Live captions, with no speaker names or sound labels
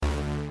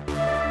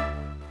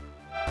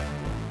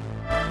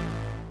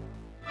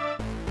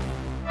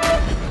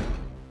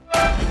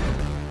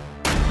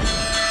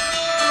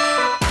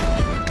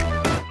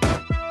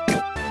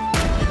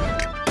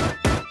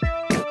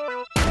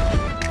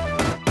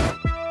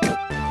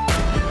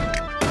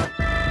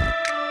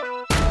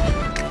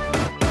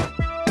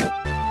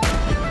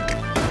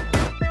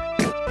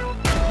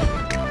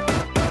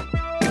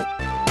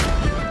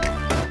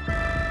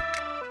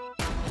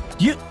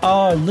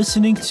are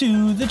listening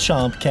to the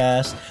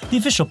Chompcast, the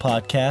official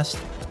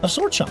podcast of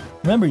Sword Chomp.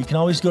 Remember, you can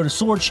always go to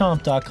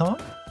swordchomp.com,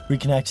 where you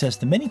can access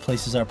the many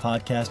places our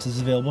podcast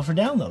is available for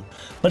download.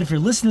 But if you're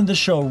listening to the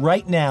show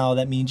right now,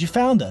 that means you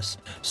found us.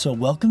 So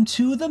welcome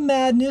to the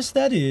madness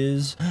that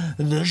is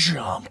the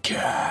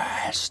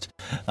Chompcast.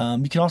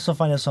 You can also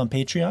find us on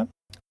Patreon,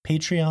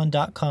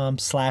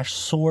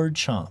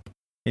 patreon.com/swordchomp.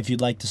 If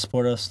you'd like to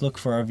support us, look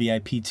for our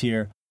VIP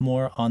tier.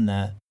 More on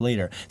that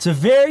later. It's a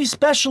very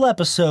special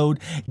episode.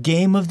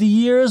 Game of the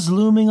Year is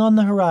looming on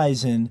the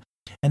horizon.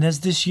 And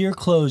as this year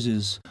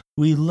closes,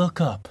 we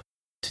look up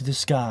to the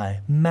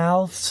sky,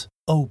 mouths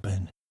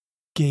open,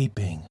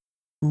 gaping,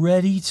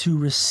 ready to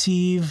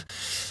receive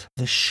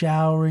the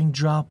showering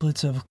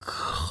droplets of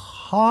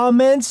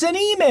comments and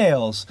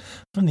emails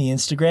from the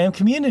Instagram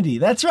community.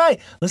 That's right.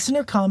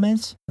 Listener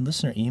comments and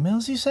listener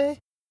emails, you say?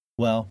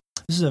 Well,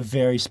 this is a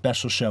very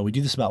special show. We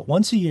do this about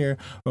once a year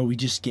where we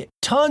just get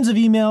tons of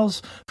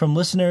emails from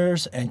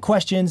listeners and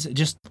questions,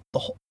 just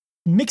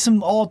mix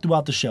them all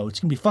throughout the show. It's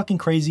going to be fucking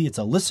crazy. It's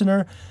a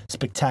listener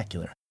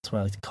spectacular. That's what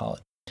I like to call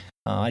it.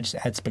 I just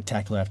add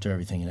spectacular after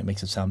everything, and it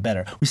makes it sound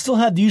better. We still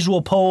have the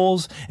usual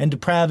polls and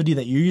depravity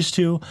that you're used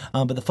to,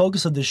 but the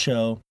focus of this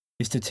show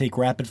is to take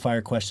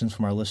rapid-fire questions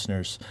from our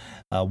listeners,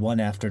 one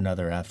after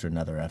another.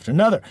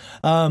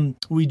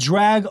 We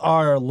drag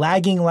our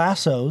lagging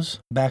lassos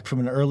back from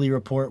an early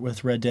report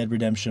with Red Dead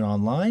Redemption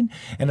Online,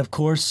 and of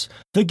course,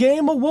 the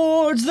Game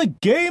Awards!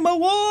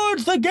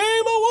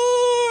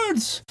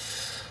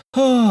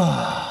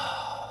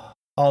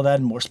 All that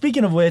and more.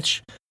 Speaking of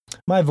which,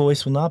 my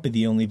voice will not be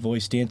the only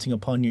voice dancing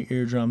upon your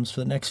eardrums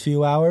for the next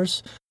few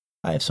hours.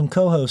 I have some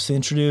co-hosts to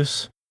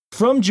introduce.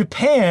 From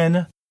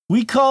Japan,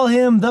 we call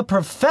him the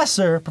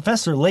Professor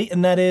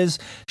Layton, that is.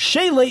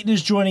 Shay Layton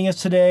is joining us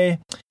today.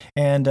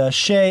 And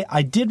Shay,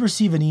 I did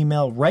receive an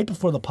email right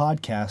before the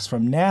podcast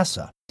from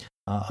NASA.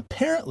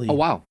 Apparently... Oh,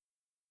 wow.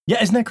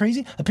 Yeah, isn't that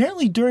crazy?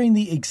 Apparently during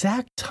the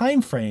exact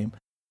time frame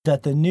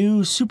that the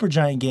new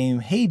Supergiant game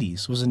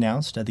Hades was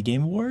announced at the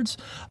Game Awards,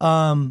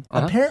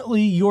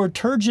 apparently your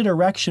turgid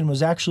erection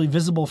was actually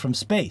visible from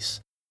space,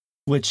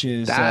 which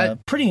is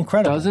pretty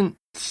incredible. Doesn't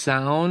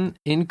sound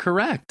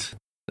incorrect.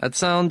 That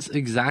sounds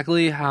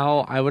exactly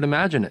how I would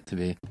imagine it to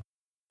be.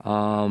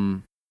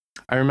 I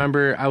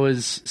remember I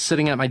was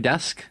sitting at my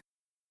desk,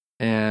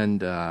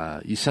 and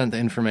you sent the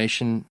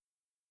information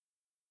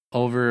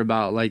over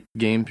about like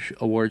game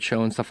award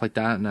show and stuff like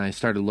that, and I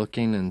started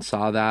looking and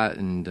saw that,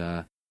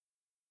 and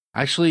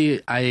actually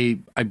I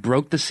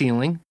broke the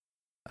ceiling.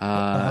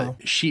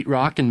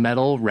 Sheetrock and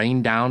metal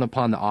rained down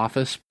upon the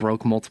office,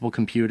 broke multiple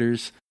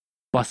computers,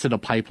 busted a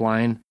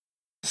pipeline.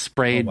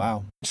 Sprayed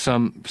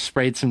some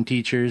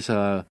teachers.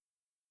 It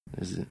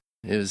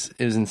was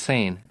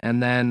insane.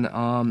 And then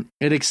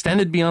it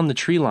extended beyond the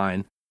tree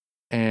line,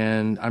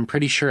 and I'm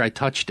pretty sure I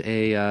touched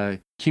a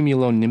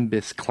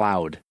cumulonimbus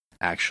cloud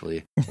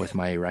actually with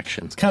my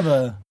erection. It's kind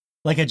of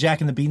like a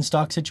Jack and the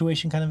Beanstalk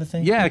situation, kind of a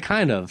thing. Yeah,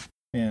 kind of.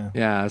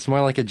 Yeah, it's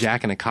more like a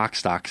Jack and a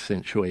Cockstock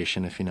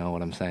situation, if you know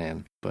what I'm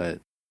saying. But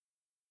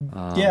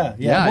yeah.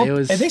 Well, it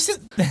was. They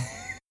said,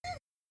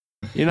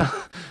 you know.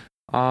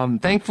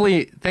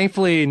 Thankfully,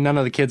 none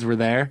of the kids were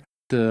there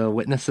to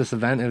witness this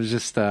event. It was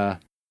just, some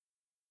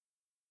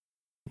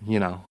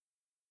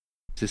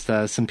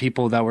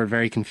people that were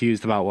very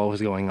confused about what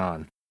was going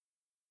on.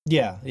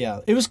 Yeah.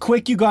 It was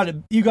quick. You got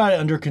it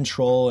under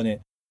control, and it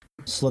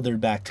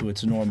slithered back to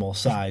its normal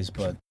size.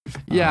 But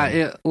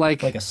it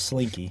like a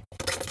slinky.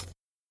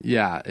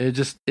 Yeah,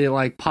 it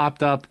like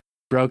popped up,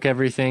 broke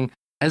everything.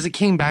 As it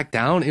came back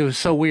down, it was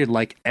so weird.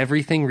 Like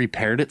everything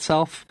repaired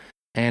itself.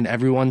 And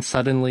everyone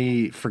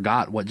suddenly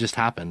forgot what just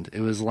happened. It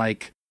was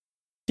like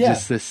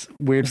just this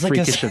weird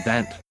freakish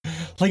event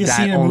like a that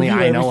scene in only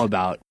I know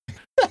about.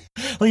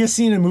 Like a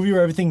scene in a movie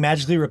where everything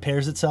magically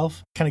repairs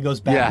itself, kind of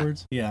goes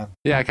backwards. Yeah,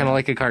 kind of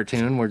like a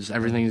cartoon where just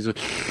everything is,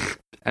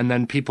 and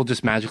then people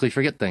just magically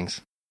forget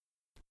things.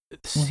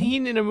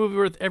 Scene in a movie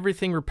where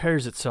everything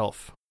repairs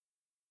itself.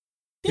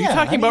 Are Yeah, you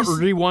talking about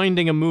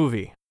rewinding a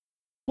movie?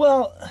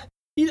 Well,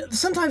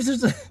 sometimes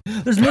there's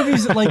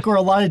movies that, like where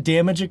a lot of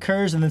damage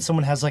occurs, and then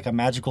someone has like a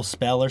magical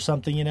spell or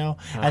something, and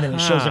then it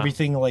shows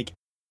everything like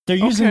they're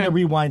using the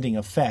rewinding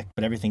effect,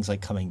 but everything's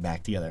like coming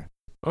back together.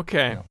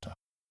 Okay,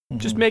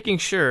 just making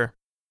sure.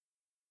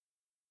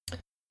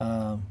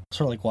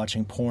 Sort of like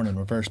watching porn in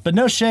reverse. But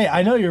no, Shay,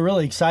 I know you're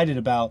really excited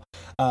about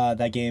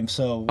that game.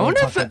 So I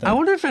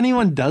wonder if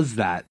anyone does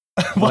that.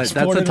 But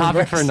that's a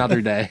topic for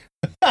another day.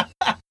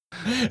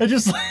 It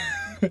just.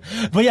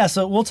 But yeah,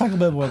 so we'll talk a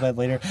bit more about that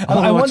later.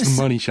 I want the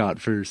money shot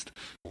first.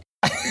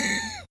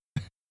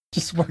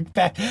 Just work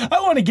back.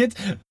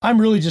 I'm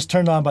really just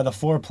turned on by the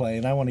foreplay,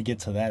 and I want to get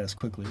to that as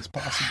quickly as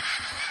possible.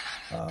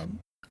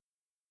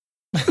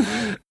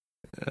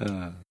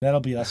 That'll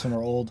be us when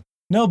we're old.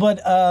 No, but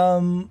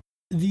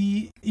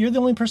you're the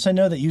only person I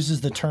know that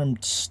uses the term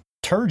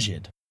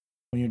turgid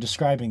when you're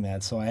describing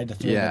that, so I had to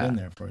throw that in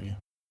there for you.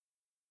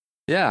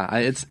 Yeah,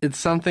 it's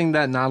something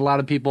that not a lot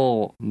of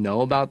people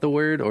know about the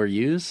word or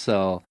use,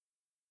 so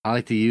I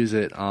like to use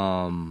it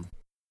because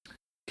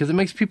it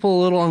makes people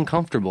a little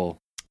uncomfortable.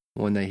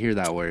 when they hear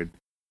that word.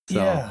 So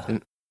Yeah.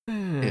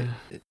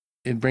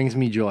 it brings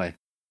me joy.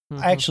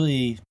 I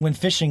actually went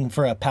fishing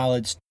for a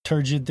pallid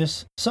turgid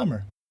this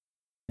summer.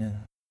 Yeah.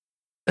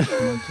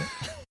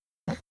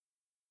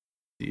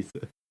 Jesus.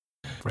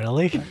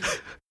 Really?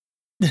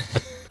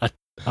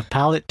 a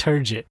palate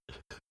turgid.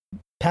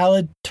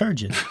 Pallid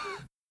turgid.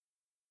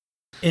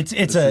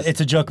 It's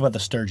a joke about the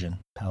sturgeon.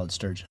 Pallid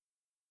sturgeon.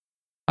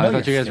 I No,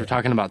 thought you you're guys were fair.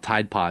 talking about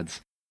Tide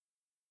Pods.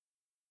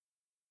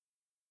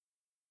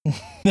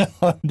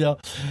 No.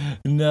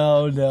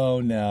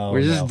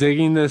 We're just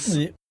digging this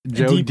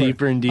Joe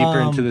deeper and deeper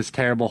into this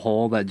terrible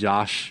hole that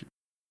Josh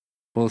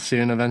will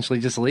soon eventually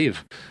just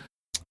leave.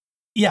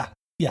 Yeah.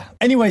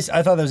 Anyways,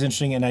 I thought that was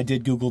interesting, and I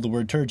did Google the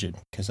word turgid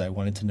because I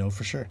wanted to know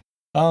for sure.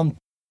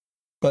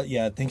 But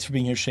yeah, thanks for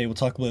being here, Shay. We'll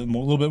talk a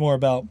little bit more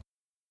about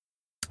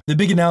the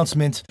big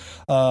announcement,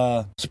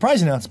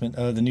 surprise announcement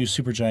of the new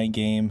Supergiant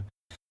game,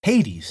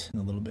 Hades, in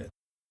a little bit.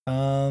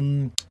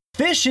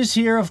 Fish is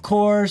here, of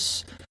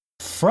course,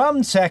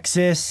 from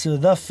Texas,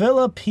 the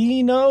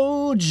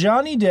Filipino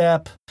Johnny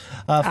Depp.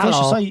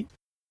 Fish,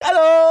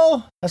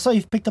 hello. I saw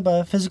you picked up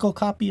a physical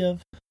copy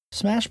of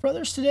Smash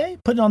Brothers today.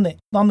 Put it on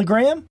the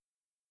gram.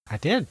 I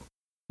did.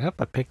 Yep,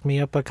 I picked me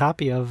up a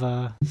copy of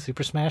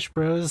Super Smash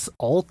Bros.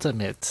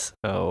 Ultimate.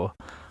 So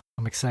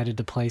I'm excited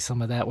to play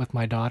some of that with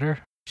my daughter.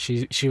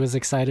 She was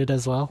excited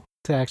as well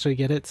to actually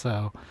get it.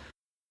 So,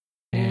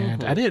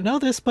 and I didn't know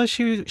this, but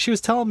she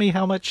was telling me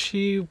how much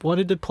she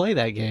wanted to play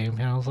that game,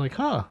 and I was like,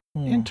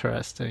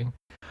 interesting.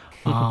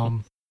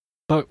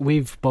 But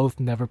we've both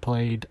never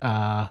played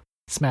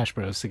Smash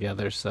Bros.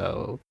 Together,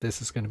 so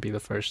this is going to be the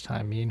first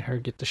time me and her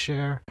get to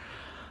share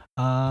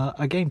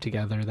a game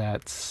together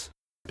that's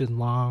been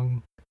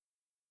long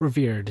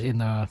revered in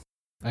the,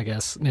 I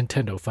guess,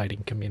 Nintendo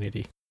fighting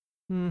community.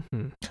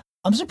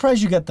 I'm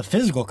surprised you got the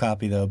physical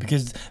copy, though,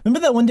 because remember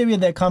that one day we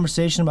had that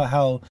conversation about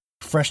how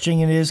frustrating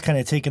it is kind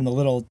of taking the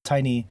little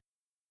tiny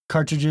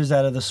cartridges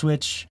out of the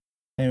Switch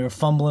and we were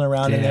fumbling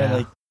around in there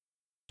like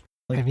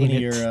I one mean,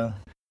 of your...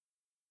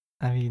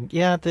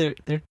 yeah,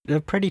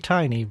 they're pretty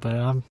tiny, but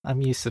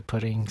I'm used to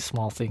putting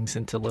small things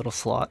into little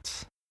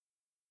slots.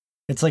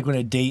 It's like when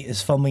a date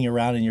is fumbling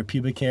around in your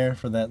pubic hair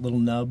for that little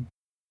nub.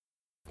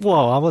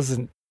 Whoa, I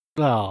wasn't...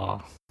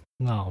 Oh,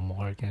 no,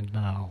 Morgan,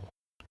 no.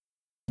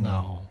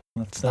 No.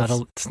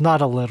 It's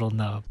not a little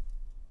nub.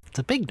 It's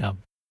a big nub.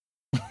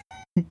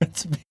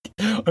 It's big.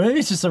 Or maybe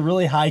it's just a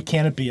really high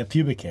canopy of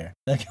pubic hair.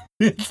 Like,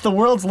 it's the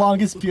world's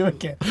longest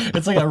pubic hair.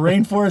 It's like a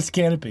rainforest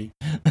canopy.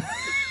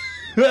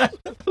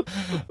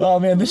 Oh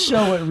man, this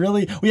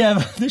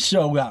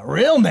show got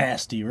real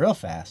nasty real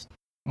fast.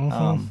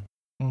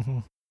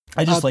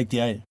 I just like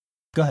the idea.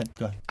 Go ahead.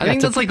 I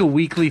think that's like a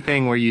weekly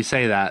thing where you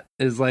say that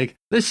is like,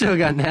 this show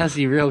got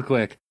nasty real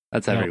quick.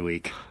 That's every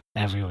week.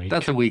 Every week.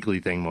 That's a weekly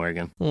thing,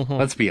 Morgan.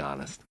 Let's be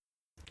honest.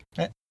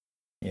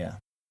 Yeah.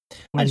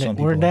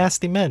 We're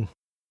nasty men.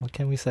 What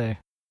can we say?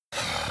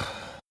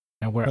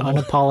 And we're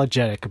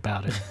unapologetic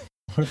about it.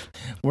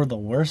 We're the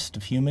worst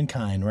of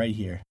humankind right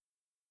here.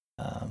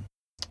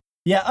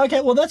 Yeah,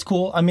 okay, well, that's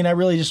cool. I mean, I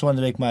really just wanted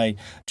to make my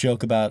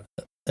joke about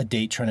a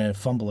date trying to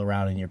fumble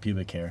around in your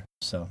pubic hair.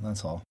 So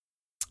that's all.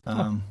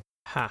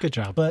 Good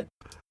job. But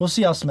we'll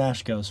see how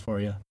Smash goes for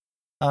you.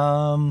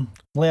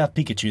 Lay off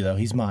Pikachu, though.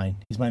 He's mine.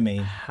 He's my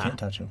main. Can't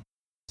touch him.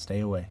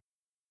 Stay away.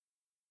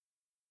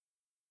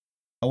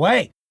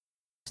 Away!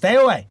 Stay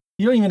away!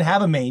 You don't even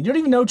have a main. You don't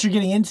even know what you're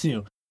getting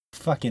into.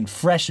 Fucking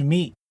fresh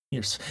meat.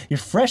 You're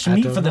fresh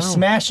meat for the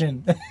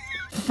smashing.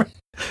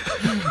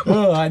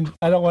 Oh, I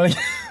don't want to...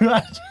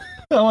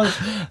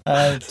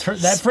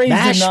 that phrase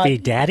Smash did not... me,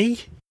 Daddy!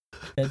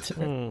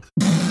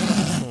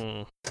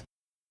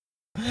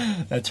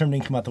 That term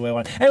didn't come out the way I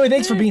wanted. Anyway,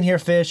 thanks for being here,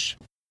 Fish.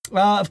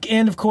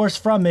 And, of course,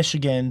 from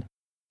Michigan,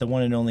 the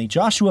one and only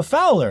Joshua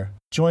Fowler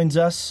joins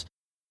us.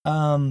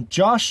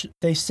 Josh,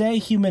 they say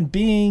human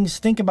beings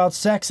think about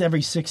sex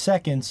every 6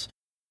 seconds.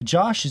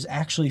 Josh is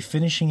actually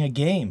finishing a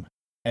game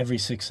every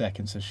 6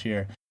 seconds this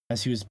year,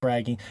 as he was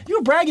bragging. You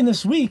were bragging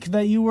this week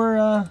that you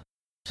were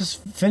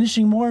just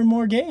finishing more and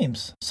more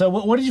games. So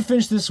what did you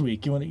finish this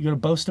week? You want to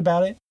boast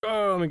about it?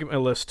 Oh, let me get my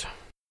list.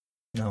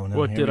 No.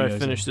 What did I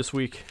finish this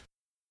week?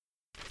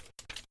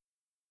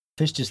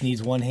 Fish just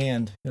needs one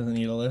hand. He doesn't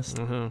need a list.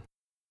 There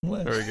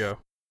we go.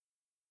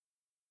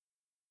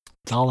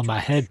 It's all in my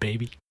head,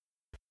 baby.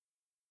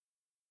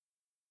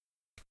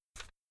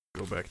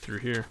 Go back through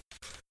here.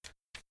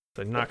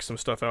 I knocked some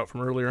stuff out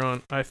from earlier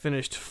on. I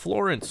finished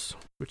Florence,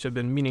 which I've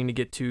been meaning to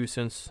get to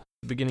since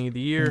the beginning of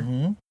the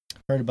year.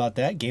 Heard about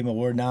that. Game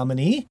Award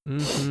nominee.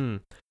 Was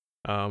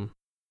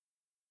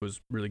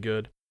really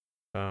good.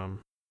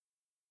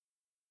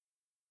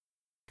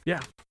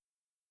 Yeah.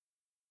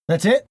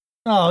 That's it?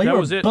 Oh, that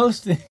was it.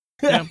 Boasting.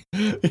 Yeah.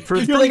 For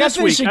like, this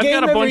week, I've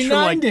got a bunch from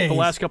like days. the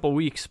last couple of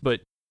weeks,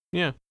 but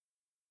yeah.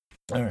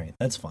 All right,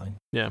 that's fine.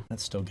 Yeah.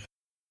 That's still good.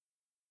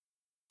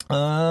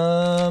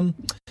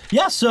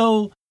 Yeah,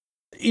 so,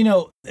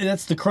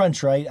 that's the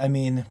crunch, right? I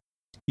mean,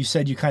 you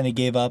said you kind of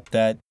gave up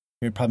that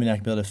you're probably not going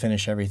to be able to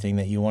finish everything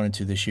that you wanted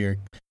to this year.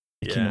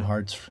 The Kingdom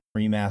Hearts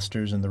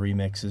remasters and the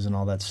remixes and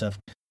all that stuff.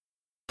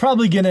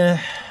 probably gonna.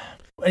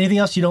 Anything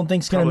else you don't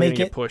think's gonna Probably make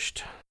gonna it? get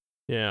pushed.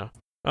 Yeah.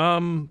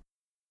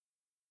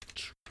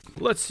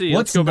 Let's see. What's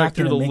Let's go not back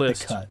through the gonna make the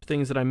list. cut?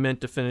 Things that I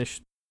meant to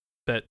finish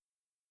that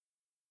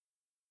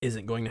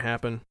isn't going to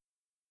happen.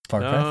 Far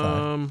Cry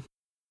 5.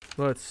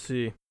 Let's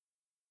see.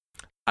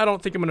 I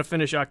don't think I'm gonna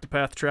finish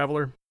Octopath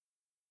Traveler.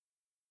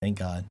 Thank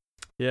God.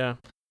 Yeah.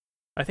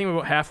 I think I'm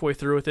about halfway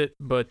through with it,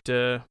 but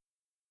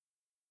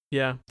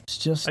yeah. It's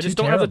just. I just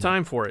too don't have the terrible.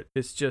 time for it.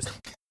 It's just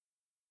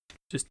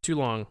too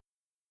long.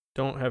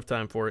 Don't have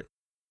time for it.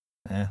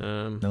 Yeah,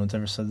 no one's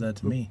ever said that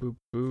to me.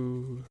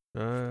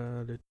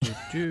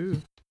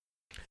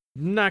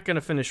 Not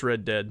gonna finish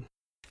Red Dead.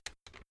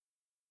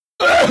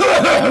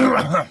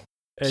 Sorry,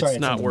 It's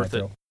not under worth my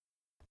it. throat.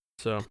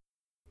 So.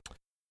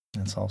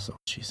 That's also what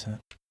she said.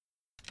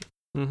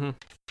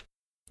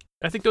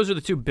 I think those are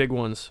the two big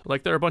ones.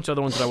 Like, there are a bunch of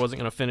other ones that I wasn't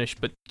gonna finish,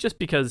 but just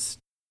because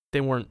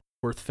they weren't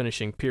worth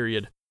finishing.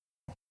 Period.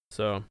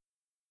 So.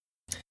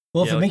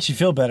 Well, Yeah, if it like- makes you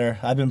feel better,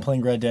 I've been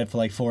playing Red Dead for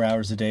like 4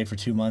 hours a day for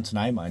 2 months, and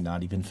I might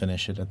not even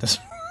finish it at this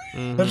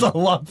point. That's a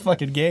long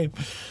fucking game.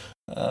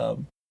 Yeah.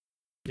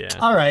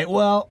 All right,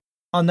 well,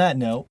 on that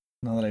note,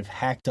 now that I've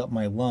hacked up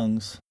my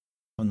lungs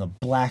from the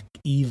black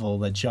evil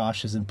that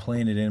Josh has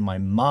implanted in my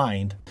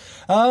mind,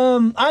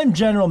 I'm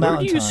General Where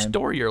Mountain do you Time.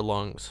 store your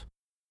lungs?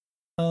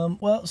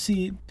 Well,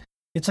 see,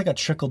 it's like a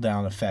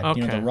trickle-down effect.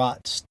 You know, Okay.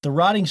 the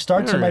rotting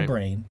starts in my Alright.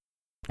 brain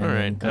and then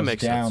Alright, that goes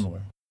makes sense.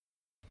 downward.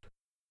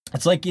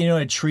 It's like, you know,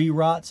 a tree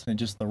rots and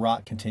just the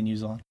rot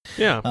continues on.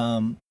 Yeah.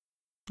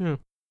 Yeah.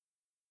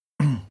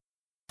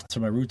 That's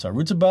where my roots are.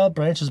 Roots above,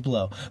 branches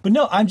below. But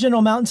no, I'm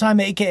General Mountain Time,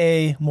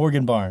 a.k.a.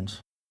 Morgan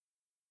Barnes.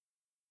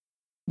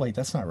 Wait,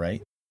 that's not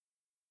right.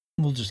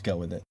 We'll just go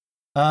with it.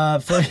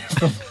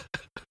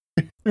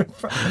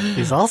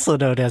 He's also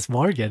known as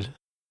Morgan.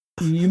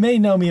 You may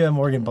know me as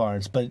Morgan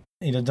Barnes, but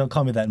you know, don't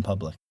call me that in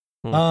public.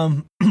 Hmm.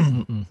 Mm-mm.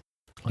 I'll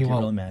He get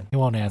won't. really mad. He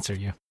won't answer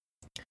you.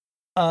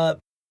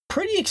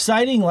 Pretty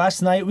exciting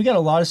last night. We got a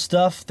lot of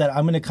stuff that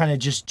I'm going to kind of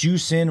just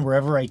juice in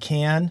wherever I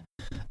can.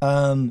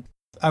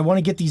 I want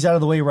to get these out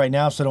of the way right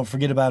now so I don't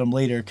forget about them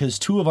later, because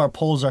 2 of our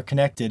polls are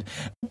connected.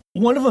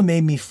 One of them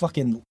made me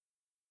fucking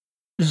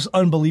just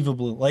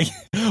unbelievable. Like,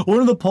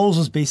 one of the polls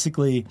was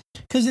basically,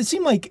 because it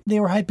seemed like they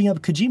were hyping up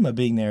Kojima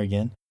being there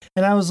again.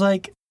 And I was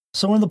like,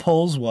 so one of the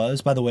polls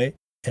was, by the way,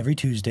 every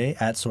Tuesday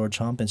at Sword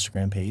Chomp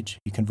Instagram page,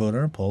 you can vote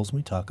on our polls and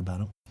we talk about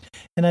them.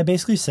 And I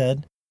basically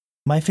said,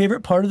 my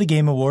favorite part of the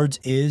Game Awards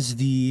is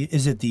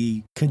it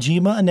the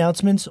Kojima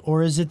announcements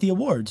or is it the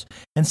awards?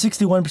 And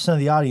 61% of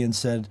the audience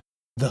said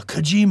the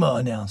Kojima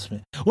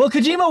announcement. Well,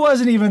 Kojima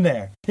wasn't even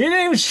there. He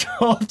didn't even show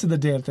up to the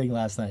damn thing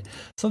last night.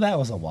 So that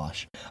was a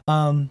wash.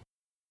 And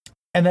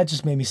that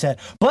just made me sad.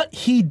 But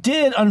he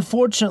did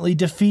unfortunately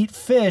defeat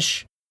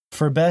Fish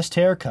for best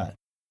haircut.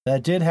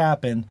 That did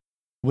happen,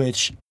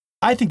 which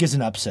I think is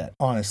an upset,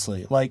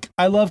 honestly. Like,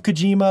 I love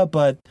Kojima,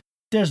 but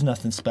there's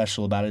nothing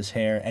special about his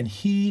hair. And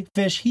he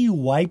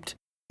wiped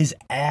his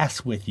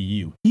ass with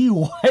you. He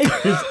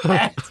wiped his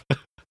ass.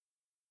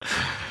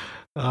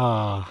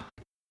 Oh.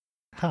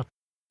 How?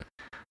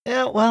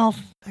 Yeah, well,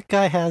 that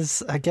guy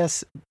has, I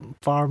guess,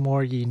 far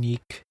more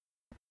unique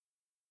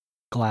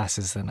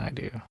glasses than I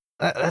do.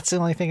 That's the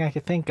only thing I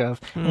could think of.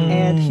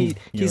 And he's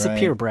you're a right.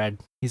 purebred.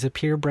 He's a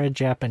purebred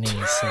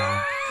Japanese,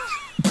 so...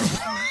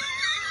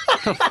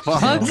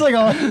 What? It's like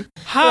a...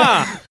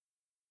 Ha!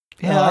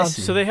 Yeah, I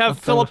see. So they have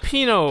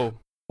Filipino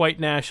white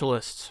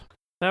nationalists.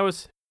 That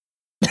was...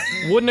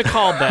 Wouldn't have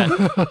called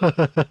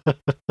that.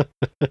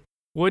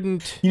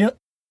 Wouldn't... You know...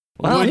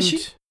 Well,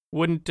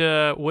 wouldn't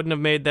have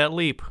made that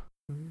leap.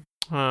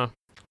 Huh.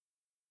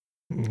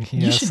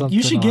 You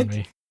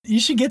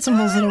should get some of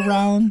those little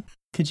round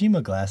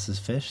Kojima glasses,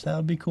 Fish. That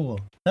would be cool.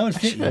 That would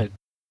fit you.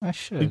 I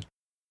should.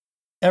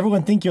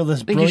 Everyone think you're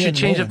this I think you should brilliant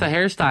change man. up the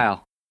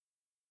hairstyle.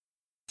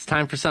 It's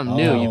time for something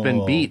new. You've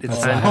been beat. It's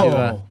time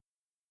to.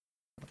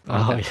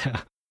 Oh, Okay.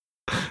 yeah.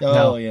 Oh,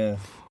 No. yeah.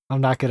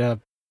 I'm not going to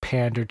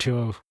pander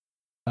to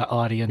an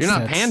audience. You're not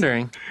that's-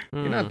 pandering.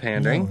 You're not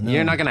pandering. No.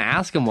 You're not going to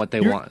ask them what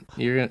they want.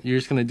 You're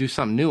just going to do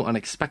something new,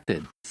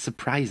 unexpected,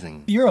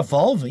 surprising. You're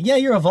evolving. Yeah,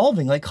 you're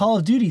evolving. Like Call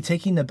of Duty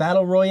taking the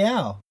Battle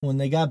Royale when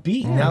they got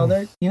beat. Now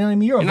they're, you know what I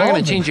mean? You're You're not evolving.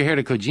 going to change your hair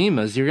to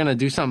Kojima's. You're going to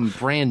do something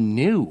brand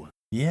new.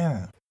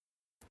 Yeah.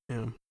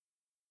 Yeah.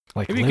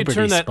 Like Maybe you could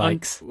Liberty turn that...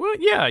 spikes. well,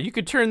 yeah, you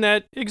could turn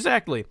that...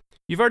 Exactly.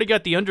 You've already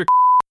got the undercut.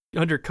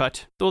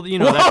 Well, you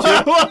know that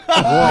too.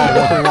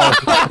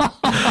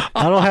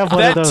 I don't have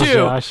one That of those, too.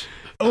 Josh.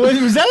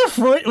 Was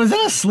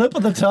that a slip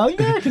of the tongue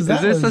there? Because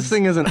Is there such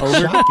thing as an over?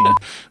 shocking.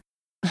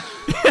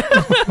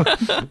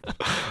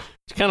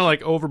 It's kind of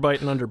like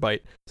overbite and underbite.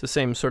 It's the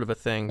same sort of a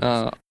thing.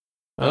 I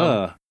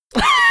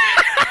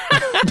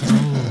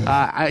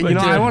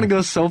want to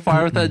go so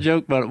far with that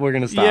joke, but we're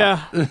gonna stop.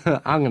 Yeah.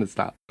 I'm gonna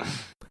stop.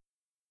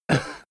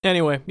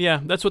 Anyway,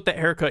 yeah, that's what that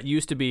haircut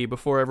used to be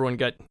before everyone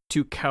got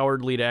too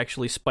cowardly to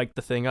actually spike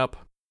the thing up.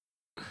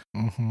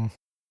 Mm-hmm.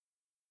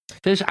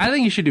 Fish, I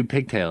think you should do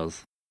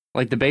pigtails,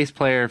 like the bass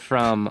player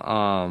from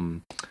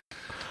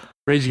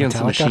Rage Against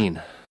the Metallica?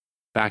 Machine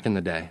back in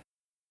the day.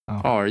 Oh.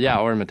 Or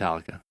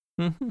Metallica.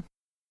 Mm-hmm.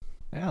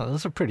 Yeah,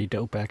 those are pretty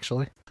dope,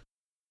 actually.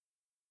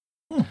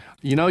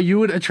 You know, you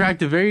would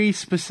attract a very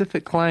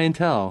specific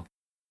clientele.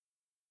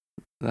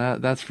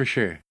 That's for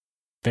sure.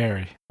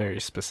 Very, very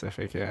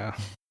specific, yeah.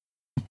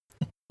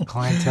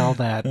 Clientele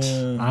that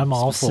I'm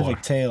all specific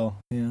for. Tale.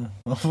 Yeah.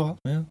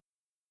 Yeah.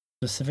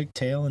 Specific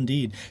tale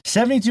indeed.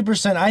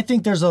 72%. I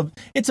think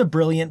it's a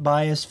brilliant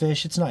bias,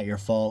 Fish. It's not your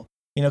fault.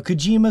 You know,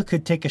 Kojima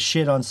could take a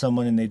shit on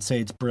someone and they'd say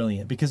it's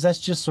brilliant because that's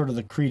just sort of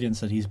the credence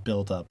that he's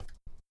built up.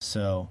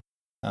 So,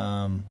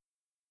 sorry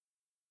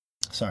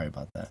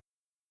about that.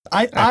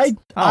 I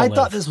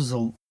thought it was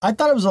a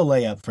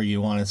layup for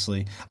you,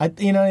 honestly.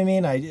 You know what I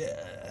mean?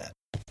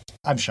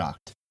 I'm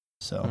shocked.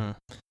 So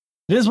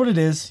it is what it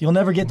is. You'll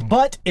never get.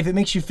 But if it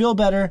makes you feel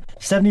better,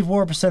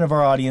 74% of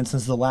our audience,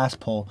 this is the last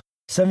poll.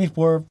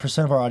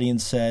 74% of our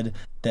audience said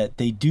that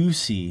they do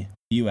see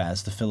you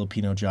as the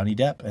Filipino Johnny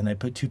Depp, and I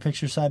put two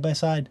pictures side by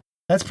side.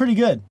 That's pretty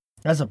good.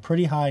 That's a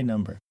pretty high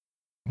number.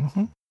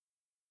 Mm-hmm.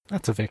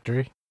 That's a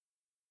victory,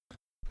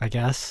 I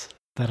guess.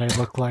 That I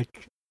look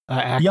like an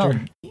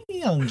actor.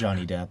 Young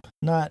Johnny Depp.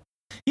 Not.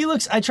 He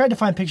looks. I tried to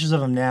find pictures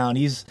of him now, and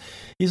he's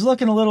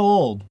looking a little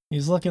old.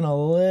 He's looking a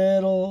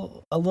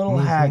little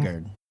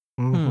haggard.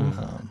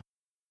 Mm-hmm.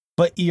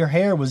 But your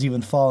hair was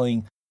even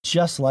falling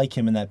just like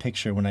him in that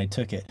picture when I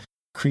took it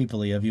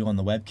creepily of you on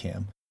the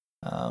webcam.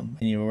 And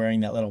you were wearing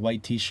that little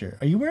white T-shirt.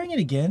 Are you wearing it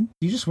again?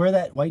 Do you just wear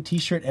that white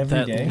T-shirt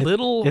every day? That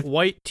little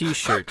white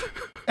T-shirt.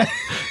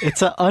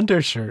 It's an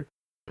undershirt.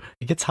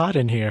 It gets hot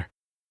in here.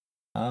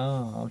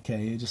 Oh,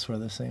 okay. You just wear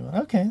the same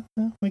one. Okay,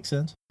 yeah, makes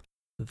sense.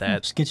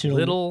 That just get you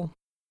little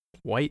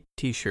white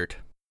T-shirt.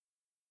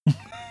 You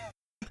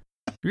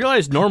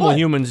realize normal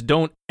humans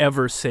don't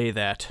ever say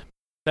that.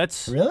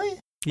 That's really?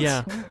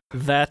 Yeah,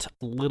 that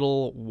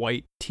little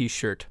white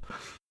T-shirt.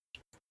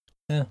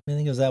 Yeah, I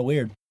think it was that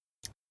weird.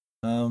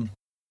 It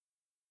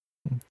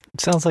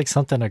sounds like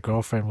something a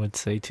girlfriend would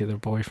say to their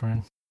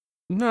boyfriend.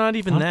 Not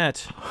even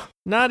that.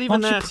 Not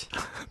even that.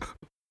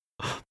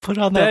 Put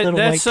on that little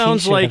that white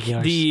sounds T-shirt like of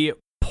yours. the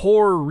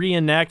poor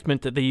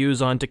reenactment that they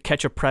use on To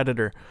Catch a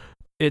Predator.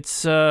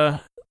 It's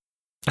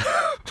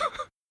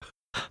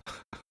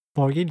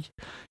Morgan,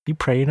 you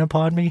preying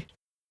upon me?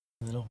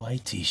 Little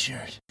white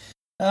T-shirt.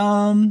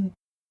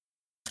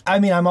 I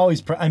mean, I'm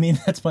always.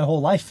 That's my whole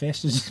life,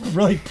 Fish. Is just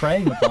really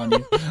preying upon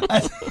you.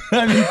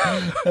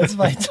 That's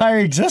my entire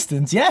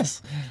existence.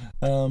 Yes,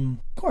 of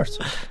course.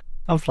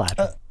 I'm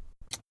flattered.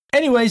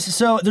 Anyways,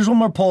 so there's one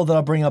more poll that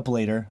I'll bring up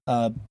later.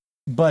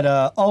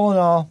 But all in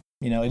all,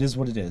 you know, it is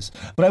what it is.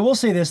 But I will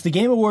say this: the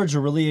Game Awards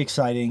are really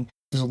exciting.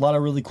 There's a lot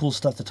of really cool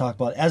stuff to talk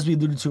about, as we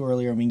alluded to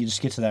earlier. We can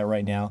just get to that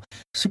right now.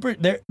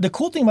 The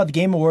cool thing about the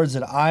Game Awards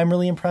that I'm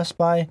really impressed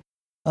by,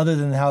 other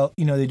than how,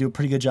 you know, they do a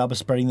pretty good job of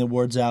spreading the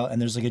awards out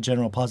and there's like a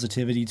general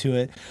positivity to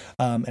it,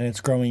 and it's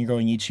growing and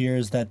growing each year,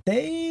 is that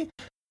the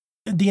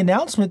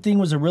announcement thing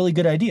was a really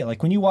good idea.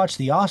 Like when you watch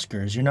the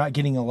Oscars, you're not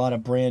getting a lot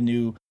of brand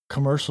new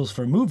commercials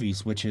for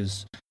movies, which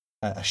is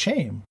a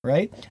shame,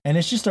 right? And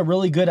it's just a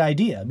really good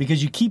idea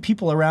because you keep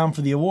people around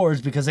for the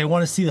awards because they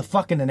want to see the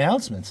fucking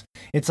announcements.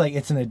 It's like,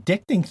 it's an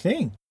addicting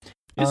thing.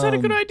 Is that a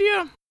good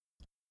idea?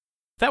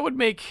 That would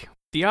make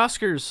the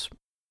Oscars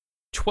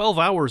 12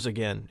 hours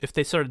again if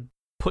they started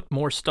put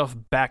more stuff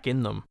back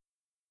in them.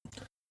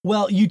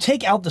 Well, you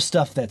take out the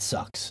stuff that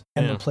sucks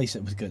and replace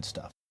it with good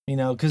stuff, you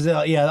know, because the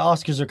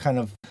Oscars are kind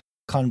of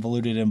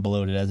convoluted and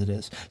bloated as it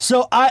is.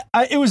 So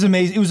it was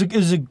amazing. It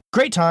was a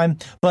great time,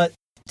 but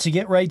to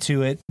get right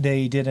to it,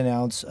 they did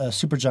announce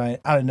Supergiant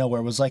out of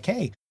nowhere was like,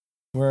 hey,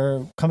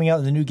 we're coming out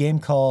with a new game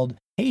called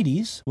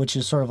Hades, which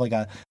is sort of like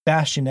a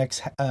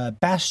Bastion-esque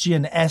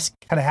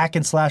kind of hack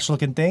and slash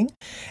looking thing.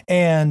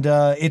 And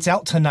it's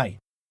out tonight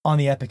on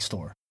the Epic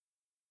Store.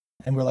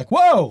 And we're like,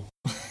 whoa!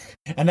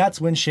 And that's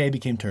when Shay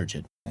became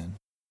turgid.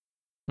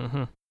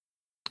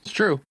 It's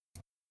true.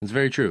 It's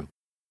very true.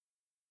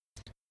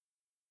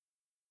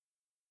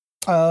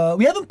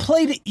 We haven't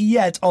played it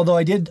yet, although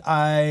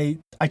I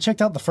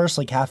checked out the first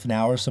like half an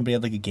hour. Somebody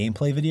had like a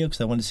gameplay video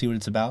because I wanted to see what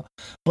it's about.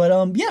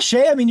 But yeah,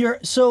 Shay, I mean, I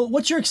know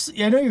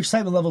your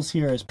excitement levels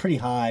here is pretty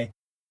high.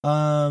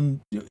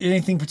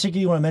 Anything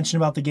particular you want to mention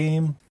about the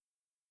game?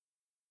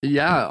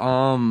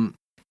 Yeah,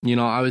 you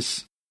know, I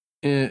was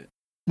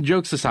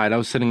jokes aside, I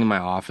was sitting in my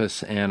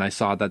office and I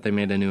saw that they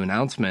made a new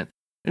announcement.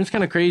 And it's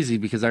kind of crazy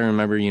because I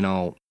remember, you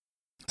know,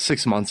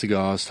 6 months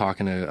ago I was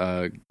talking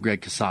to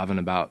Greg Kasavin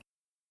about,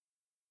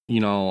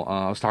 you know,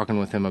 I was talking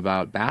with him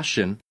about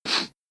Bastion,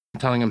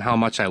 telling him how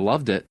much I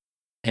loved it.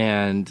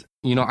 And,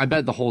 you know, I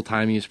bet the whole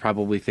time he was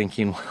probably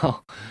thinking,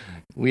 well,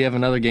 we have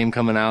another game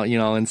coming out, you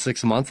know, in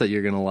 6 months that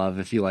you're going to love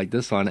if you like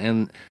this one.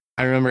 And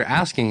I remember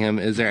asking him,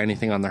 is there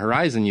anything on the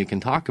horizon you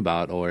can talk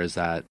about? Or is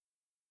that,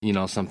 you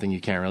know, something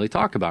you can't really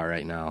talk about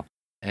right now?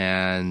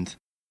 And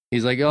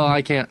he's like, oh,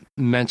 I can't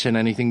mention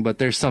anything, but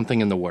there's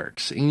something in the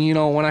works. And, you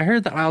know, when I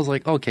heard that, I was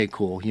like, okay,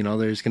 cool. You know,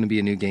 there's going to be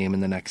a new game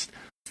in the next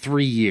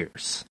 3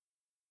 years.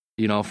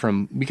 You know,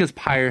 because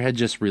Pyre had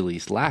just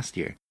released last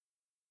year.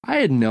 I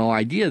had no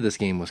idea this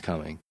game was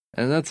coming.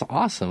 And that's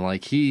awesome.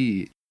 Like,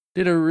 he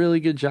did a really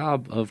good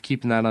job of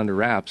keeping that under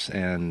wraps.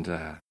 And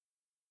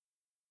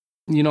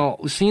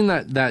seeing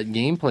that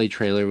gameplay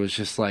trailer was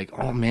just like,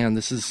 oh man,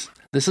 this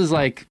is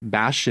like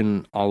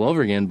Bastion all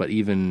over again, but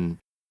even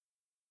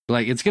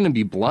like it's gonna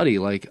be bloody.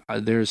 Like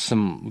there's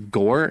some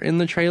gore in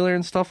the trailer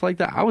and stuff like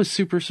that. I was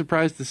super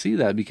surprised to see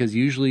that, because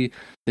usually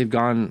they've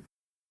gone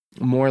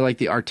more like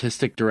the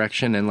artistic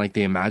direction and like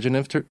the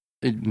imaginative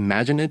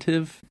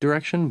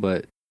direction,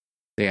 but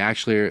they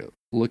actually are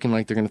looking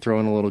like they're gonna throw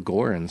in a little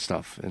gore and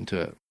stuff into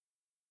it.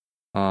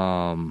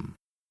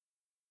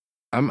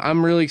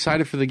 I'm really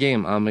excited for the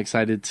game. I'm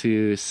excited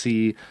to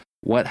see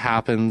what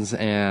happens,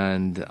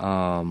 and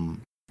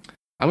I'm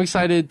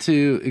excited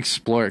to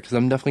explore it, because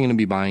I'm definitely going to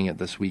be buying it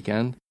this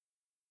weekend.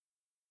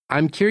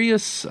 I'm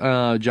curious,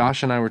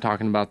 Josh and I were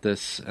talking about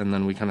this, and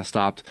then we kind of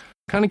stopped.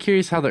 Kind of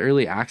curious how the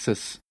early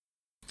access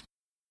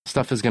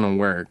stuff is going to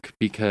work,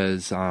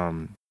 because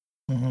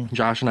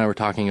Josh and I were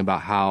talking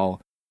about how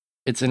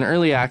it's an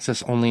early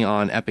access only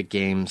on Epic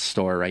Games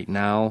Store right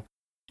now.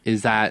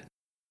 Is that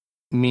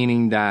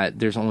meaning that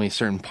there's only a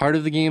certain part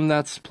of the game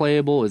that's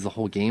playable? Is the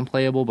whole game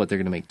playable, but they're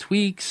going to make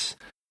tweaks?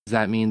 Does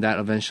that mean that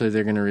eventually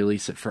they're going to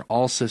release it for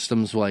all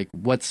systems? Like,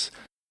 what's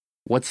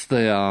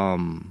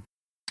the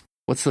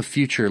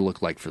future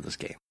look like for this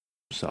game?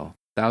 So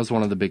that was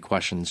one of the big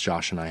questions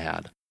Josh and I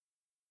had.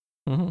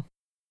 Mm-hmm.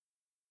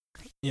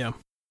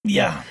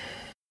 Yeah.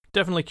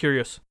 Definitely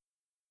curious.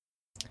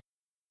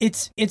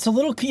 It's a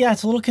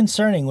little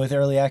concerning with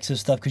early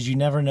access stuff, because you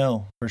never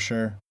know for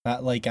sure.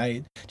 Like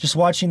I just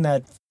watching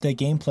the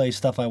gameplay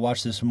stuff I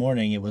watched this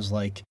morning, it was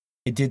like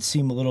it did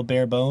seem a little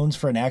bare bones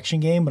for an action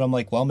game, but I'm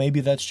like, well, maybe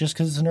that's just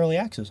because it's an early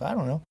access. I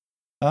don't know.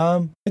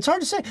 It's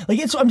hard to say. Like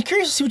I'm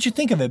curious to see what you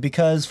think of it,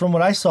 because from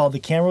what I saw, the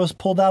camera was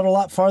pulled out a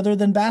lot farther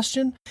than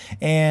Bastion,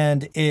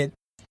 and it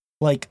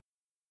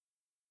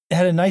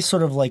had a nice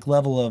sort of like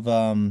level of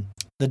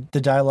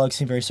the dialogue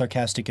seemed very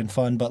sarcastic and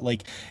fun, but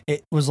like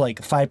it was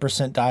like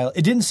 5% dialogue.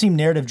 It didn't seem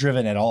narrative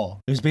driven at all.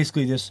 It was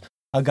basically just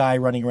a guy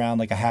running around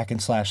like a hack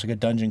and slash, like a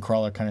dungeon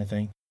crawler kind of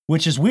thing,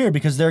 which is weird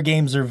because their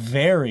games are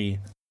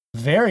very,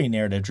 very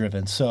narrative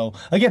driven. So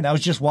again, I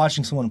was just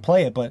watching someone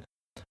play it, but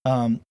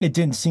it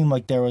didn't seem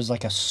like there was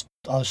like a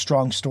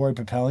strong story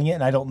propelling it.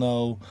 And I don't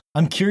know.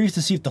 I'm curious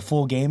to see if the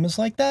full game is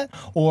like that,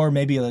 or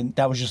maybe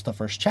that was just the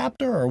first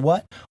chapter, or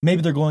what.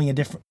 Maybe they're going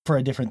for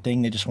a different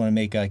thing. They just want to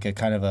make like a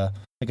kind of a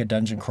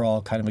dungeon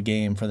crawl kind of a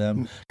game for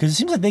them, because it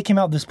seems like they came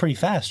out this pretty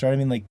fast, right? I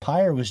mean, like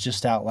Pyre was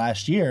just out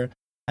last year,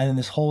 and then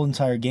this whole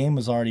entire game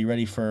was already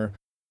ready for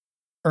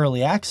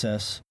early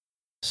access.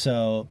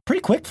 So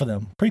pretty quick for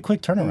them, pretty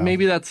quick turnaround.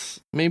 Maybe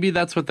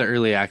that's what the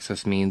early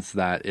access means,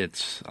 that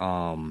it's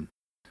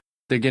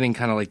they're getting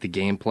kind of like the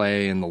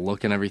gameplay and the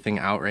look and everything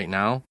out right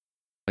now.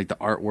 Like the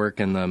artwork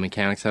and the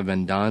mechanics have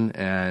been done,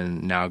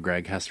 and now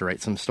Greg has to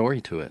write some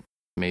story to it.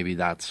 Maybe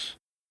that's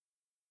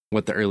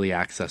what the early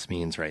access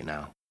means right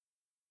now.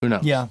 Who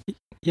knows? Yeah,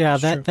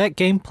 that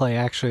gameplay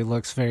actually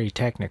looks very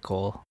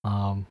technical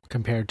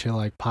compared to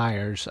like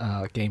Pyre's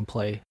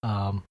gameplay.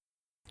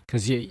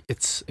 Because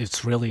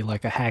it's really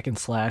like a hack and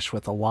slash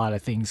with a lot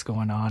of things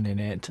going on in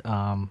it,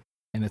 and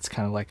it's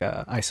kind of like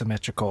a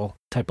isometrical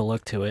type of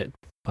look to it.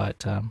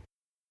 But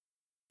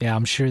yeah,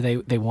 I'm sure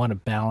they want to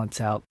balance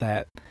out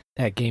that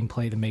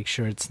gameplay to make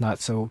sure it's not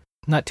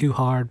too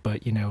hard,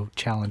 but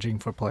challenging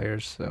for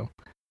players. So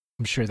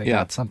I'm sure they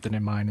got something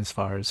in mind as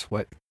far as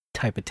what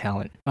type of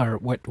talent or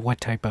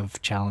what type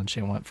of challenge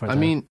they want for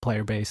the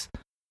player base.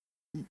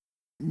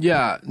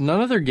 Yeah,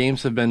 none of their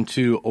games have been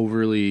too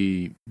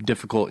overly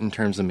difficult in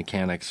terms of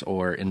mechanics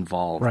or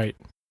involved. Right.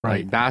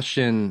 Like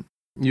Bastion,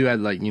 you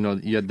had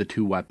you had the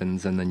two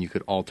weapons, and then you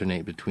could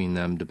alternate between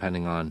them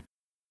depending on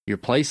your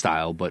play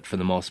style. But for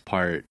the most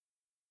part,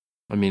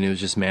 I mean, it was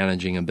just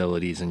managing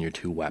abilities in your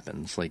two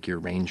weapons, like your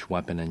ranged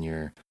weapon and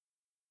your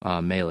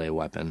melee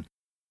weapon.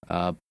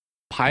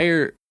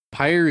 Pyre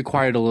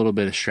required a little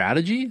bit of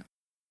strategy,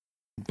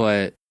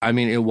 but I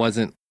mean, it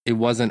wasn't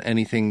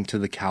anything to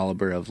the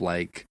caliber of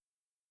like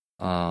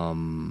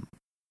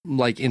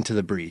Into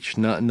the Breach.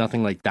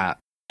 Nothing like that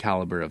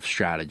caliber of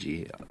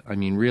strategy. I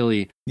mean,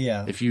 really,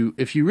 yeah. If you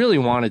really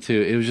wanted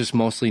to, it was just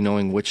mostly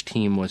knowing which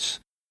team was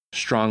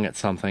strong at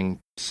something,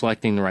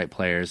 selecting the right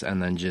players,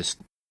 and then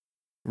just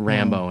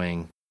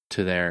Ramboing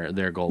to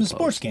their goal. The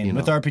sports game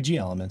with RPG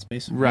elements,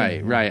 basically.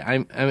 Right. I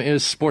mean, it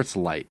was sports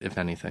light, if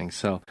anything.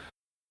 So,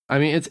 I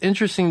mean, it's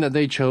interesting that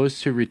they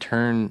chose to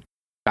return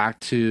back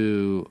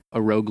to a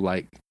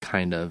roguelike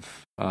kind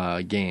of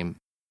game.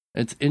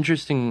 It's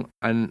interesting,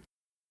 and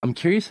I'm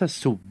curious as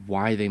to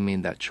why they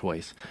made that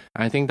choice.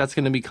 And I think that's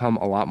going to become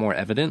a lot more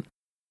evident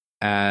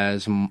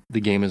as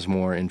the game is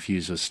more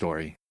infused with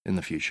story in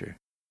the future.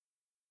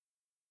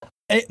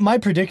 My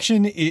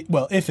prediction,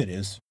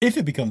 if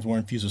it becomes more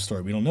infused with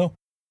story, we don't know.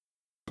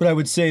 But I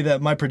would say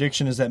that my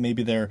prediction is that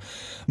maybe their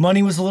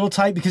money was a little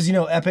tight, because,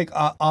 Epic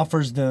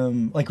offers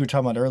them, like we were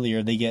talking about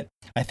earlier, they get,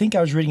 I think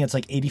I was reading it's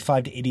like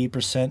 85 to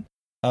 88%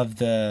 of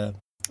the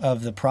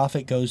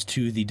profit goes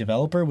to the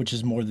developer, which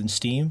is more than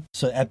Steam.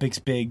 So Epic's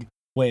big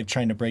way of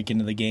trying to break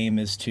into the game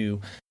is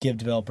to give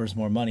developers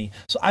more money.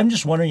 So I'm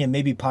just wondering if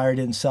maybe Pyre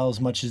didn't sell as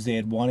much as they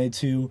had wanted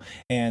to,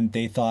 and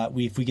they thought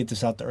if we get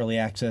this out to early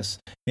access,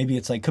 maybe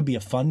it's like could be a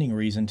funding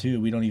reason too.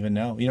 We don't even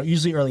know.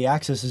 Usually early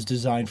access is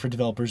designed for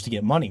developers to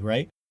get money,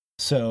 right?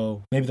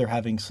 So maybe they're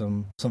having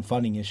some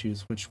funding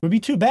issues, which would be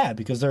too bad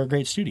because they're a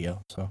great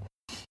studio. So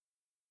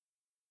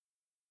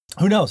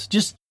who knows?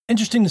 Just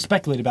interesting to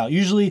speculate about.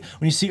 Usually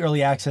when you see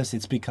early access,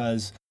 it's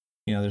because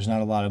there's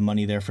not a lot of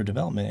money there for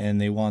development,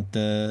 and they want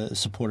the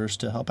supporters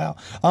to help out.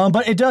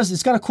 But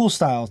it's got a cool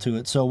style to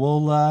it, so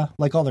we'll,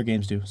 like all their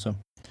games do, so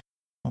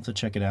I'll have to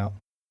check it out.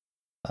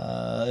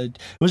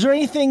 Was there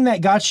anything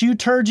that got you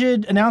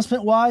turgid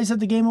announcement-wise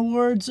at the Game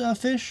Awards,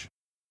 Fish?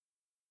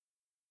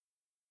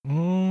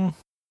 I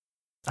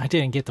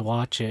didn't get to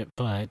watch it,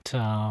 but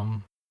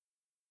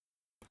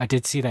I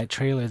did see that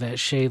trailer that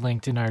Shay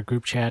linked in our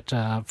group chat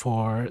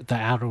for The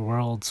Outer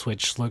Worlds,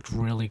 which looked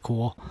really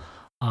cool.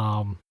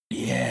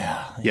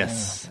 Yeah.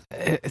 Yes.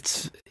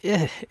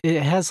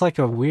 It has like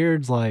a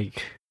weird,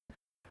 like,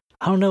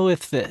 I don't know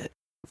if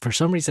for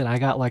some reason I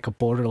got like a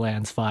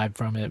Borderlands vibe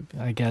from it,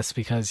 I guess,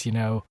 because,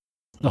 the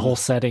whole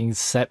setting's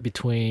set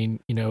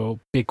between,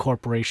 big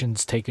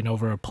corporations taking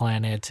over a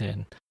planet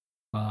and,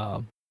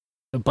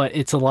 but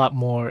it's a lot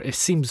more, it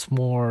seems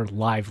more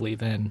lively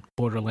than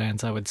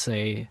Borderlands, I would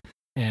say,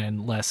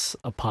 and less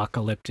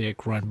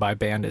apocalyptic run by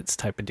bandits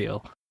type of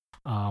deal.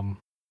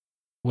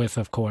 With,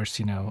 of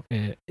course,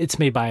 it's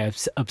made by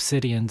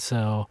Obsidian,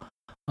 so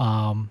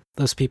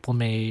those people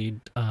made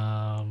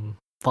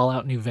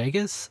Fallout New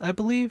Vegas, I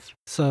believe.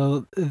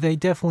 So they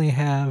definitely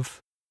have.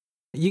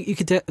 You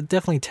could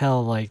definitely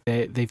tell, like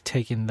they've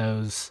taken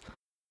those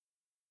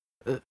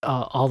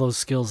all those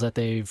skills that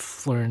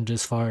they've learned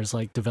as far as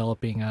like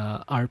developing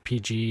a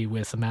RPG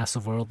with a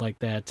massive world like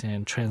that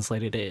and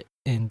translated it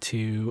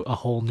into a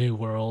whole new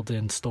world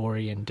and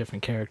story and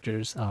different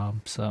characters.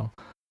 So.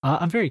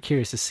 I'm very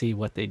curious to see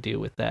what they do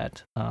with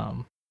that.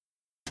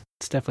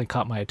 It's definitely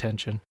caught my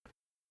attention.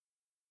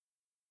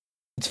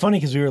 It's funny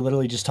because we were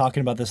literally just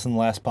talking about this in the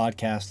last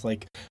podcast,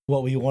 like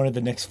what we wanted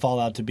the next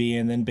Fallout to be,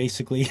 and then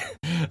basically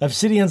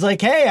Obsidian's like,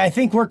 "Hey, I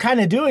think we're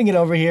kind of doing it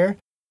over here.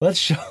 Let's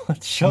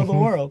show the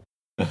world."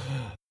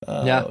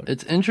 Yeah,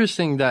 it's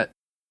interesting that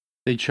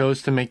they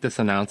chose to make this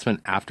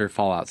announcement after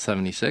Fallout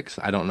 76.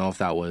 I don't know if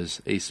that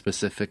was a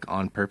specific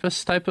on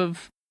purpose type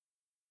of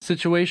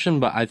situation,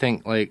 but I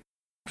think like.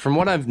 From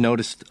what I've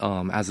noticed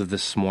as of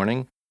this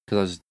morning, because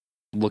I was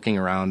looking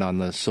around on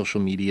the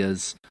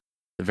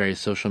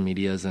various social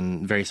medias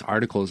and various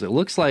articles, it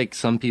looks like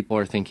some people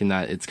are thinking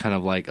that it's kind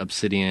of like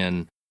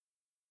Obsidian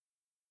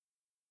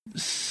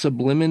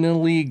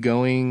subliminally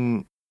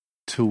going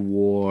to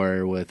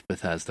war with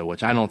Bethesda,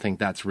 which I don't think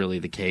that's really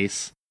the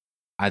case.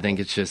 I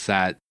think it's just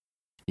that,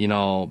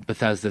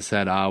 Bethesda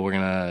said, we're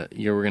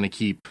gonna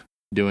keep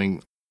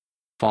doing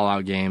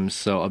Fallout games.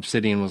 So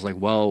Obsidian was like,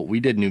 well,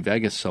 we did New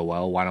Vegas so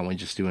well, why don't we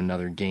just do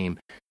another game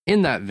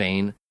in that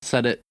vein,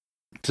 set it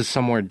to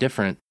somewhere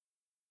different,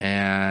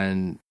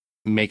 and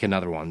make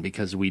another one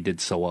because we did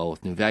so well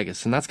with New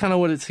Vegas. And that's kind of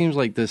what it seems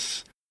like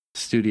this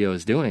studio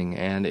is doing,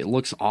 and it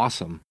looks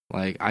awesome.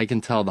 Like, I can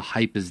tell the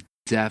hype is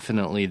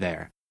definitely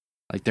there.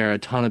 Like, there are a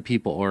ton of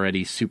people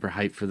already super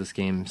hyped for this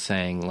game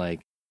saying, like,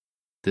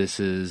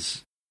 this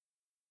is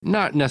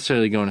not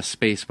necessarily going to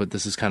space, but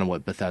this is kind of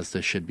what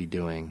Bethesda should be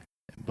doing.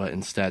 But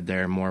instead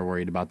they're more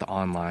worried about the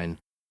online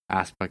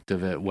aspect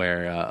of it,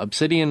 where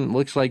Obsidian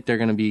looks like they're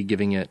going to be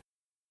giving it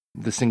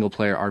the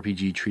single-player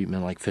RPG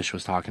treatment like Fish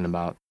was talking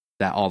about,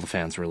 that all the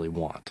fans really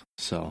want.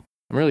 So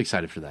I'm really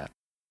excited for that.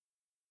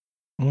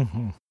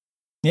 Mm-hmm.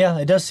 Yeah,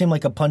 it does seem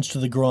like a punch to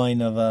the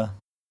groin of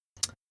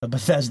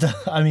Bethesda.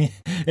 I mean,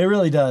 it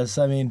really does.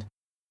 I mean,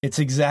 it's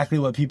exactly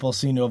what people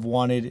seem to have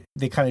wanted.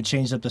 They kind of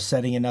changed up the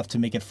setting enough to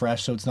make it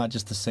fresh, so it's not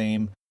just the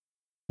same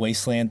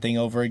Wasteland thing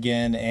over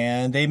again,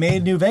 and they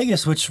made New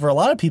Vegas, which for a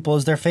lot of people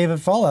is their favorite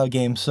Fallout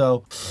game.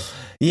 So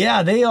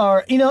yeah, they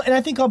are, and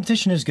I think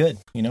competition is good.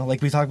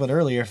 Like we talked about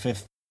earlier,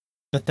 if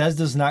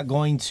Bethesda's not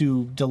going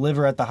to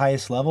deliver at the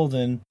highest level,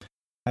 then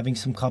having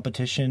some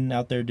competition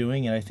out there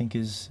doing it, I think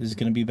is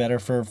going to be better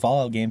for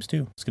Fallout games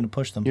too. It's going to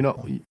push them.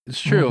 It's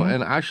true.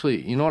 And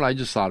actually, what I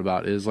just thought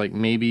about is like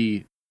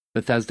maybe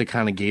Bethesda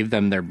kind of gave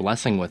them their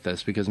blessing with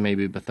this, because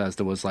maybe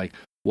Bethesda was like,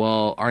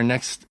 well, our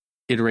next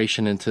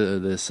iteration into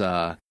this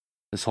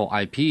whole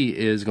IP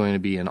is going to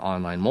be an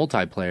online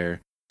multiplayer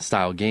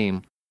style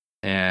game,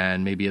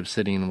 and maybe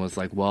Obsidian was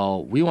like,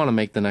 well, we want to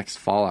make the next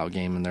Fallout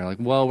game, and they're like,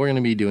 well, we're going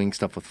to be doing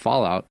stuff with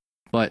Fallout,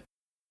 but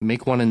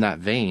make one in that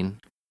vein,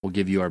 we'll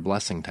give you our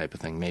blessing type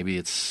of thing. Maybe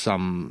it's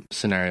some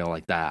scenario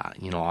like that.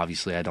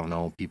 Obviously I don't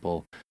know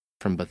people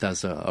from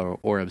Bethesda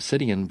or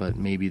Obsidian, but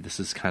maybe this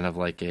is kind of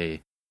like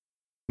a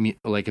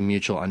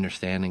mutual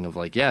understanding of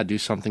like, yeah, do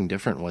something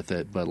different with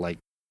it, but like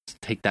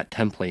take that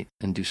template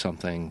and do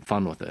something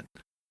fun with it.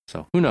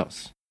 So who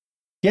knows?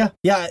 Yeah.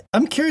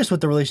 I'm curious what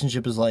the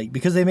relationship is like,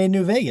 because they made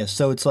New Vegas.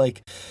 So it's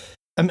like,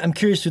 I'm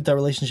curious what that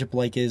relationship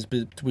like is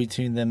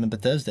between them and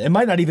Bethesda. It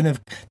might not even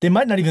have. They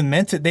might not even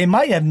meant it. They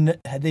might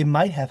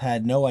have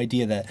had no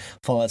idea that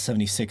Fallout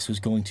 76 was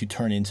going to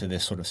turn into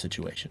this sort of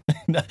situation.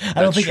 I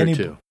don't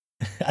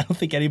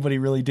think anybody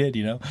really did.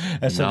 You know,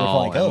 and so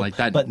No, they're like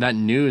that. but that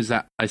news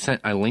that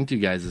I linked you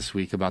guys this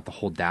week about the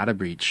whole data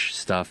breach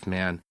stuff.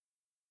 Man,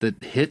 the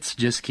hits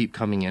just keep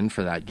coming in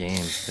for that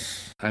game.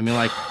 I mean,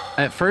 like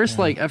at first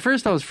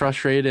I was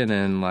frustrated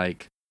and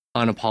like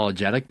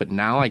unapologetic, but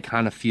now I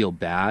kind of feel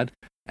bad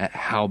at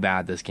how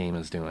bad this game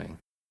is doing.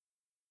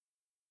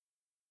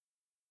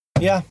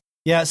 Yeah.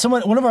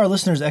 One of our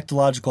listeners,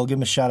 Ectological, give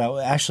him a shout out,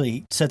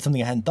 actually said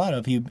something I hadn't thought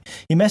of. He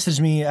messaged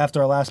me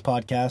after our last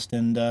podcast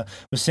and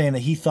was saying that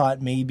he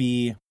thought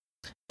maybe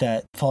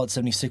that Fallout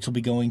 76 will be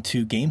going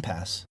to Game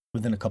Pass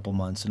within a couple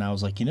months. And I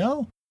was like,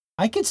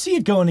 I could see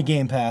it going to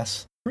Game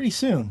Pass pretty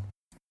soon.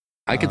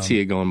 I could see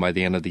it going by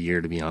the end of the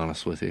year, to be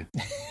honest with you.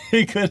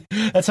 It could.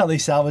 That's how they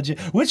salvage it,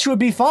 which would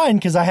be fine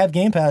because I have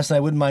Game Pass and I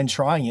wouldn't mind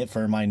trying it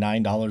for my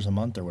 $9 a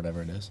month or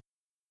whatever it is.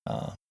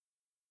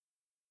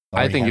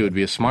 I think it would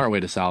be a smart way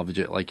to salvage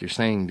it, like you're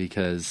saying,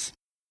 because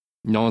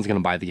no one's going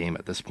to buy the game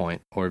at this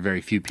point, or very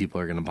few people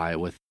are going to buy it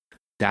with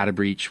data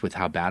breach, with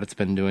how bad it's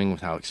been doing,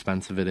 with how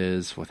expensive it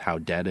is, with how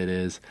dead it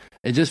is.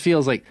 It just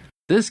feels like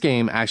this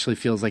game actually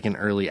feels like an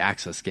early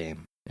access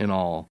game, in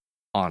all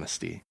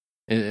honesty.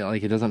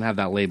 It doesn't have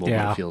that label,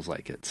 but it feels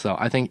like it. So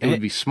I think it would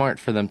be smart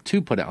for them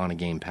to put it on a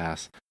Game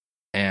Pass,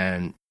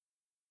 and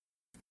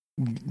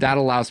that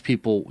allows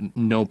people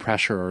no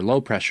pressure or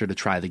low pressure to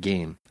try the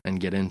game and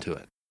get into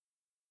it.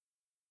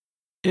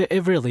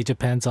 It really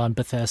depends on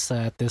Bethesda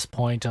at this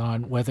point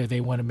on whether they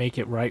want to make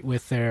it right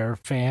with their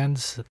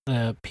fans,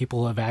 the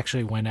people who have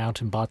actually went out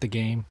and bought the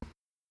game.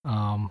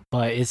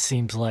 But it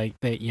seems like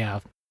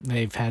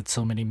they've had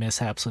so many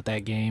mishaps with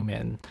that game,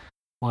 and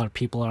a lot of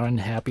people are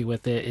unhappy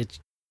with it.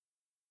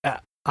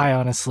 I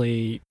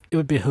honestly, it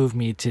would behoove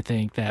me to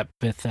think that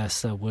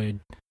Bethesda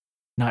would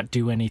not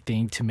do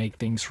anything to make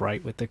things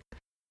right with the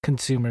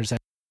consumers at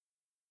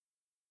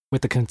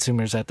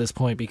this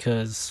point,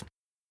 because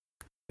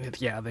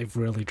they've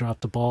really dropped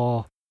the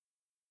ball.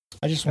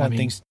 I just want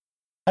things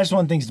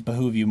to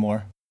behoove you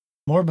more.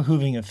 More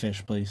behooving of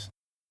fish, please.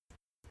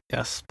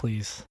 Yes,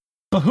 please.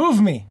 Behoove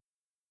me.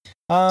 It's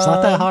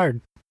not that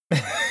hard.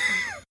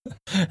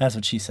 That's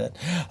what she said.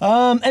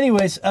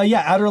 Anyways,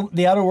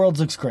 the Outer Worlds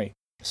looks great.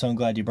 So I'm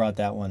glad you brought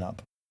that one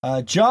up.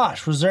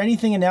 Josh, was there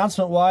anything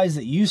announcement-wise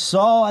that you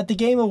saw at the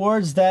Game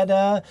Awards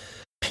that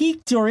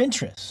piqued your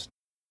interest?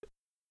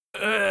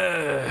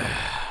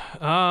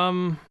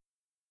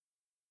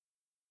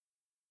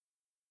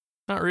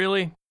 Not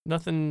really.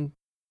 Nothing.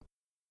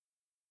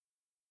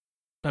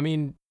 I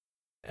mean,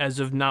 as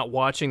of not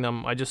watching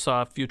them, I just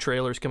saw a few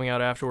trailers coming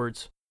out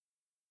afterwards.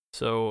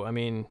 So, I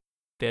mean,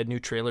 they had new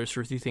trailers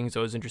for a few things I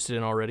was interested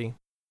in already,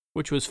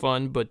 which was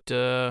fun, but,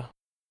 that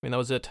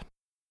was it.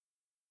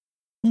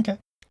 Okay.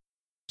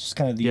 Just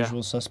kind of the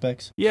usual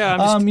suspects. Yeah,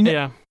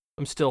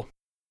 I'm still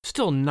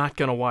not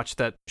going to watch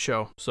that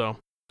show, so,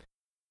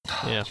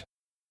 yeah.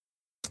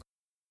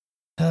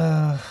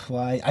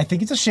 Well, I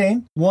think it's a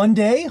shame. One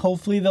day,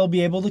 hopefully, they'll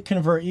be able to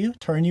convert you,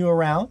 turn you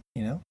around.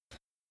 It's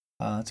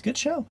a good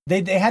show.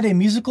 They had a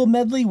musical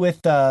medley with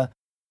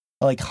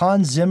like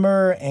Hans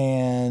Zimmer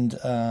and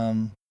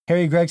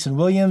Harry Gregson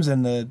Williams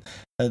and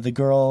the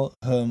girl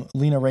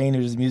Lena Raine,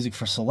 who does music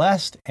for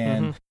Celeste,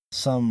 and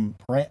some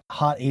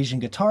hot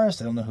Asian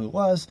guitarist. I don't know who it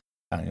was.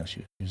 I don't know.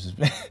 She was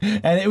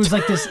and it was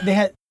like this. They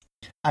had.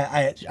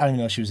 I don't even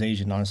know if she was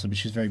Asian, honestly, but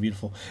she was very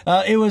beautiful.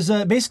 It was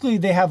basically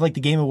they have like the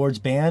Game Awards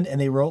band,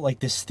 and they wrote like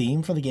this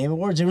theme for the Game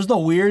Awards. It was the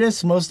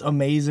weirdest, most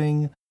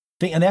amazing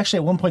thing. And actually,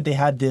 at one point, they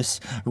had this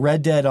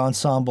Red Dead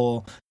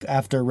ensemble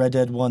after Red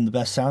Dead won the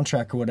best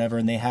soundtrack or whatever,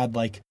 and they had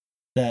like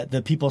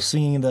the people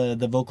singing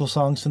the vocal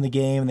songs from the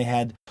game, and they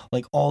had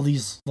like all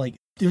these like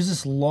there's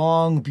this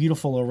long,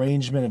 beautiful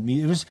arrangement of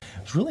music.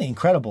 It was really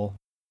incredible.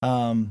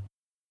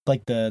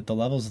 Like the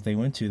levels that they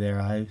went to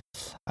there,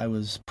 I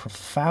was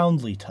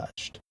profoundly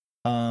touched.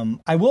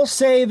 I will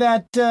say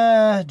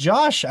that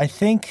Josh, I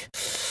think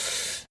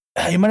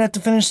you might have to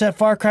finish that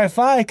Far Cry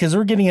 5 because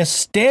we're getting a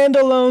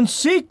standalone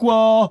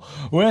sequel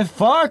with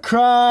Far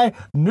Cry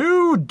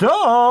New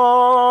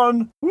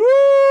Dawn. Woo!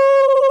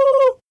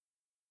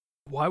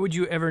 Why would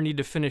you ever need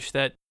to finish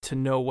that to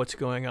know what's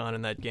going on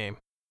in that game?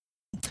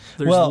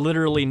 There's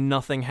literally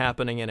nothing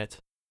happening in it.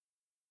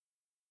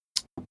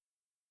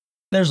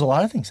 There's a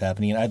lot of things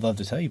happening, and I'd love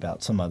to tell you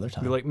about some other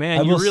time. You're like,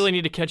 man, you really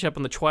need to catch up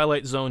on the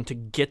Twilight Zone to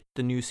get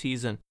the new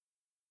season.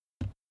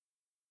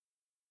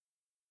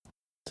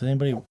 Does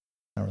anybody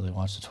not really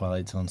watch the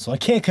Twilight Zone? So I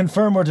can't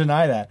confirm or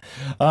deny that.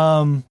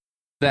 The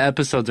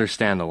episodes are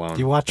standalone.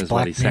 You watch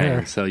Black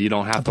Mirror, so you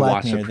don't have to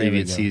watch the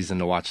previous season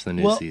to watch the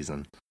new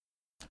season.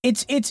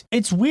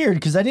 It's weird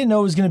because I didn't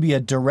know it was going to be a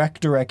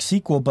direct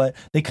sequel, but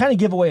they kind of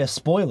give away a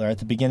spoiler at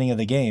the beginning of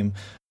the game,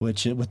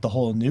 with the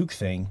whole nuke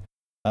thing.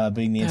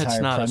 Being the entire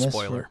premise. That's not a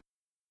spoiler.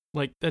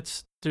 Like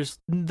there's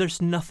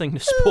nothing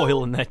to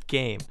spoil in that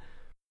game.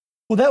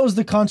 Well, that was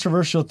the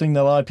controversial thing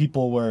that a lot of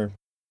people were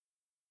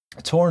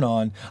torn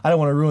on. I don't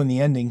want to ruin the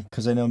ending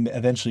because I know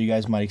eventually you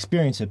guys might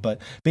experience it, but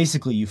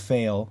basically you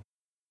fail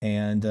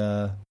and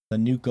the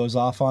nuke goes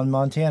off on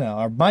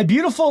Montana, my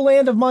beautiful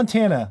land of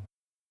Montana.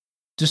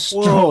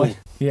 Destroy. Whoa.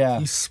 Yeah.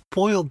 You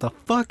spoiled the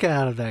fuck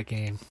out of that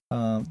game.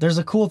 There's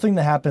a cool thing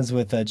that happens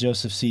with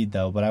Joseph Seed,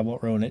 though, but I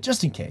won't ruin it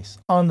just in case.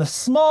 On the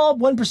small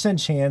 1%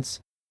 chance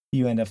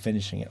you end up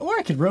finishing it. Or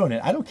I could ruin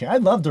it. I don't care.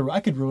 I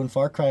could ruin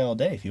Far Cry all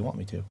day if you want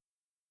me to.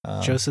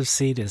 Joseph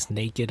Seed is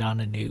naked on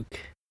a nuke.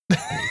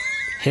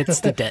 Hits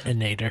the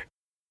detonator.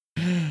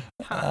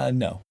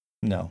 No.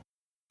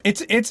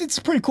 It's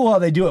pretty cool how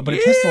they do it, but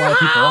it pissed a lot of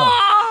people off.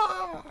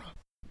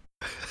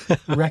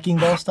 Wrecking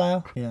Ball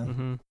style? Yeah.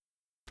 Mm-hmm.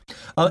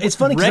 It's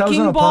funny because I was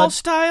on Wrecking a Ball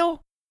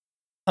style?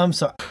 I'm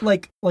sorry.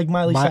 Like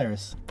Miley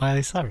Cyrus.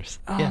 Miley Cyrus.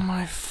 Oh Yeah.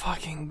 my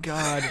fucking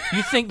god.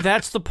 You think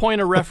that's the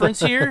point of reference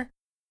here?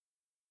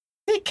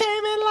 He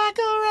came in like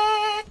a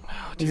wreck.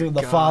 Oh, Is dear it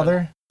the God.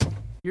 father?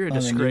 You're a on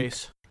the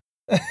disgrace.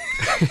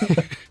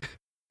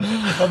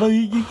 Although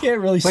you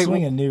can't really Wait,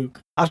 swing a nuke.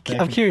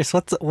 I'm curious.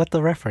 What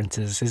the reference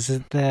is? Is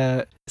it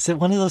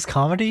one of those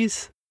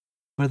comedies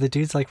where the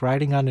dude's like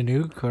riding on a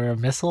nuke or a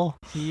missile?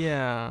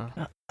 Yeah.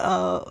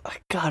 Oh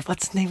God,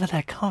 what's the name of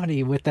that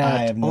comedy with I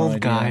that have no old idea.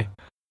 guy?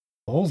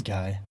 Old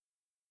guy.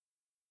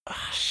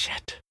 Oh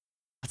shit.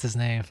 What's his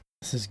name?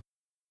 This is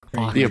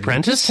Fuck. The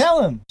Apprentice? Just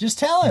tell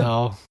him.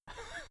 No.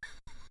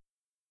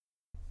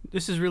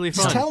 This is really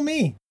Just fun. tell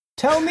me.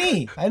 Tell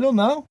me. I don't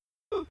know.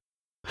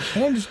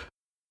 I'm just.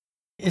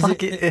 Is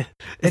Fuck it? it.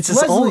 It's this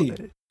Leslie. old-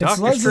 It's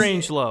Doctor Leslie.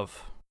 Strangelove.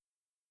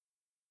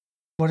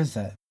 What is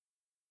that?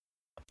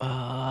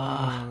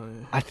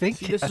 I think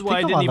See, this I is why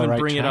I think I'm didn't on the even right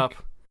bring it track.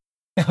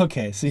 up.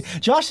 Okay. See,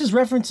 Josh's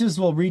references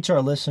will reach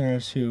our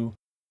listeners who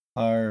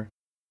are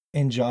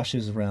in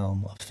Josh's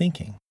realm of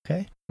thinking.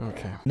 Okay.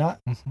 Okay. Not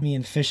Mhm. me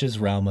and Fish's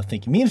realm of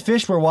thinking. Me and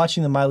Fish were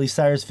watching the Miley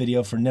Cyrus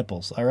video for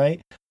nipples. All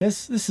right.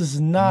 This is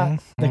not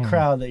the Mhm.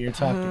 crowd that you're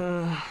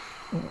talking.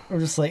 We're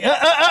just like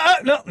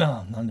no,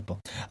 not nipple.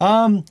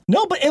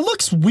 No, but it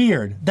looks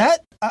weird.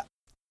 That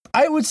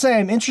I would say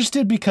I'm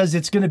interested because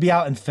it's going to be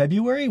out in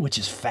February, which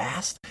is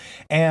fast,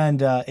 and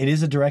it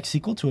is a direct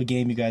sequel to a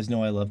game you guys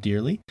know I love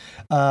dearly.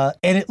 And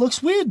it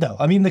looks weird though.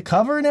 I mean, the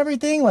cover and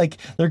everything, like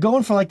they're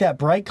going for like that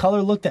bright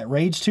color look that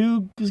Rage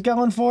 2 is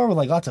going for, with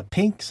like lots of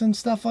pinks and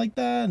stuff like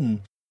that,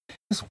 and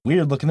it's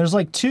weird looking. There's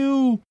like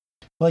two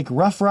like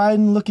rough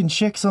riding looking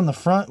chicks on the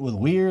front with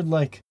weird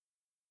like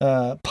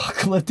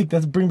apocalyptic.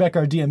 That's bring back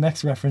our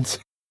DMX reference.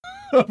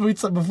 We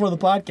said before the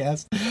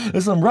podcast.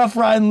 There's some rough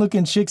riding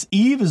looking chicks.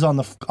 Eve is on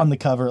the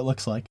cover. It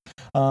looks like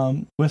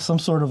with some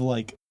sort of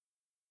like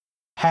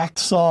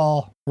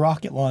hacksaw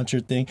rocket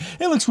launcher thing.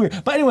 It looks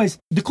weird. But anyways,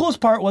 the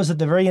coolest part was at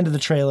the very end of the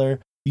trailer,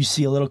 you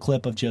see a little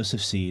clip of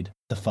Joseph Seed,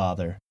 the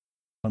father,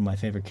 one of my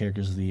favorite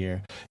characters of the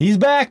year. He's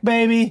back,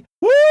 baby.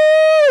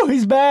 Woo!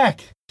 He's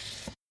back.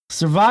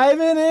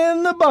 Surviving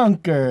in the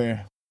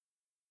bunker.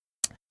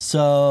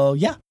 So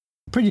yeah,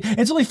 pretty.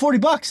 It's only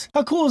 $40.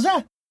 How cool is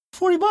that?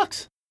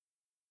 $40.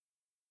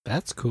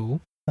 That's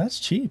cool. That's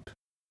cheap.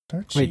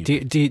 They're Wait,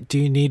 cheap. do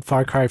you need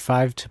Far Cry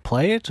 5 to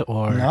play it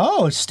or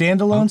No, it's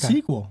standalone Okay.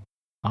 sequel.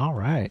 All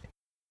right.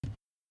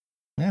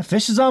 Yeah,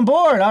 Fish is on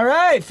board. All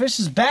right, Fish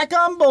is back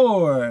on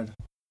board.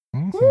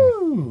 Mhm.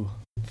 Woo!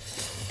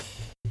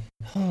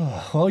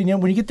 Well,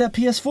 when you get that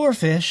PS4,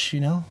 Fish,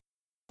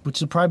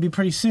 which will probably be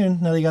pretty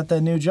soon. Now that you got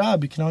that new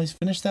job, you can always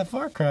finish that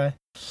Far Cry.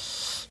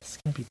 It's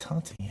gonna be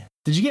taunting you.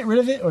 Did you get rid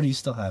of it, or do you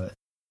still have it?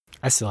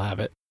 I still have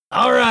it.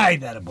 All right,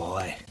 that a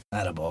boy.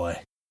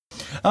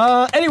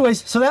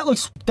 Anyways, so that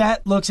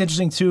looks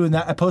interesting too, and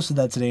I posted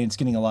that today, and it's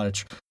getting a lot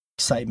of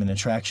excitement and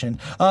traction.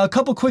 A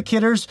couple quick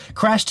hitters: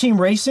 Crash Team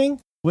Racing,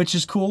 which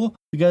is cool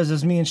because,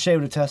 as me and Shay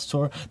would attest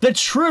to, the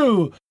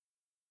true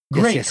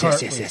great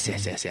kart racing.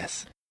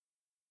 yes.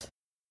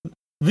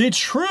 The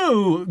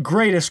true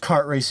greatest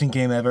kart racing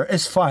game ever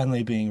is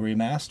finally being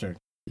remastered.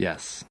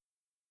 Yes.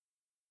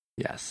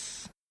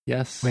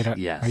 Wait,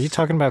 yes. are you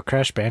talking about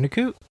Crash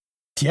Bandicoot?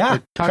 Yeah,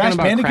 We're talking about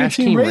Bandicoot Crash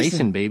Team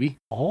Racing, baby.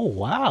 Oh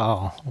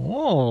wow!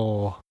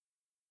 Whoa!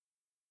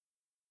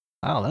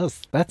 Wow,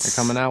 that's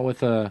They're coming out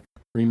with a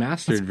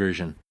remastered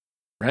version,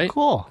 right?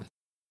 cool.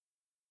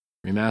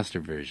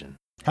 Remastered version.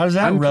 How does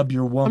that I'm- rub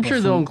your wumpa I'm sure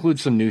they'll fruit? include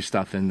some new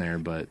stuff in there,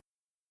 but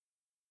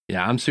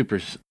yeah, I'm super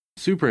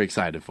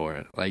excited for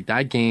it. Like,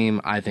 that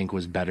game, I think,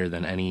 was better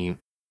than any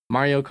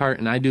Mario Kart,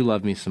 and I do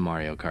love me some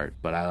Mario Kart,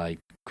 but I like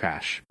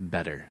Crash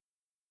better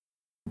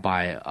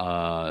by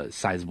a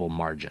sizable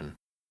margin.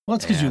 Well,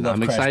 it's because you And love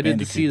I'm Crash excited to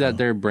Bandicoot, see that though.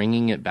 they're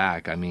bringing it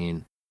back. I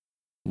mean,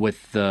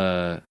 with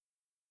the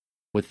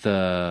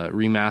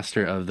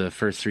remaster of the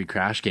first 3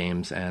 Crash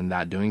games and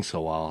that doing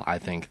so well, I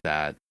think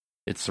that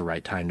it's the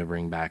right time to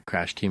bring back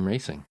Crash Team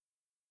Racing.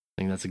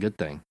 I think that's a good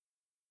thing.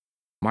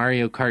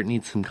 Mario Kart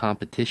needs some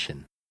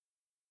competition.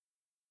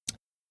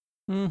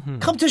 Mm-hmm.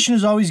 Competition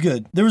is always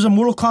good. There was a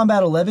Mortal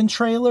Kombat 11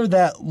 trailer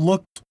that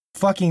looked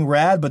fucking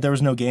rad, but there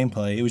was no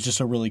gameplay. It was just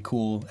a really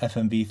cool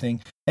FMV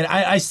thing. And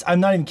I'm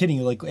not even kidding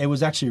you. Like, it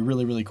was actually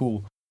really, really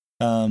cool.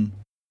 And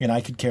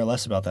I could care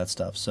less about that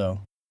stuff. So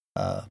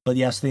But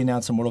yes, they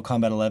announced some Mortal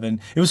Kombat 11.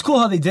 It was cool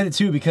how they did it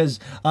too, because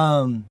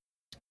I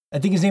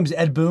think his name is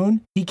Ed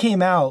Boon. He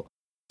came out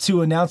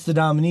to announce the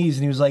nominees,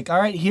 and he was like, all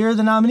right, here are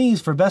the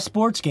nominees for best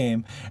sports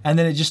game. And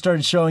then it just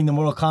started showing the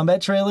Mortal Kombat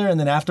trailer, and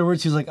then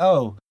afterwards he was like,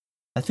 oh,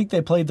 I think they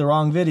played the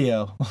wrong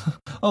video.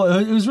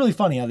 It was really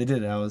funny how they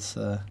did it. I was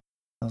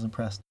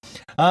impressed.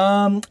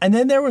 And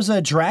then there was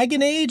a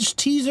Dragon Age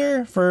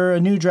teaser for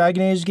a new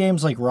Dragon Age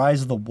games, like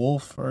Rise of the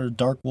Wolf or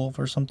Dark Wolf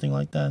or something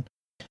like that.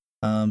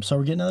 So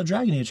we're getting another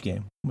Dragon Age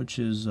game, which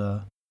is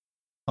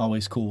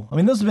always cool. I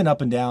mean, those have been up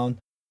and down.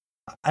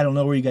 I don't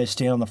know where you guys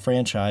stand on the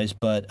franchise,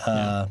 but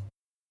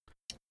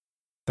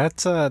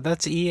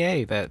That's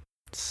EA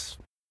that's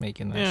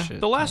making that shit.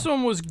 The last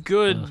one was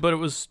good, but it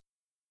was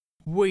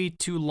way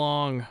too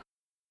long.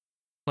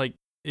 Like,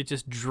 it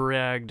just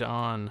dragged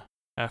on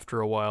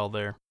after a while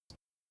there.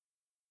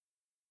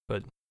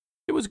 But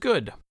it was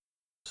good.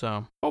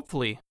 So,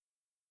 hopefully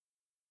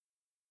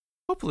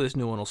this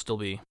new one will still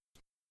be,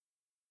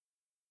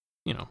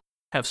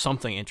 have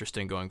something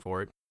interesting going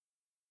for it.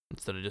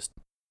 Instead of just,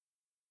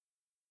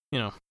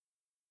 Yeah,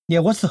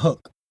 what's the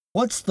hook?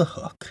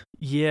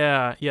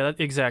 Yeah,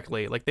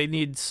 exactly. Like, they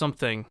need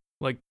something.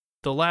 Like,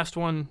 the last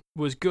one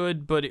was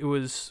good, but it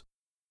was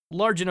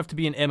large enough to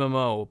be an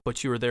MMO,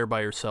 but you were there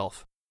by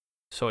yourself.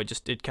 So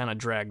it kind of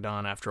dragged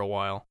on after a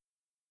while.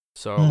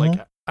 So,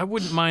 like, I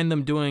wouldn't mind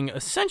them doing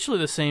essentially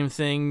the same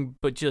thing,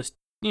 but just,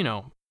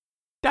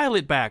 dial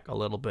it back a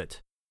little bit.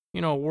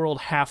 A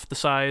world half the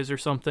size or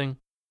something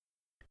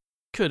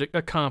could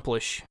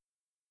accomplish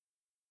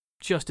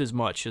just as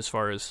much as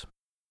far as,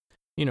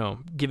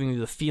 giving you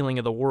the feeling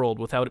of the world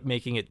without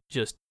making it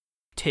just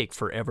take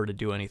forever to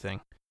do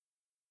anything.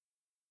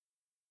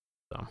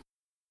 So,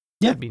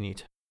 that'd be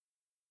neat.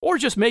 Or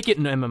just make it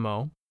an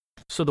MMO,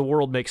 so the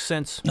world makes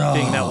sense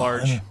being that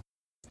large. Yeah,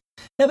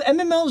 but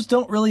MMOs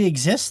don't really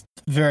exist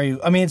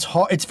it's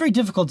hard. It's very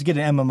difficult to get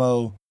an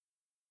MMO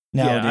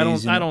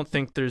nowadays. Yeah, I don't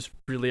think there's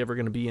really ever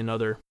going to be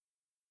another.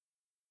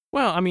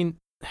 Well, I mean,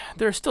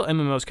 there are still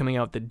MMOs coming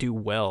out that do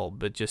well,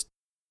 but just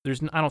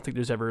I don't think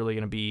there's ever really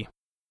going to be.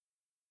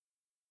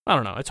 I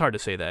don't know. It's hard to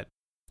say that.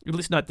 At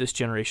least not this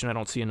generation. I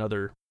don't see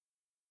another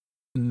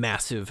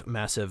massive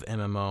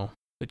MMO.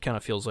 It kind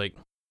of feels like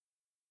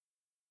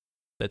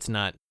that's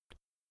not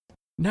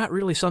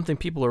really something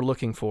people are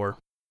looking for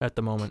at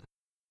the moment.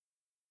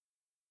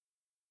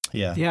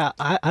 Yeah. Yeah,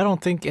 I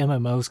don't think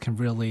MMOs can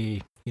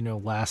really,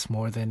 last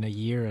more than a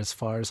year as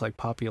far as like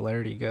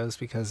popularity goes,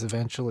 because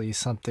eventually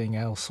something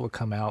else will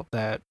come out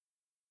that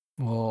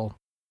will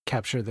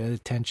capture the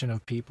attention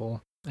of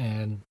people.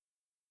 And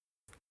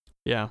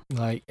yeah,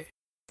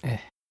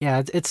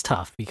 it's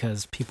tough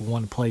because people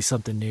want to play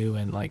something new,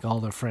 and like all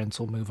their friends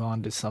will move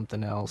on to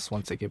something else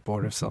once they get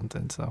bored of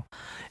something. So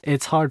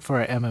it's hard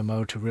for an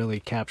MMO to really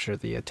capture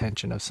the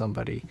attention of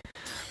somebody,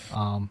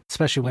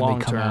 especially when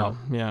they come out.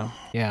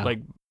 Yeah. Like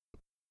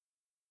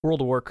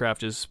World of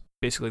Warcraft is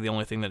basically the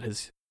only thing that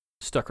has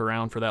stuck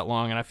around for that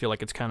long, and I feel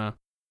like it's kind of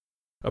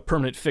a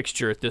permanent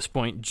fixture at this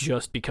point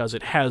just because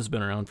it has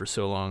been around for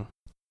so long.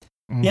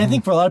 Yeah, I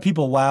think for a lot of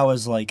people, WoW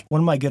is like,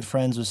 one of my good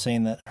friends was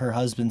saying that her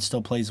husband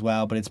still plays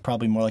WoW, but it's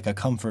probably more like a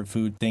comfort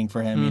food thing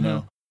for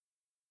him,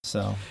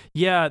 So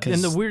yeah,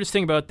 and the weirdest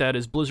thing about that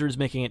is Blizzard's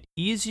making it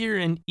easier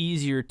and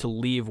easier to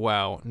leave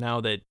WoW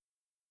now that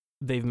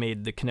they've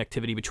made the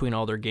connectivity between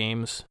all their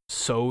games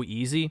so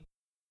easy.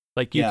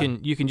 Like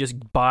you can just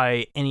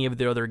buy any of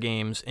their other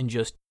games and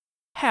just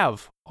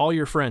have all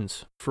your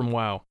friends from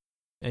WoW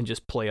and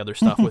just play other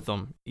stuff with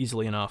them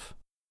easily enough.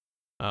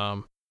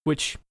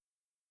 Which,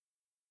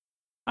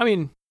 I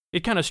mean,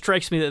 it kind of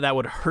strikes me that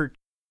would hurt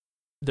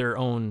their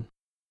own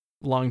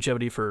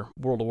longevity for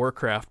World of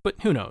Warcraft, but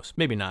who knows?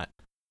 Maybe not.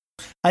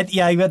 I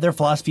bet their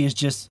philosophy is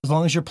just as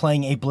long as you're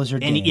playing a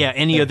Blizzard game.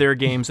 Any of their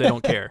games, they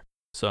don't care.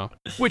 So,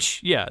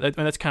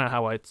 that's kind of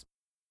how it's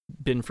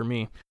been for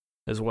me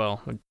as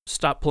well. I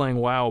stopped playing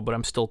WoW, but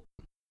I'm still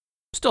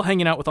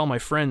hanging out with all my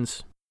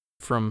friends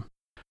from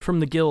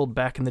the guild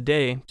back in the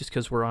day, just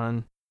because we're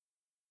on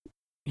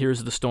Heroes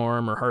of the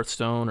Storm or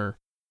Hearthstone or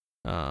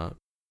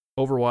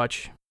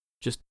Overwatch,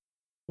 just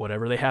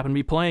whatever they happen to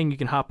be playing. You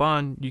can hop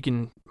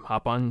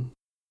on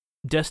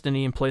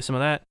Destiny and play some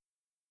of that.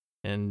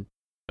 And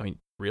I mean,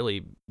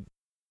 really,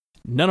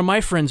 none of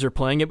my friends are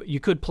playing it, but you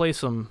could play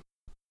some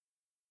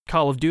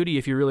Call of Duty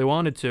if you really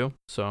wanted to.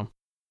 So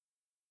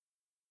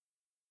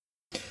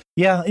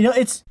yeah,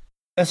 it's.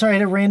 Sorry, I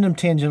had a random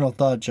tangential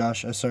thought,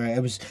 Josh. Sorry, I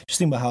was just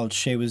thinking about how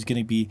Shay was going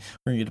to be.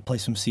 We're going to get to play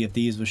some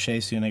CFDs with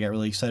Shay soon. I got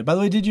really excited. By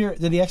the way, did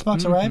the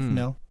Xbox arrive?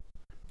 No.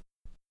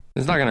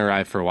 It's not going to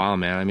arrive for a while,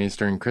 man. I mean, it's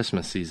during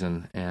Christmas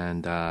season,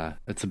 and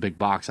it's a big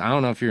box. I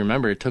don't know if you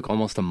remember, it took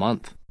almost a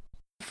month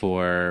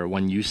for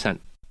when you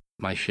sent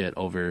my shit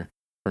over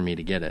for me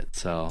to get it.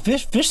 So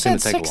Fish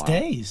said 6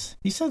 days.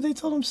 He said they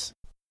told him.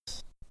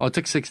 Oh, it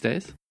took 6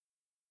 days?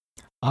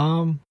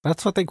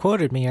 That's what they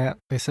quoted me at.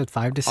 They said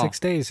 5 to 6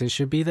 days. It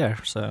should be there.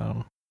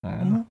 So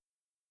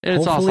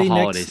it's also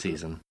holiday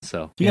season,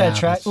 so you gotta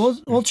track.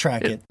 We'll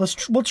track it.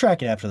 We'll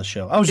track it after the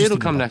show. It'll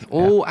come next.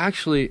 Oh,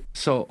 actually,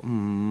 so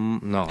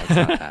no, it's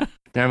not that.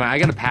 Never mind. I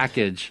got a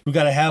package. We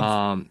gotta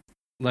have.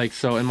 Like,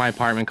 so in my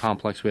apartment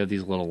complex, we have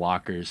these little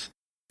lockers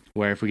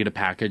where if we get a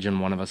package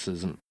and one of us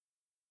isn't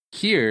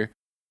here,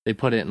 they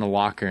put it in the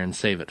locker and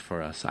save it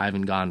for us. I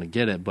haven't gone to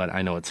get it, but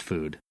I know it's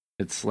food.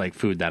 It's like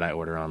food that I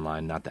order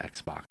online, not the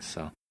Xbox.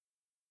 So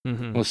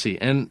we'll see.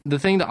 And the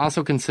thing to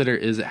also consider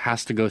is it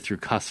has to go through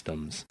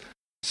customs.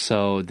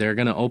 So they're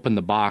going to open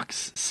the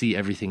box, see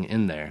everything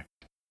in there,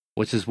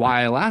 which is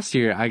why last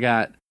year I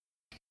got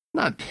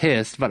not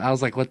pissed, but I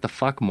was like, what the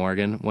fuck,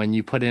 Morgan, when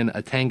you put in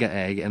a Tenga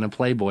egg in a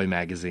Playboy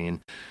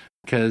magazine,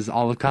 because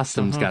all of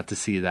customs got to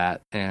see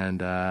that and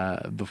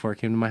before it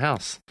came to my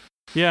house.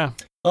 Yeah.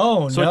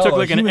 Oh, so no, it took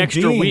like an human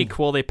extra being. week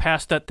while they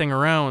passed that thing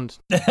around.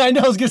 I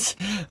know.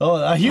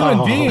 A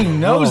human being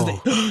knows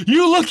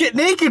you look at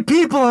naked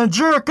people and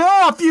jerk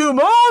off, you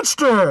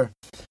monster.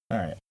 All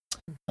right.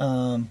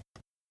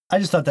 I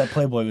just thought that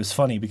Playboy was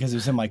funny because it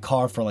was in my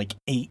car for like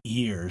 8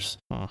 years,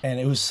 and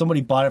it was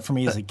somebody bought it for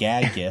me as a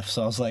gag gift.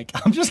 So I was like,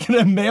 I'm just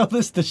gonna mail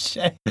this to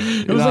Shay.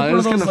 It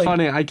was kind of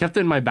funny. I kept it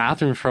in my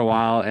bathroom for a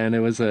while, and it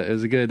was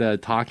a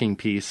good talking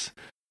piece.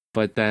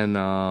 But then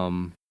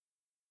I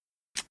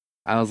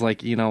was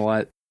like, you know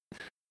what?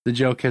 The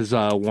joke has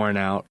worn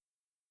out.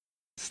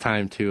 It's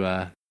time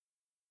to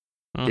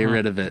get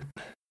rid of it,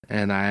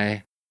 and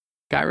I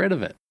got rid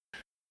of it.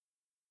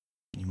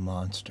 You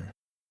monster.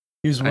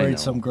 He was worried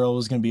some girl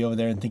was going to be over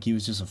there and think he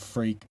was just a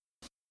freak.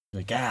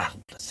 Like,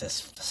 what's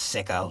this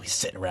sicko? He's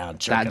sitting around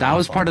jerking That off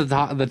was part of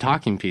the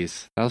talking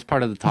piece. That was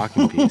part of the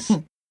talking piece.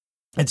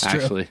 It's true.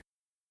 Actually,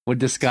 would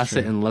discuss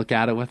it and look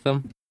at it with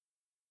them.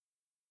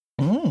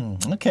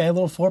 Okay, a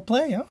little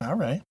foreplay. Yeah, all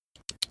right.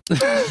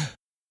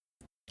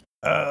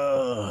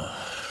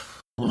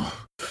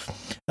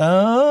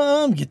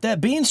 Get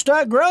that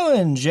beanstalk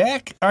growing,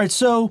 Jack. All right,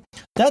 so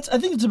I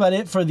think that's about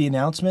it for the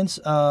announcements.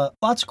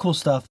 Lots of cool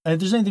stuff. If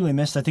there's anything we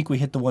missed, I think we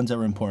hit the ones that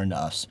were important to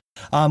us.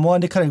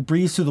 Wanted to kind of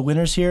breeze through the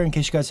winners here in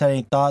case you guys had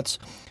any thoughts.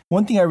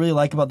 One thing I really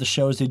like about the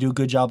show is they do a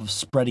good job of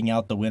spreading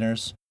out the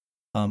winners.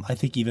 I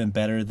think even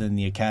better than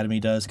the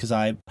Academy does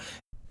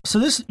So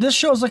this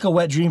show is like a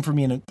wet dream for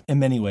me in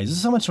many ways. This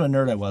is how much of a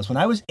nerd I was. When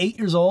I was 8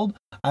 years old,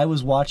 I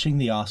was watching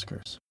the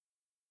Oscars.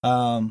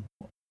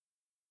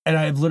 And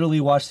I've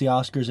literally watched the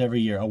Oscars every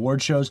year.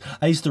 Award shows.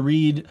 I used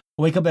to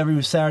wake up every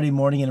Saturday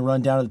morning and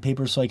run down to the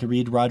paper so I could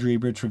read Roger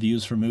Ebert's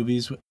reviews for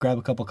movies, grab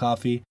a cup of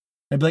coffee.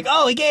 I'd be like,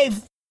 oh, he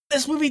gave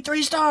this movie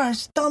 3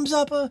 stars, thumbs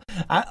up.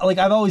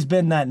 I've always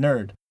been that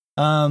nerd.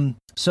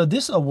 So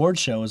this award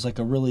show is like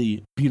a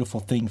really beautiful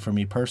thing for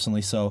me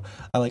personally. So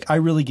I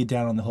really get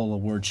down on the whole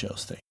award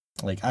shows thing.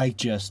 Like I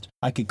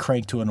could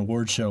crank to an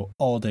award show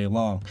all day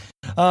long.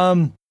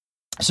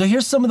 So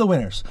here's some of the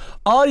winners.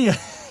 Audio.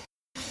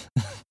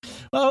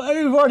 Well,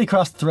 we've already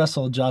crossed the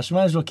threshold, Josh.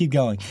 Might as well keep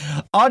going.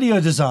 Audio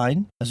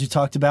design, as we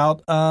talked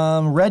about.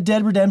 Red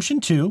Dead Redemption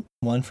 2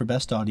 won for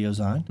best audio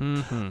design.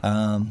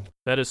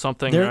 That is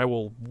something I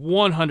will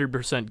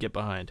 100% get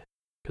behind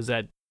because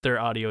their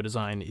audio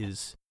design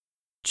is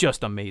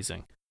just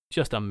amazing.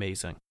 Just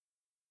amazing.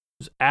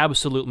 It was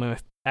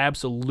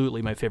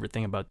absolutely my favorite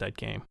thing about that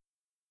game.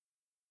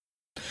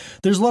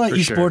 There's a lot of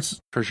esports.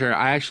 For sure.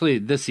 I actually,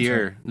 this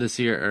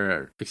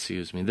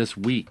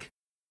week,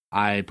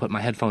 I put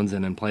my headphones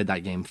in and played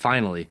that game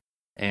finally,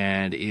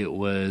 and it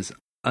was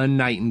a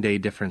night and day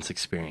difference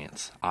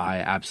experience. I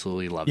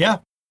absolutely loved it.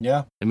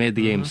 Yeah. It made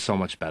the game so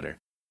much better.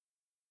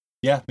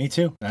 Yeah, me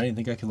too. I didn't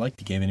think I could like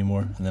the game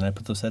anymore, and then I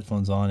put those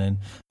headphones on, and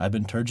I've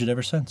been turgid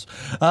ever since.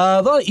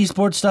 A lot of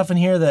esports stuff in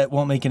here that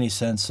won't make any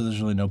sense, so there's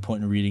really no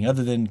point in reading,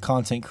 other than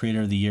Content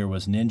Creator of the Year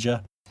was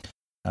Ninja.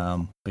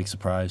 Big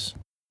surprise.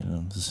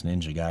 This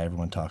Ninja guy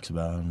everyone talks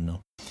about. I don't know.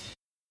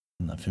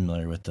 I'm not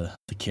familiar with the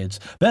kids.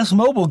 Best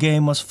mobile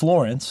game was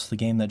Florence, the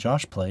game that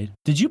Josh played.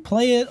 Did you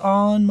play it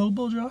on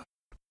mobile, Josh?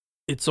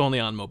 It's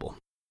only on mobile.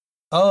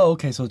 Oh,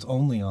 okay, so it's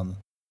only on.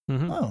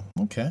 Oh,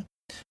 okay.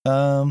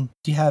 Do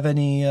you have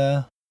any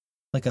a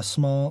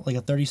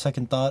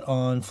 30-second thought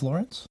on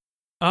Florence?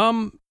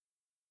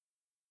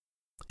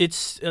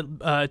 It's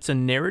a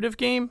narrative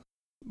game,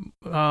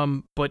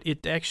 but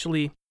it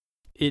actually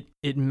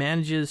it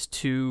manages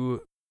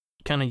to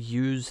kind of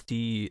use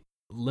the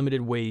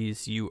limited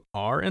ways you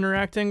are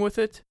interacting with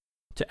it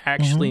to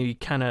actually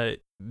kind of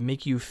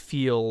make you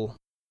feel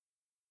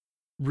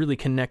really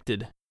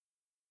connected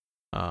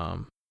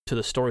to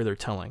the story they're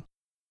telling.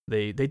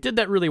 They did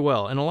that really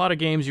well. In a lot of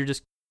games, you're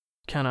just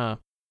kind of,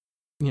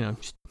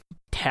 just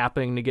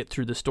tapping to get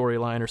through the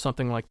storyline or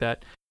something like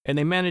that. And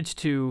they managed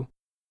to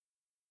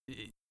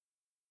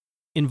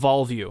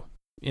involve you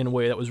in a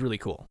way that was really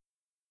cool.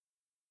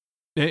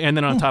 And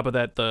then on top of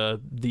that,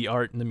 the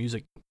art and the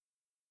music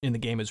in the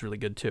game is really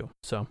good too.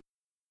 So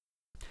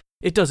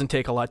it doesn't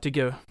take a lot to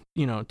go,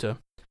 to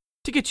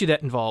get you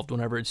that involved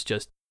whenever it's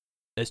just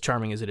as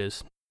charming as it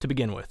is to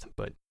begin with.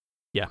 But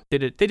yeah, they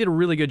did a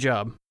really good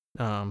job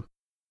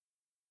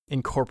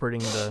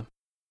incorporating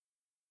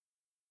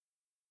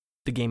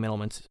the game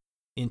elements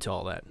into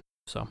all that.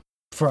 So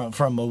for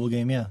a mobile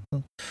game, yeah.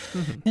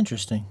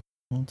 Interesting.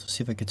 Let's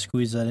see if I could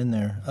squeeze that in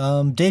there.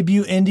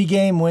 Debut indie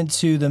game went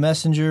to The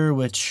Messenger,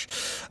 which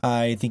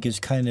I think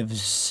is kind of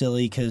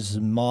silly because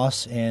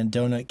Moss and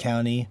Donut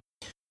County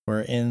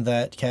were in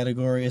that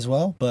category as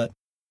well. But,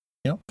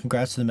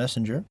 congrats to The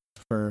Messenger.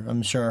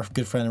 I'm sure our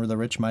good friend the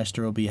Rich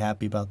Meister will be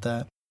happy about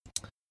that.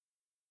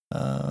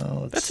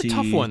 That's a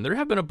tough one. There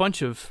have been a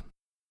bunch of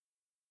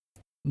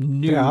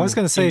new. Yeah, I was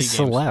going to say indie games.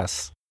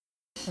 Celeste.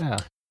 Yeah.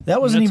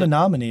 That wasn't even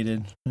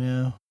nominated.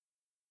 Yeah.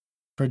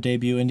 For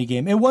debut indie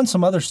game. It won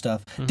some other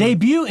stuff. Mm-hmm.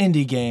 Debut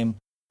indie game,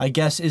 I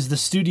guess, is the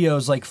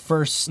studio's like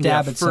first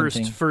stab at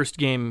something. First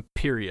game,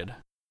 period.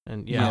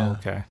 And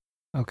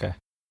Okay.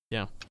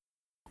 Yeah.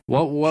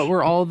 What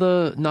were all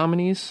the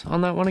nominees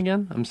on that one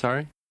again? I'm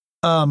sorry.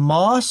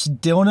 Moss,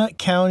 Donut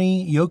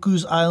County,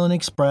 Yoku's Island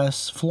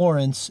Express,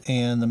 Florence,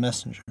 and The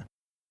Messenger.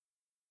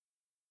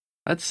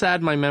 That's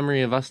sad my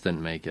memory of us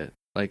didn't make it.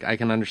 Like, I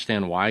can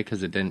understand why,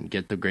 because it didn't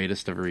get the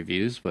greatest of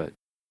reviews, but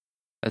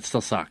that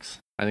still sucks.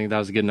 I think that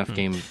was a good enough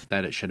game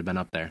that it should have been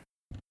up there.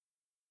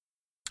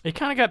 It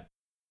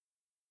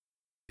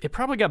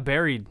probably got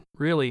buried,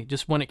 really,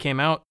 just when it came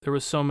out. There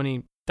was so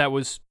many, that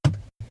was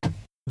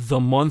the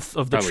month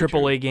of the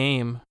Probably AAA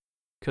game,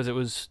 because it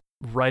was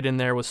right in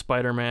there with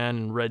Spider-Man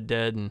and Red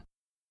Dead and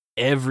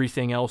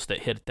everything else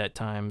that hit at that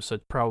time, so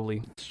it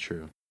probably, It's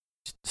true.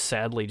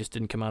 sadly, just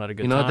didn't come out at a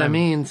good You know time. what that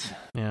means?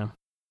 Yeah.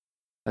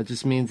 That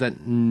just means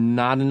that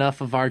not enough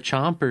of our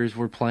chompers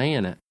were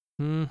playing it.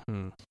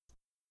 Mm-hmm.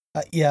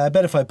 Yeah, I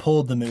bet if I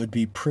pulled them, it would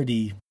be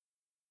pretty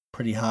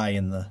high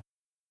in the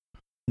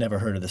never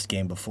heard of this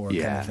game before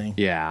kind of thing.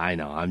 Yeah, I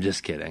know. I'm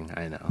just kidding.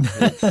 I know.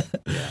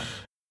 Yeah.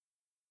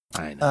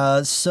 I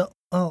know.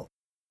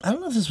 I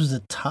don't know if this was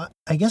a tie.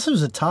 I guess it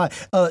was a tie.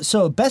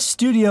 So best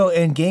studio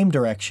and game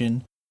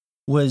direction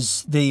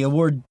was they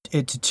award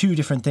it to two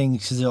different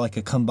things because they're like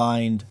a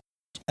combined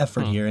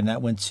effort here, and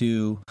that went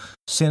to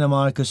Santa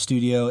Monica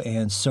Studio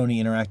and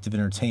Sony Interactive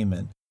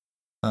Entertainment.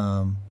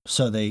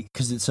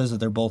 Because it says that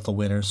they're both a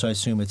winner, so I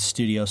assume it's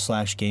studio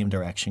 / game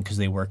direction because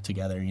they work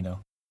together, in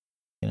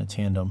a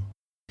tandem.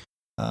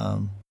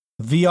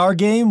 VR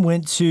game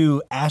went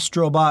to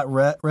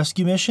Astrobot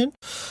Rescue Mission,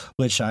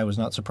 which I was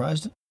not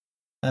surprised at.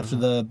 After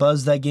the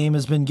buzz that game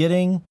has been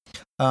getting,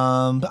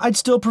 I'd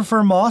still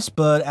prefer Moss,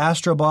 but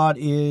Astrobot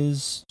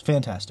is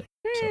fantastic.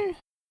 So.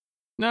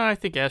 No, I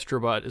think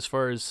Astrobot, as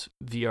far as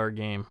VR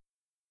game,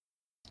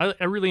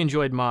 I really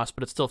enjoyed Moss,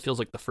 but it still feels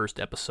like the first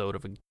episode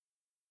of an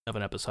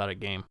episodic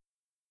game.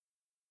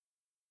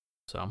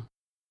 So,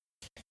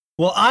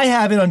 well, I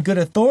have it on good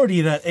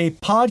authority that a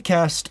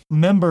podcast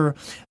member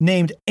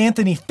named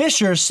Anthony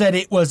Fisher said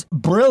it was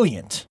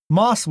brilliant.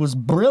 Moss was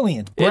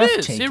brilliant,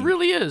 breathtaking. It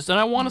really is, and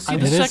I want to see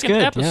the It is second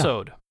good, yeah.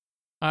 episode.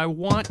 I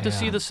want to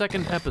see the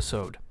second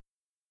episode.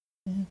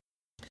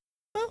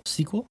 Well,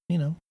 sequel,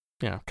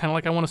 Yeah, kind of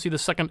like I want to see the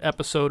second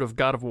episode of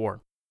God of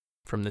War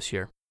from this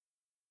year.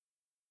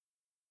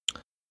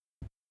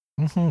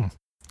 Mm-hmm.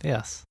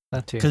 Yes,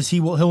 that too. Because he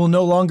will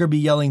no longer be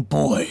yelling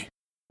 "boy."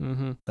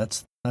 Mm-hmm.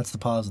 That's the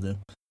positive.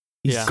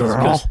 Yeah,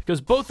 girl. because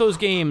both those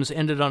games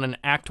ended on an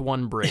Act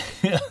 1 break.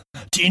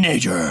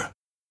 Teenager.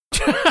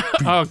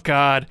 Oh,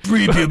 God.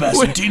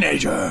 Prepubescent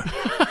teenager.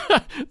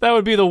 That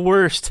would be the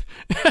worst.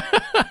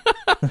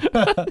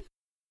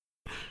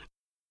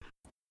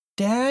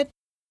 Dad,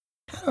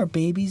 how are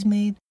babies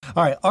made?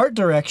 All right, art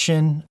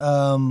direction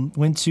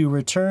went to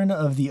Return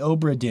of the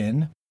Obra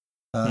Dinn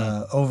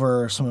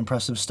over some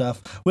impressive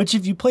stuff, which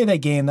if you play that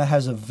game, that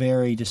has a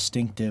very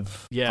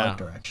distinctive art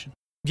direction.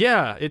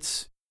 Yeah,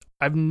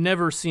 I've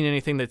never seen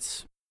anything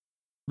that's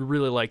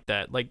really like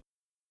that. Like,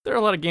 there are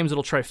a lot of games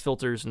that'll try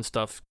filters and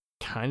stuff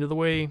kind of the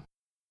way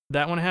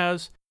that one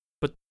has,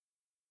 but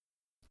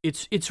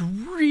it's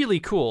really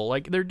cool.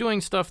 Like, they're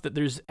doing stuff that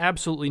there's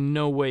absolutely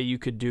no way you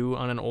could do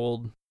on an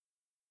old,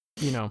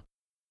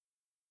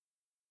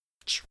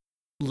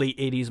 late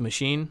 80s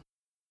machine,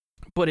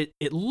 but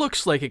it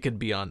looks like it could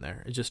be on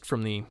there. It's just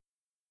from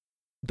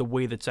the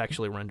way that's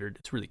actually rendered.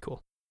 It's really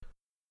cool.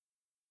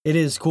 It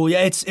is cool.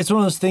 Yeah, it's one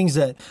of those things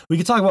that we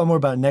could talk about more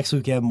about next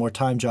week. We have more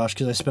time, Josh,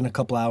 because I spent a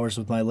couple hours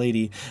with my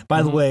lady.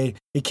 By the way,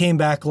 it came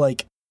back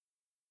like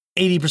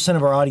 80%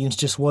 of our audience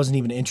just wasn't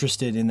even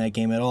interested in that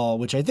game at all,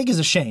 which I think is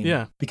a shame.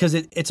 Yeah. Because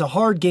it's a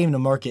hard game to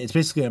market. It's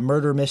basically a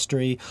murder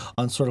mystery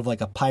on sort of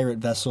like a pirate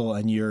vessel,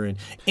 and you're an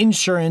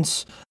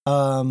insurance.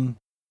 Oh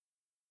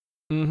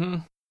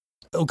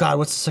God,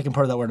 what's the second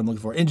part of that word I'm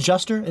looking for?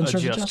 Insurance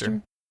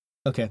adjuster.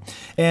 Okay.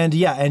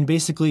 And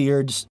basically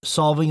you're just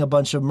solving a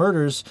bunch of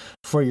murders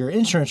for your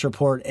insurance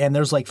report, and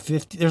there's like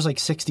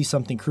 60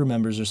 something crew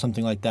members or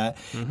something like that.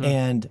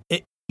 And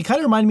it kind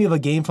of reminded me of a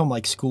game from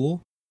like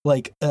school.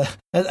 Like, I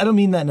don't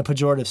mean that in a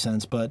pejorative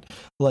sense, but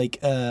like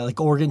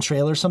Oregon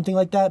Trail or something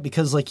like that,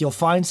 because like you'll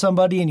find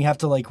somebody and you have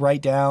to like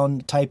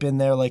type in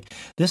there like,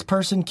 this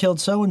person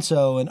killed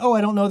so-and-so, and I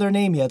don't know their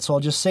name yet, so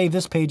I'll just save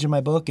this page in my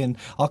book and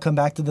I'll come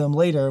back to them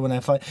later when I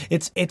find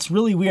it's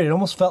really weird. It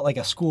almost felt like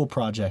a school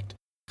project,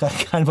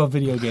 kind of a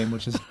video game,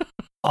 which is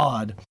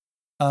odd.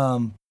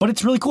 But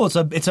it's really cool.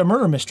 It's a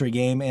murder mystery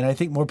game, and I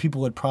think more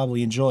people would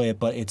probably enjoy it,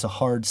 but it's a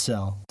hard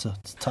sell. It's a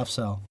tough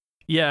sell.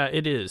 Yeah,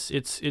 it is.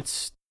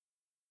 It's.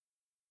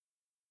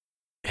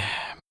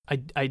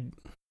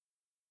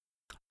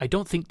 I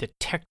don't think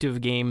detective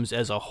games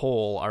as a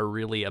whole are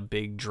really a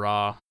big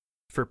draw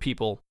for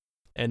people.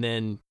 And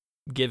then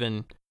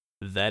given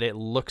that it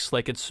looks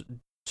like it's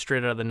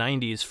straight out of the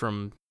 90s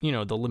from,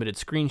 the limited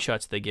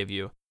screenshots they give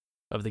you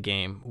of the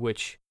game,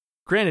 which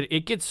granted,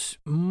 it gets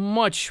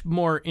much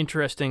more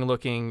interesting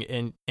looking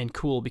and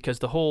cool because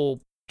the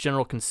whole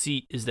general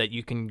conceit is that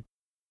you can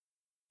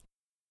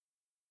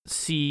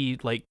see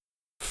like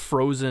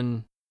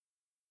frozen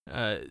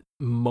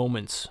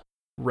moments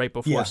right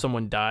before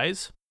someone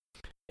dies.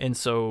 And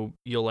so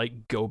you'll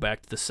like go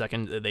back to the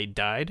second that they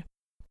died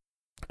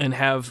and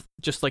have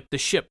just like the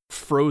ship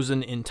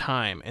frozen in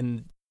time.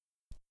 And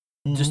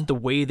just the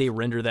way they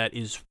render that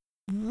is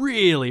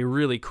really,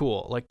 really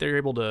cool. Like they're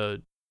able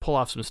to pull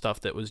off some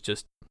stuff that was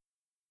just,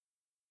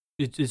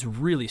 it's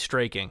really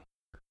striking.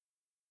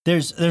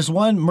 There's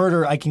one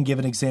murder I can give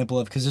an example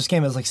of because this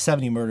game has like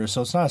 70 murders,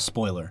 so it's not a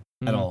spoiler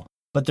at all.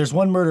 But there's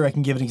one murder I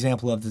can give an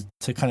example of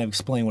to kind of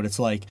explain what it's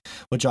like,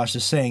 what Josh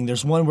is saying.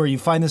 There's one where you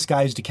find this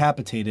guy who's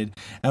decapitated,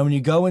 and when you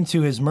go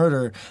into his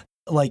murder,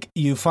 like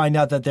you find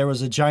out that there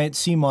was a giant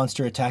sea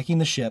monster attacking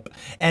the ship,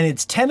 and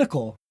its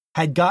tentacle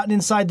had gotten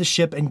inside the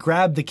ship and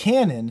grabbed the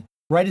cannon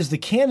right as the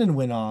cannon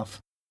went off,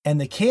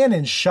 and the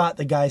cannon shot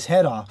the guy's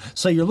head off.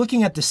 So you're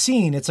looking at the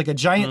scene, it's like a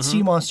giant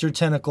sea monster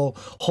tentacle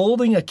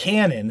holding a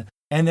cannon,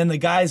 and then the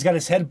guy's got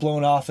his head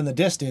blown off in the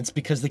distance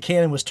because the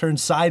cannon was turned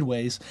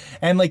sideways.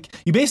 And like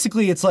you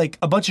basically, it's like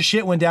a bunch of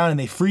shit went down and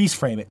they freeze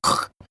frame it.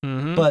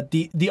 But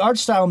the art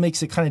style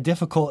makes it kind of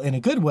difficult in a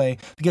good way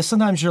because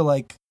sometimes you're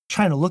like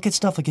trying to look at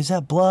stuff like, is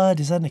that blood?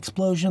 Is that an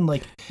explosion?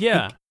 Like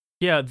a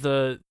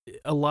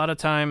lot of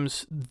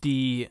times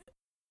the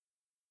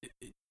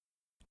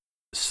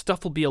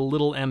stuff will be a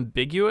little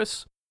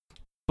ambiguous,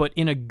 but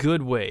in a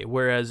good way.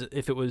 Whereas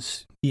if it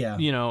was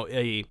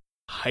a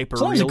hyper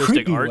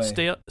realistic art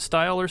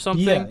style or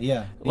something,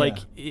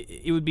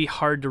 it would be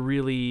hard to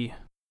really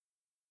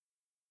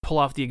pull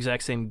off the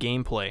exact same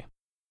gameplay.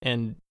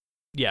 And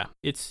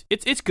it's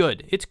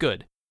good. It's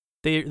good.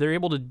 They're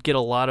able to get a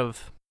lot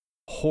of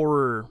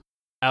horror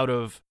out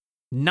of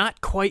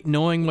not quite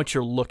knowing what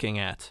you're looking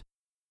at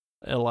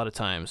a lot of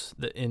times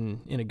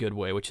in a good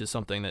way, which is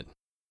something that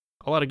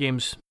a lot of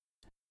games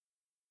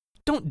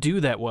don't do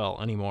that well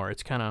anymore.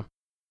 It's kind of,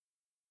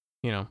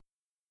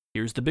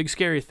 here's the big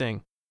scary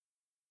thing.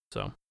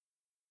 So,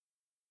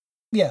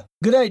 yeah,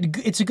 good.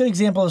 It's a good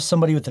example of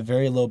somebody with a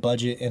very low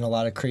budget and a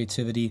lot of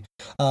creativity.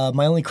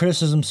 My only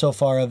criticism so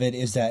far of it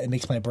is that it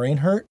makes my brain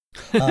hurt.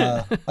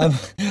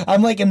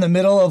 I'm like in the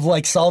middle of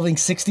like solving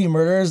 60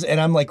 murders,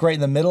 and I'm like right in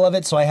the middle of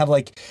it. So I have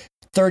like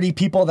 30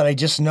 people that I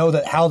just know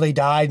that how they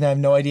died, and I have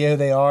no idea who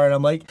they are. And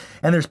I'm like,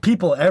 and there's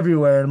people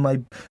everywhere. And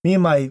me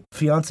and my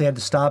fiance had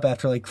to stop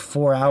after like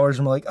 4 hours.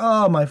 And we're like,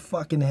 oh, my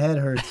fucking head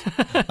hurts,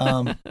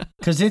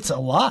 because it's a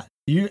lot.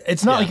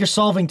 It's not like you're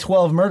solving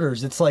 12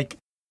 murders. It's like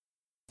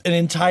an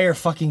entire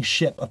fucking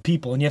ship of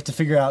people, and you have to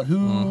figure out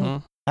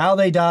how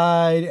they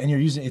died, and you're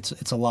using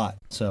it's a lot.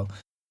 So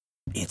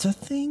it's a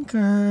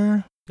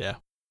thinker. Yeah.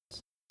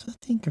 It's a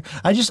thinker.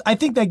 I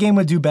think that game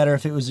would do better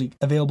if it was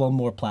available on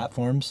more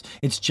platforms.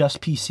 It's just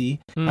PC.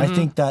 I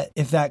think that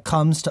if that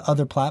comes to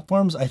other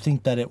platforms, I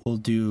think that it will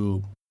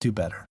do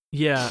better.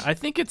 Yeah, I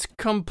think it's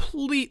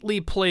completely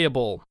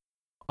playable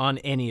on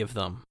any of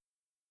them.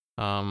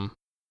 Oh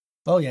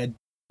yeah.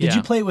 Did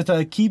you play it with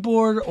a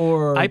keyboard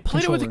or I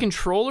played it with a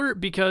controller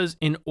because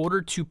in order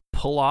to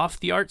pull off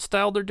the art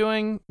style they're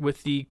doing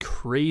with the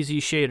crazy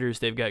shaders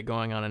they've got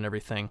going on and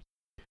everything,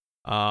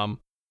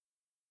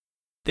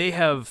 they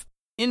have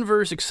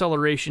inverse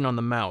acceleration on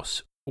the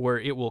mouse where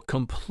it will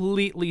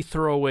completely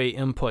throw away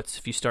inputs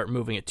if you start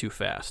moving it too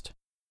fast.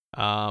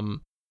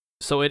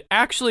 So it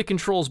actually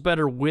controls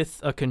better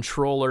with a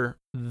controller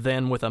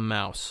than with a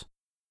mouse.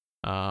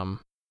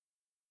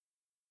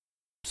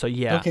 So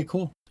yeah. Okay,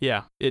 cool.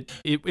 Yeah,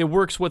 it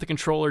works with a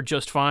controller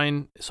just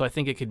fine. So I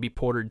think it could be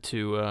ported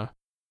to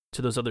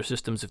those other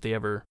systems if they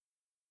ever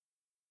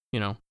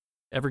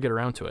get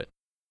around to it.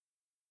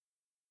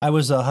 I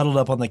was huddled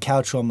up on the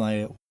couch on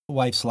my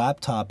wife's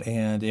laptop,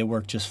 and it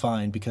worked just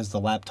fine because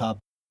the laptop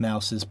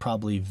mouse is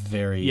probably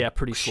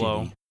pretty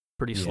slow.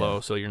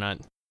 So you're not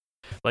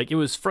like, it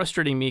was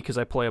frustrating me because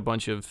I play a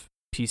bunch of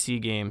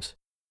PC games,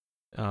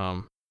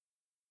 and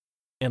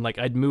like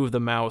I'd move the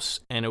mouse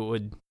and it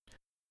would,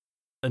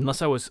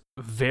 unless I was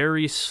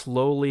very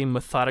slowly,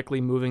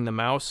 methodically moving the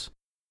mouse,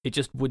 it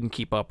just wouldn't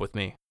keep up with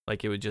me.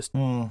 Like it would just,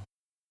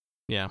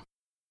 yeah.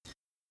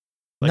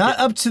 Like not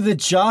up to the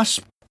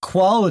Josh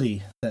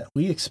quality that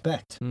we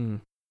expect.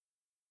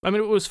 I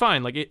mean, it was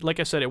fine. Like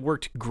I said, it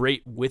worked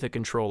great with a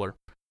controller.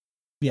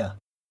 Yeah.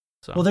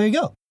 So. Well, there you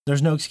go.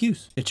 There's no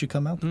excuse. It should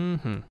come out.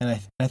 And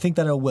I think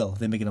that it will.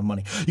 They make enough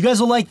money. You guys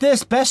will like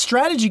this. Best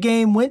strategy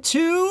game went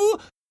to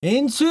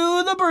Into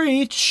the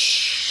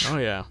Breach. Oh,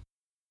 yeah.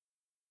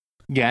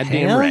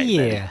 Goddamn right.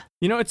 Yeah.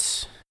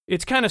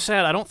 It's kind of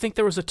sad. I don't think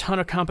there was a ton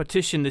of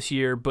competition this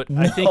year, but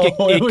I think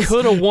it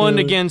could have won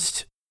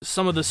against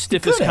some of the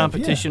stiffest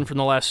competition from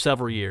the last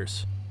several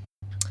years.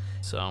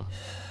 So,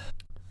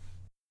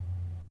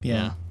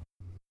 Yeah.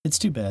 It's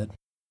too bad.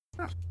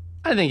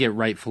 I think it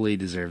rightfully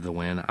deserved the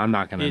win. I'm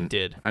not gonna. It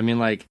did. I mean,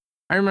 like,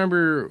 I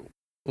remember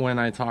when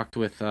I talked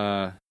with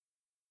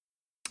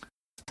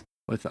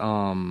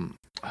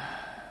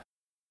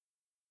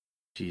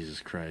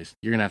Jesus Christ,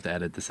 you're gonna have to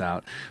edit this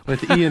out,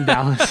 with Ian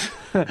Dallas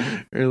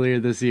earlier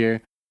this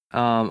year,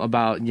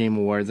 about Game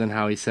Awards, and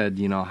how he said,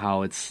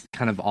 how it's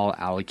kind of all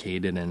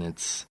allocated and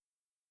it's,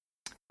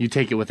 you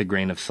take it with a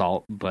grain of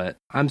salt, but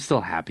I'm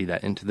still happy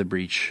that Into the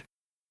Breach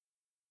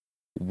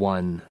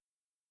won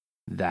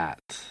that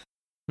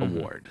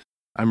award.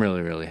 I'm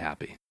really, really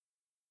happy.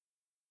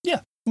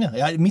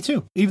 Yeah, me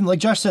too. Even like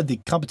Josh said, the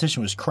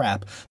competition was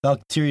crap.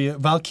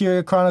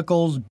 Valkyria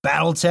Chronicles,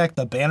 BattleTech,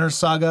 the Banner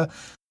Saga,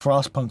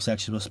 Frostpunk's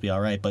actually supposed to be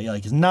all right, but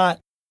like it's not.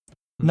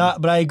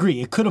 But I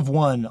agree, it could have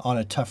won on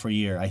a tougher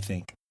year, I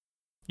think.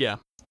 Yeah.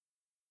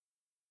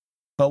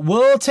 But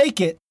we'll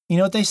take it. You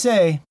know what they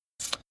say?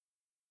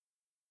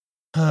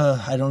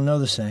 I don't know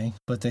the saying,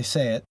 but they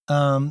say it.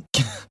 I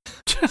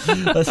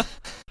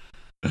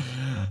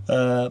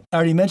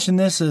already mentioned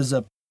this as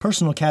a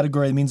personal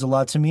category that means a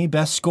lot to me.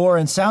 Best score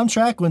and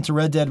soundtrack went to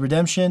Red Dead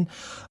Redemption,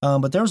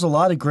 but there was a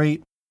lot of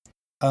great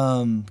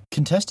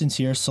contestants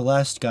here.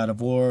 Celeste, God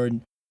of War,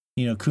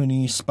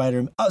 Cooney,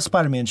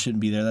 Spider-Man shouldn't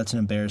be there. That's an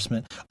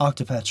embarrassment.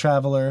 Octopath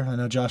Traveler. I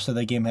know Josh said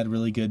that game had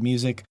really good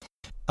music.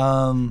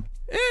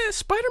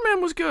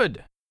 Spider-Man was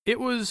good. It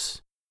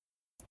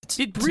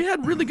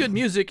had really good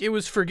music. It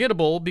was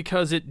forgettable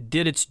because it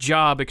did its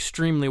job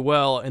extremely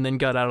well and then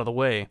got out of the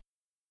way.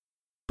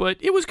 But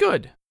it was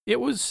good. It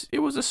was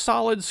a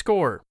solid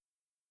score.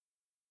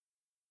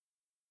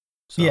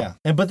 So. Yeah,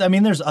 but I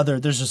mean, there's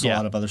just a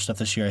lot of other stuff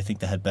this year I think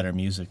that had better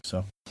music.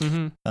 So,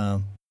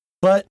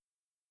 but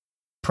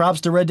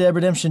props to Red Dead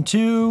Redemption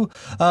 2,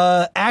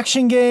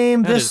 action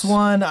game. This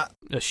one a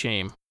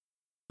shame,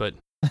 but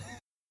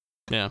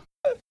yeah.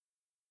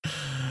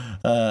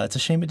 It's a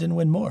shame it didn't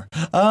win more.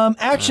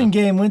 Action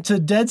game went to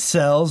Dead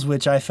Cells,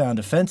 which I found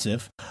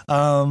offensive.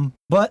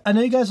 But I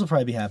know you guys will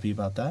probably be happy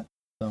about that.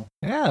 So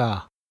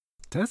yeah,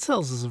 Dead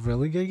Cells is a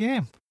really good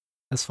game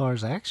as far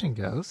as action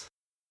goes.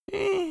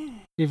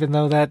 Even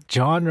though that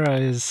genre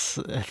is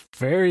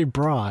very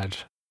broad.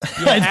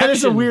 Yeah, that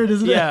is a weird,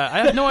 isn't it? Yeah,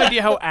 I have no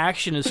idea how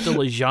action is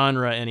still a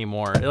genre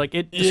anymore. Like,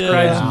 it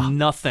describes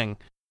nothing.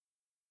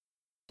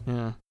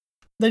 Yeah.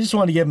 They just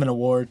want to give him an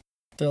award.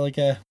 They're like,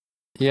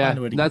 yeah,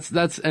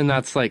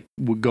 that's like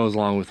what goes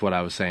along with what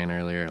I was saying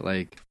earlier.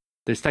 Like,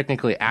 there's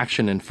technically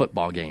action in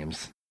football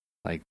games.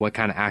 Like, what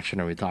kind of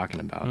action are we talking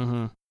about?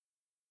 Mm-hmm.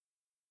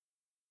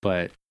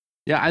 But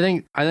yeah, I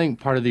think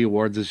part of the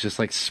awards is just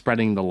like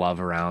spreading the love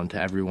around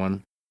to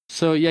everyone.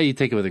 So yeah, you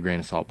take it with a grain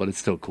of salt, but it's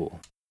still cool.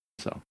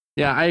 So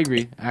yeah, I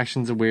agree.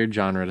 Action's a weird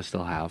genre to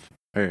still have,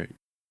 or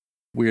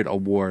weird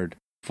award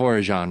for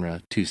a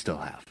genre to still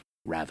have.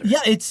 Rather, yeah,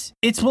 it's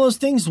one of those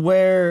things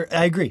where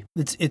I agree.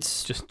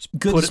 It's just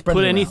good to spread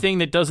put it anything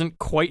that doesn't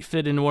quite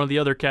fit into one of the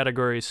other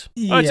categories.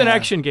 Yeah. Oh, it's an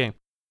action game.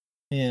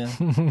 Yeah,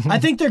 I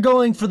think they're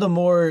going for the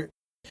more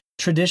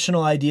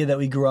traditional idea that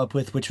we grew up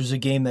with, which was a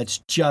game that's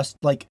just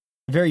like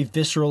very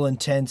visceral,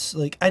 intense.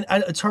 Like,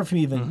 it's hard for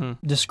me to even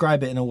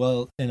describe it in a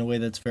way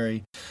that's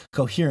very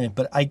coherent.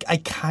 But I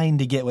kind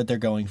of get what they're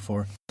going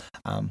for.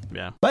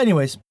 Yeah. But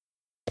anyways,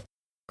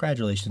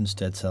 congratulations,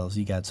 Dead Cells.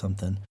 You got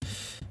something.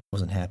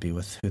 Wasn't happy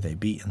with who they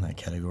beat in that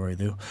category,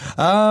 though.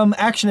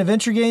 Action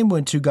adventure game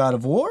went to God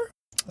of War,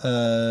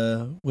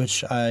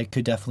 which I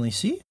could definitely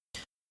see.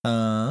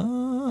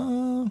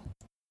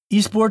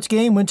 Esports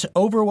game went to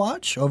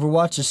Overwatch.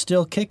 Overwatch is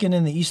still kicking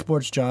in the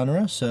esports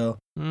genre, so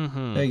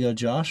there you go,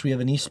 Josh. We have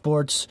an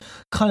esports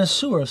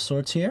connoisseur of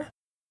sorts here.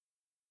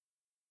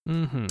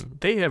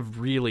 They have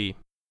really,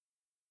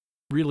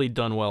 really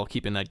done well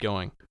keeping that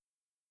going.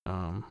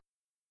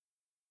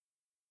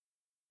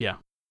 Yeah,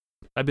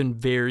 I've been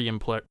very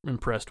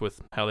impressed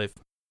with how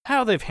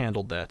they've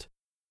handled that.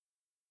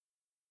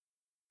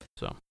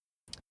 So,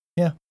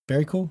 yeah.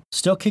 Very cool.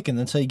 Still kicking.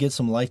 That's how you get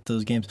some life to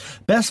those games.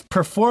 Best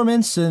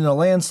performance in a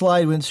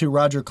landslide went to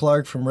Roger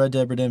Clark from Red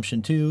Dead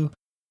Redemption 2.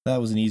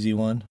 That was an easy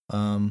one.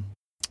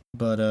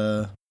 But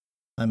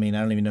I mean,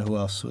 I don't even know who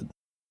else would.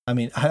 I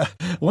mean,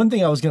 one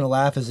thing I was going to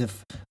laugh is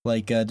if,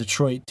 like,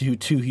 Detroit 2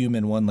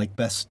 Human won, like,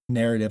 best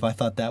narrative. I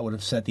thought that would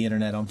have set the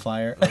internet on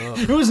fire.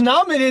 It was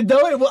nominated,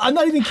 though. I'm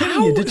not even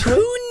kidding you. Detroit.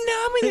 Who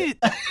nominated?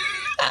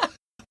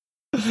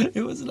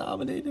 It was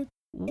nominated.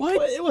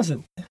 What? It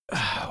wasn't.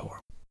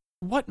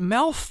 What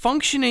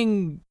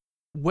malfunctioning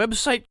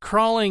website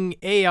crawling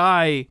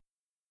AI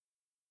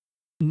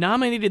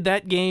nominated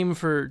that game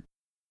for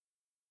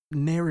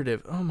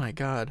narrative? Oh my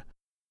god.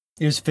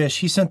 It was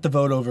Fish. He sent the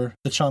vote over,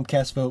 the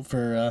Chompcast vote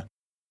for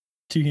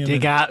 2 Human. You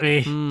got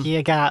me.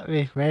 You got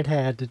me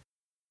red-handed.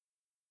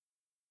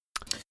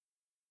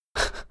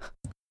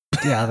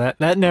 Yeah,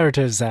 that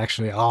narrative is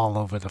actually all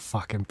over the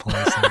fucking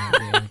place.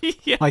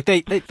 Yeah. Like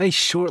they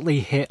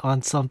shortly hit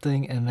on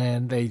something and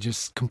then they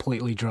just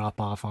completely drop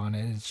off on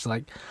it. It's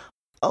like,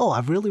 oh, I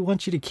really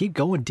want you to keep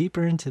going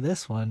deeper into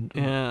this one.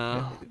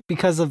 Yeah.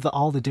 Because of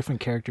all the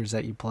different characters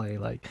that you play.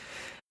 Like,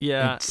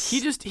 Yeah,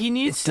 he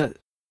needs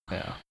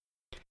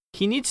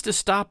he needs to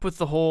stop with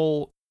the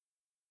whole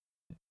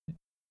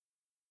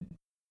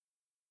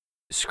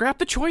scrap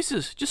the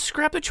choices. Just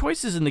scrap the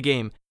choices in the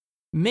game.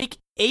 Make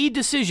a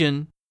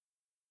decision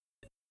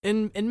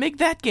and make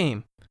that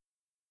game.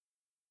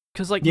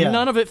 Because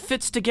none of it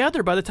fits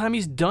together by the time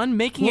he's done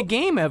making a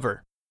game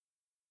ever.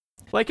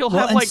 Like he'll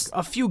have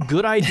a few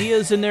good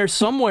ideas in there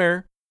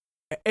somewhere,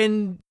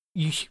 and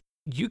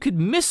you could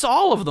miss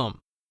all of them.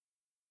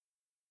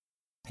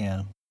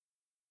 Yeah,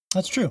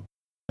 that's true.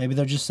 Maybe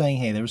they're just saying,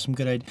 "Hey, there was some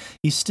good ideas."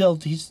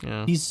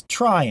 He's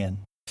trying,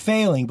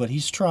 failing, but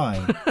he's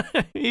trying.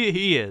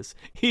 He is.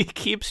 He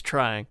keeps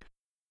trying.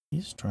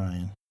 He's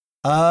trying.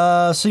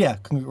 So yeah,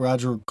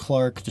 Roger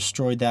Clark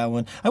destroyed that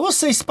one. I will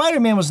say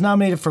Spider-Man was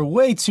nominated for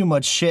way too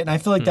much shit, and I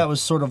feel like that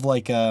was sort of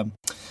like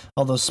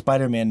all those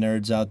Spider-Man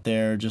nerds out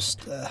there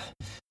just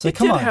it's like,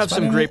 come on. It did have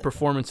some great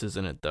performances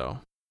in it, though.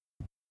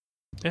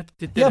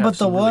 Yeah, but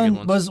the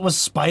one was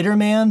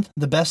Spider-Man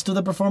the best of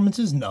the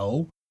performances?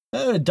 No.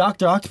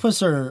 Dr.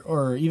 Octopus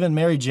or even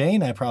Mary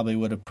Jane I probably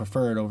would have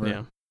preferred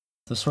over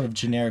the sort of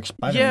generic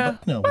Spider-Man. Yeah,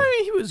 but no. I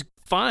mean, he was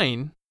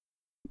fine.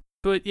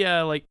 But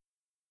yeah,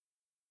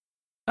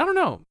 I don't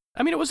know.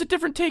 I mean, it was a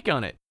different take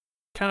on it.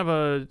 Kind of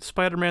a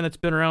Spider-Man that's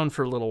been around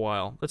for a little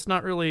while. That's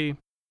not really...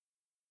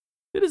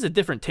 It is a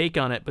different take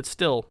on it, but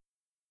still,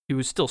 he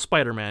was still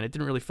Spider-Man. It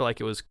didn't really feel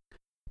like it was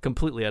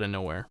completely out of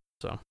nowhere.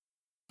 So,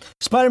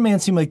 Spider-Man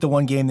seemed like the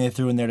one game they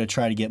threw in there to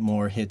try to get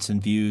more hits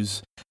and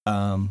views.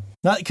 Not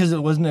because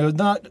it wasn't a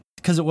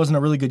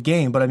really good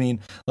game, but I mean,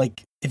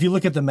 if you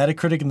look at the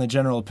Metacritic and the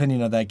general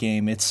opinion of that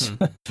game, it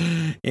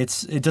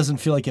doesn't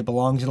feel like it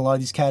belongs in a lot of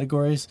these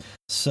categories.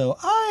 So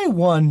I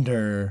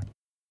wonder.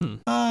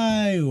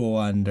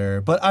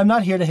 But I'm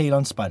not here to hate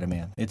on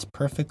Spider-Man. It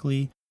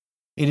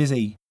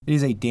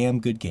is a damn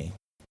good game.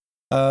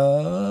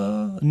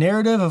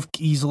 Narrative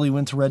easily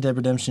went to Red Dead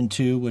Redemption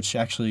 2, which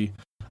actually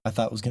I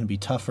thought was going to be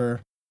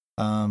tougher.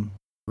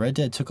 Red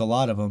Dead took a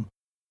lot of them,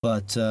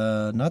 but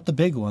not the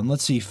big one.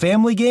 Let's see.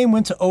 Family game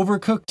went to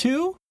Overcooked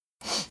 2.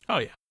 Oh,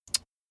 yeah.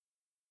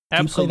 Absolutely.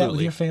 Do you play that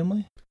with your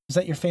family? Is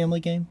that your family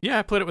game? Yeah,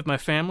 I played it with my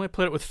family. I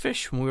played it with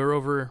Fish when we were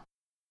over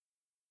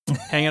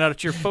hanging out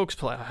at your folks'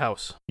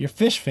 house. Your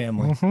Fish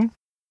family.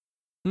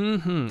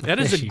 That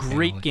is a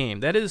great game.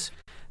 That is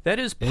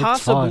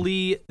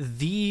possibly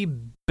the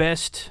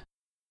best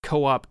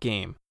co-op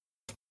game,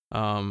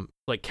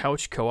 like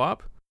couch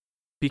co-op,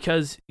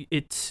 because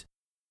it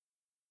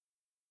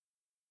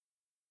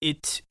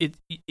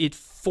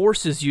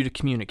forces you to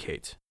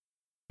communicate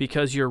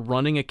because you're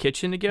running a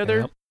kitchen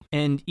together,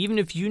 and even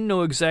if you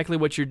know exactly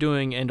what you're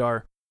doing and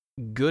are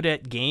good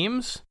at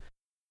games,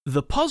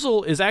 the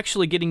puzzle is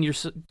actually getting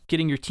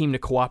your team to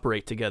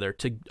cooperate together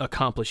to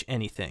accomplish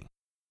anything.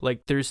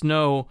 Like, there's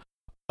no,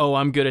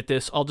 I'm good at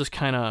this, I'll just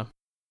kind of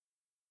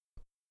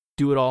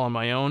do it all on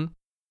my own.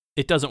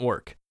 It doesn't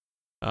work.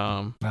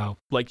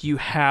 Like, you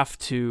have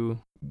to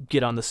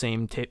get on the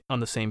same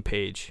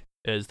page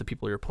as the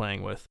people you're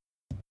playing with.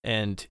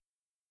 And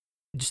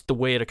just the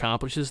way it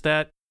accomplishes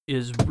that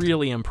is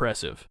really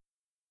impressive.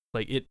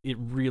 Like, it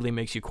really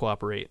makes you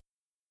cooperate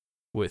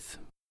with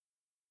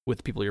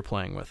the people you're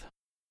playing with.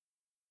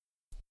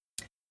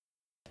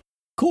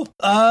 Cool.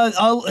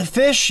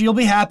 Fish, you'll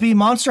be happy.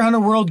 Monster Hunter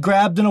World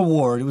grabbed an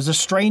award. It was a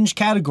strange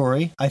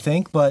category, I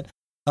think, but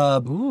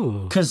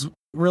because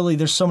really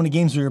there's so many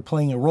games where you're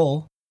playing a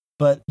role.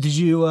 But did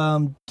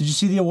you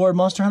see the award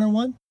Monster Hunter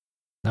won?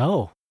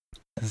 No.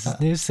 This is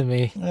news to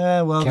me.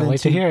 Well, can't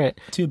wait to hear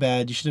it. Too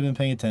bad. You should have been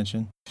paying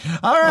attention.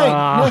 All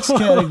right, next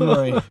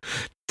category.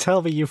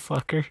 Tell me, you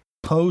fucker.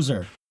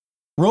 Poser.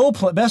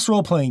 Best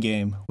role-playing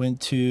game went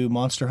to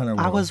Monster Hunter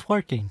World. I was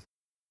working.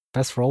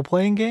 Best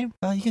role-playing game?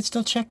 Well, you can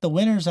still check the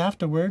winners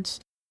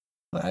afterwards.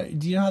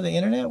 Do you know how the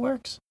internet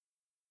works?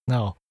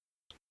 No.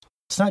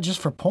 It's not just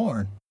for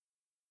porn.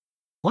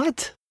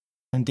 What?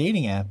 And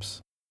dating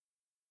apps.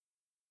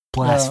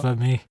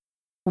 Blasphemy.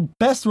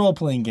 Best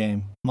role-playing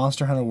game,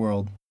 Monster Hunter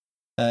World.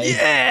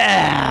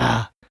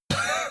 Yeah!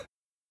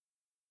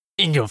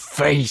 In your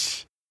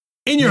face.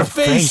 In your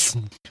face.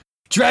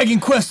 Dragon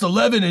Quest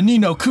 11 and Ni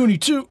no Kuni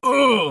 2.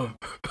 Ugh.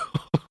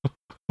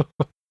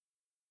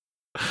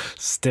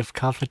 Stiff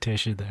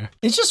competition there.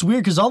 It's just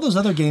weird because all those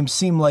other games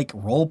seem like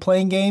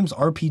role-playing games,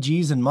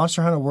 RPGs, and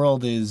Monster Hunter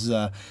World is...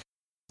 I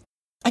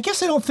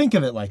guess I don't think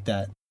of it like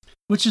that,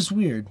 which is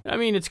weird. I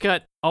mean, it's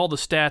got all the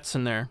stats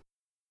in there.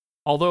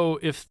 Although,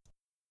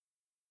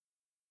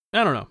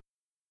 I don't know.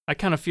 I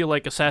kind of feel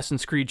like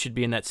Assassin's Creed should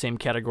be in that same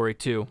category,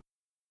 too,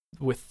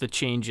 with the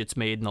change it's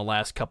made in the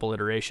last couple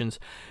iterations.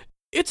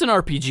 It's an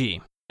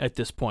RPG at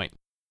this point,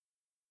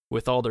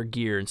 with all their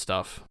gear and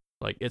stuff.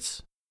 Like,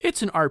 it's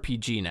an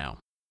RPG now.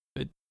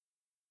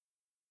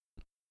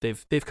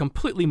 They've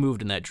completely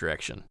moved in that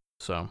direction.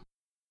 So,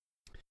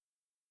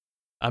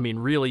 I mean,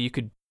 really, you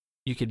could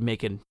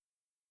make an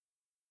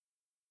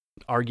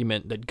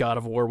argument that God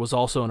of War was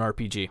also an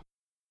RPG.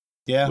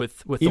 Yeah,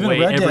 with the way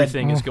Red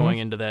everything Dead. is going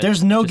into that.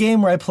 There's no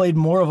game where I played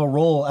more of a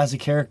role as a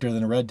character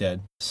than Red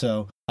Dead.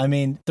 So, I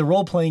mean, the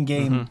role-playing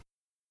game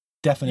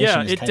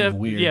definition is kind of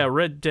weird. Yeah,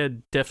 Red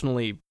Dead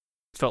definitely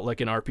felt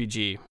like an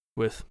RPG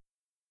with,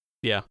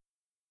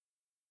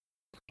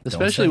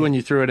 Especially when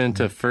you threw it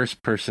into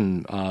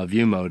first-person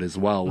view mode as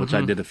well, which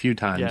I did a few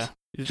times. Yeah.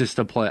 Just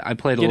to play. I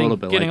played a little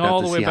bit like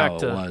that to see how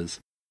it was.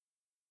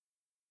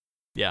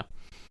 Yeah.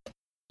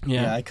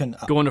 I couldn't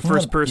go into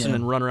first person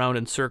and run around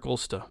in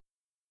circles to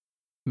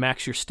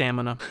max your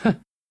stamina.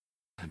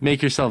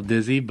 Make yourself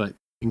dizzy, but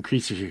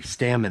increases your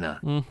stamina.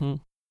 Mm-hmm.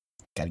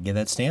 Got to get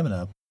that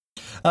stamina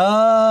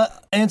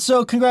up. And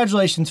so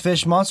congratulations,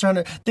 Fish. Monster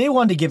Hunter, they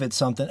wanted to give it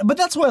something. But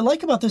that's what I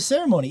like about this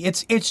ceremony.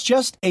 It's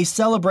just a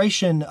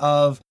celebration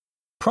of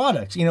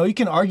products. You know, you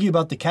can argue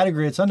about the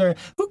category it's under.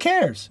 Who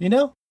cares? You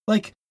know?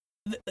 Like,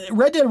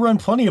 Red Dead won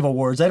plenty of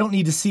awards. I don't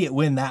need to see it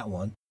win that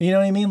one. You know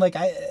what I mean? Like,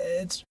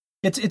 it's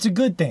a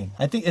good thing.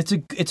 I think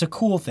it's a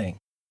cool thing.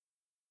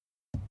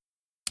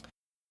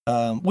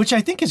 Which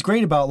I think is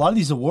great about a lot of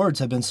these awards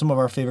have been some of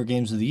our favorite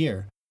games of the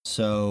year.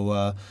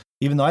 So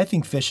even though I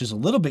think Fish is a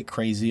little bit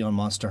crazy on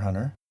Monster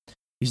Hunter,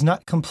 he's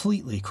not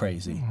completely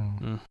crazy.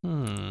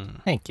 Mm-hmm.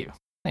 Thank you.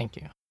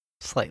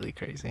 Slightly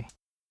crazy.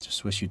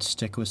 Just wish you'd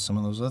stick with some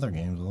of those other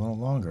games a little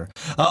longer.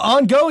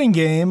 Ongoing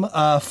game,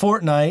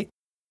 Fortnite.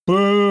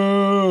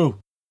 Boo!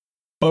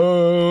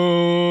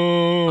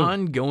 Boo!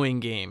 Ongoing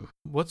game.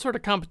 What sort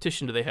of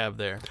competition do they have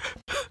there?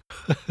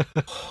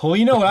 Well,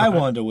 you know what I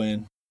wanted to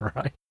win.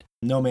 Right.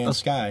 No Man's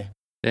Sky.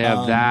 They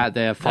have that.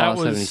 They have Fallout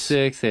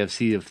 76. They have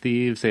Sea of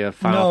Thieves. They have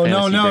Final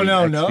Fantasy Brave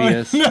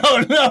Exvius.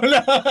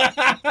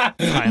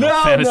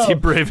 Final Fantasy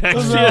Brave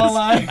Exvius.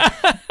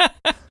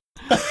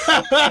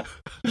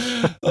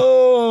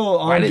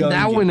 Why didn't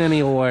that win any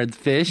awards,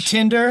 Fish?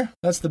 Tinder.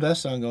 That's the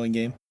best ongoing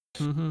game.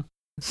 Mm-hmm.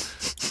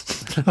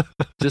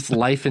 Just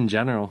life in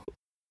general.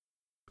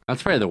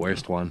 That's probably the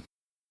worst one.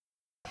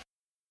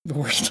 The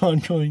worst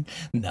ongoing?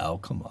 No,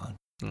 come on.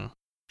 Mm.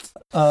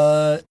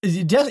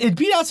 It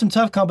beat out some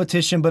tough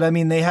competition, but I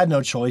mean, they had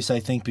no choice, I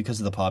think, because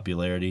of the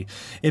popularity.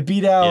 It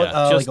beat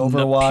out like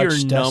Overwatch, pure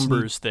Destiny.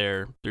 Numbers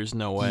there. There's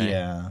no way.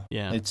 Yeah.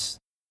 It's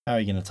how are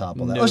you going to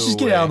topple that? No Let's just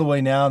get it out of the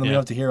way now, and then we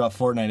don't have to hear about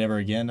Fortnite ever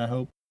again, I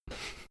hope.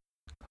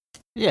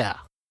 Yeah.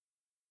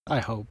 I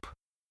hope.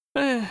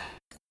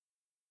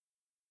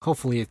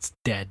 Hopefully it's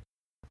dead.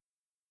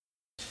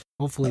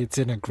 Hopefully it's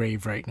in a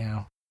grave right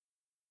now.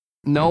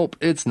 Nope,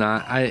 it's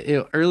not.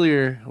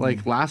 Earlier,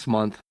 like last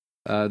month,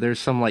 there's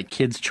some like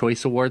Kids'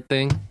 Choice Award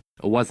thing.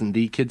 It wasn't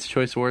the Kids'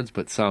 Choice Awards,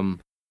 but some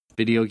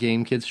video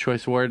game Kids'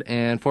 Choice Award,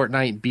 and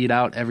Fortnite beat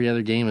out every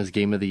other game as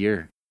Game of the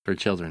Year for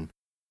children.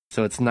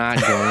 So it's not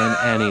going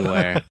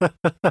anywhere.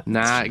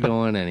 Not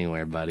going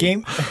anywhere,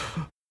 buddy.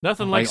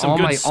 Nothing like some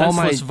good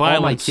senseless violence.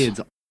 All my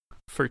kids,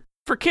 for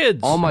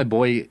kids. All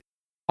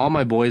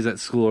my boys at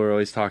school are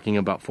always talking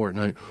about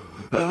Fortnite.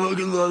 I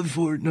fucking love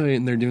Fortnite,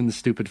 and they're doing the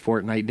stupid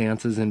Fortnite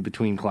dances in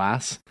between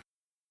class.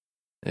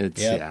 It's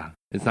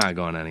not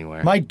going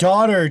anywhere. My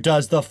daughter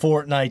does the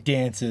Fortnite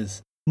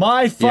dances.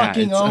 My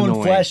fucking own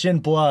annoying. Flesh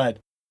and blood.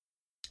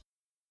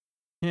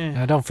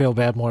 I don't feel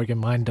bad, Morgan.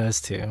 Mine does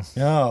too.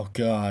 Oh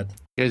God.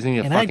 You guys need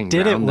to and fucking I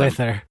did it with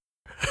them. her.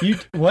 You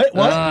what?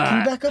 Can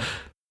you back up?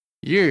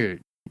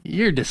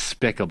 You're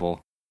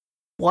despicable.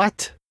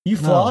 What? You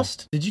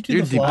flossed? Did you do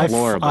You're the floss?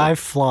 deplorable. I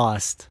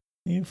flossed.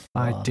 You flossed.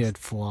 I did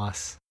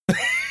floss.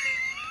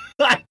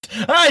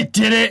 I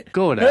did it.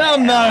 Go to and I'm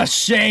hell. not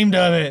ashamed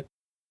of it.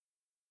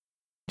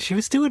 She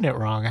was doing it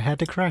wrong. I had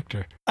to correct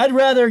her. I'd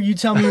rather you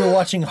tell me you were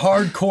watching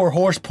hardcore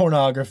horse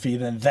pornography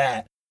than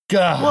that.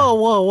 God.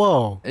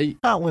 Whoa. Hey,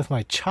 not with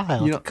my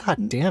child.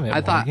 God damn it,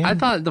 I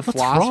thought the What's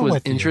floss wrong was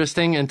with you?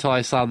 interesting until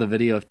I saw the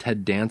video of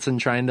Ted Danson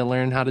trying to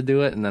learn how to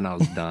do it, and then I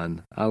was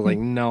done. I was like,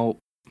 no,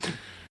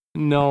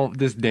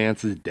 this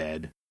dance is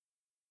dead.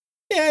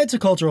 Yeah, it's a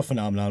cultural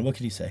phenomenon. What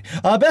can you say?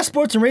 Best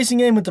sports and racing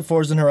game went to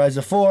Forza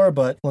Horizon 4,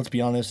 but let's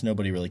be honest,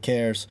 nobody really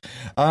cares.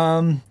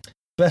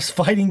 Best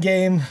fighting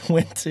game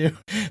went to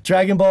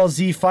Dragon Ball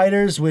Z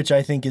Fighters, which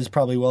I think is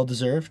probably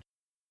well-deserved.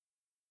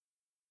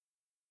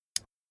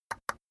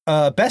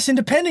 Best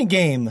independent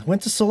game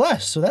went to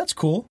Celeste, so that's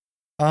cool.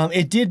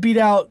 It did beat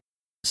out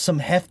some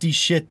hefty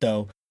shit,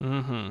 though.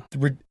 Mm-hmm.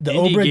 The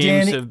Indie Obra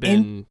games Dinn have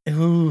been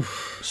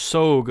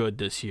so good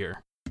this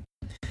year.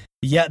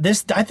 Yeah,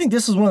 I think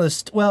this is one of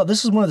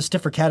the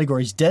stiffer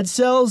categories. Dead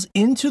Cells,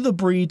 Into the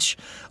Breach,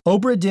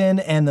 Obra Dinn,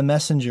 and The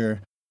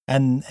Messenger,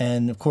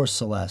 and of course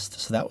Celeste.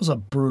 So that was a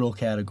brutal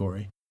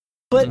category.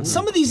 But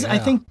some of these, I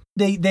think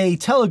they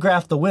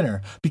telegraphed the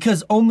winner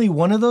because only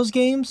one of those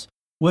games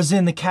was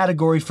in the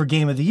category for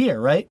Game of the Year,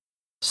 right?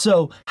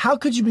 So how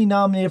could you be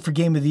nominated for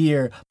Game of the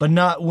Year but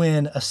not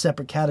win a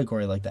separate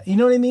category like that? You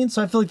know what I mean?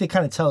 So I feel like they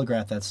kind of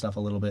telegraphed that stuff a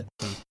little bit.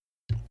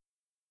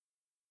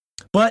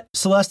 But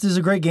Celeste is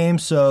a great game,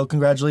 so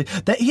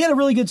congratulations. He had a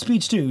really good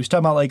speech too. He was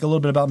talking about like a little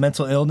bit about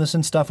mental illness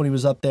and stuff when he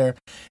was up there,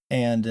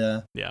 and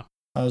I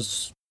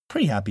was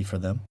pretty happy for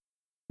them.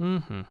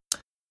 Mm-hmm.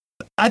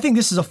 I think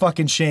this is a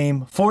fucking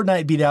shame.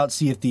 Fortnite beat out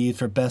Sea of Thieves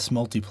for best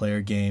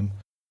multiplayer game.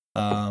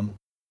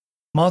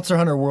 Monster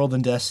Hunter World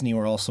and Destiny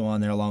were also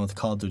on there along with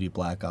Call of Duty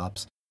Black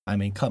Ops. I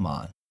mean, come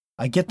on.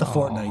 I get the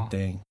Fortnite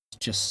thing.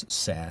 It's just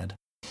sad.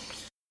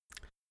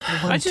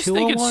 I just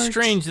think it's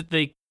strange that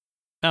I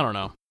don't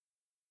know.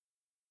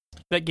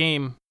 That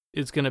game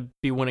is going to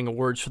be winning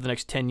awards for the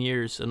next 10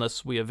 years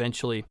unless we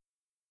eventually,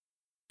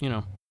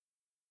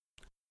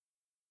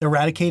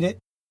 eradicate it.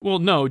 Well,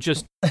 no,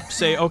 just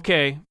say,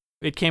 okay,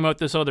 it came out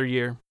this other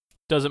year.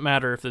 Doesn't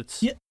matter if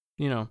it's,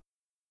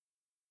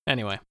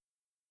 Anyway.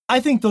 I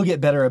think they'll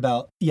get better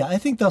about, I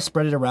think they'll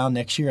spread it around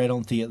next year. I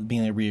don't see it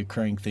being a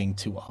reoccurring thing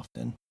too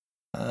often.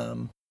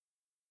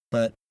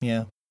 But,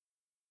 yeah,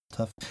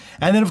 tough.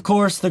 And then, of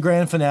course, the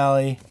grand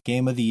finale,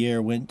 game of the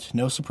year, went,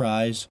 no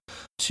surprise,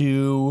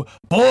 to,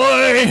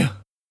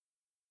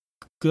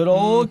 good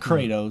old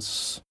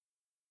Kratos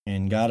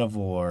in God of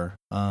War.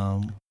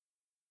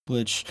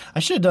 Which I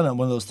should have done it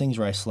one of those things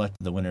where I selected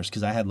the winners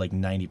because I had like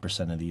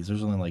 90% of these.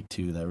 There's only like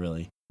 2 that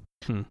really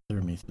threw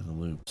me through the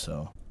loop.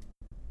 So,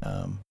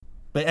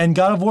 and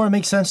God of War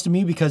makes sense to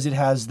me because it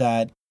has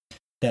that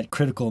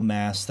critical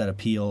mass, that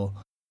appeal.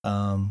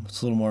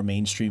 It's a little more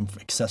mainstream,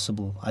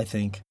 accessible, I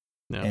think.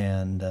 Yeah.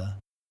 And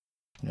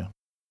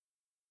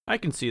I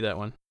can see that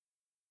one.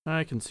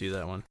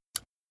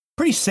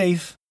 Pretty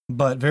safe,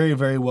 but very,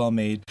 very well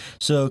made.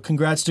 So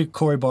congrats to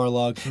Cory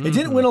Barlog. Mm-hmm. It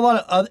didn't win a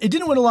lot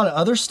of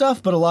other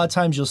stuff, but a lot of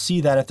times you'll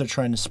see that if they're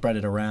trying to spread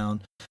it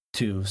around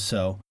too.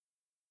 So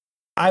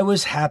I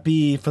was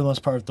happy for the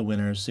most part with the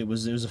winners. It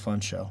was a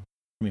fun show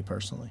for me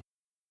personally.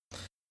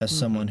 As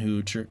someone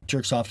who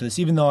jerks off to this,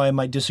 even though I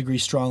might disagree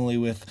strongly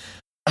with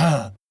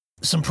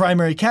some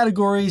primary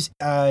categories,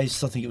 I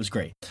still think it was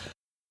great.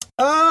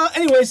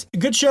 Anyways,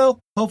 good show.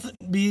 Hopefully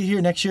be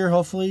here next year.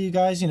 Hopefully you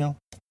guys, can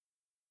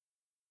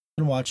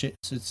watch it.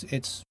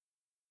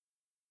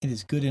 It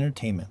is good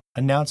entertainment.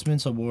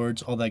 Announcements,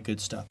 awards, all that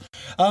good stuff.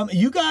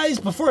 You guys,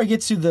 before I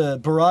get to the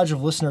barrage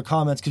of listener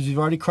comments, because we've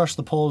already crushed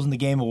the polls in the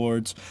Game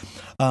Awards,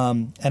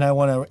 and I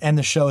want to end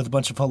the show with a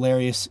bunch of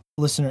hilarious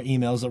listener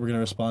emails that we're going to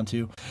respond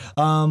to.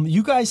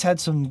 You guys had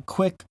some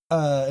quick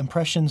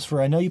impressions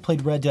for, I know you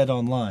played Red Dead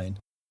Online,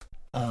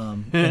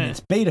 and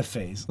it's beta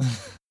phase.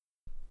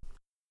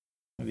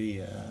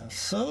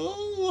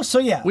 So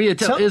yeah.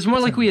 It's more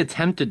like we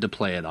attempted to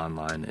play it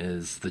online,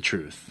 is the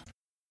truth.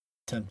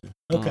 Attempted.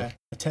 Okay.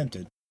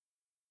 Attempted.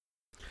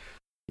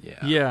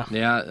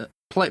 Yeah.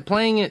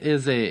 Playing it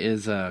is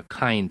a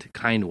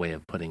kind way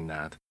of putting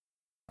that.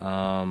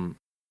 I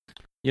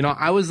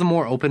was the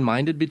more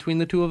open-minded between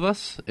the two of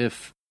us,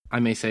 if I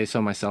may say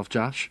so myself,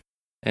 Josh.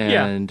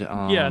 And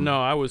I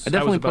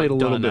definitely played a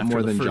little bit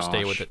more than the first Josh.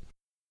 day with it.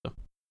 So.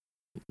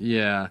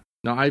 Yeah.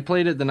 No, I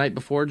played it the night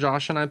before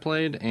Josh and I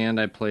played, and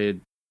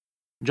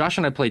Josh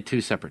and I played 2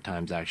 separate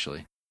times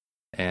actually.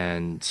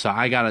 And so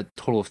I got a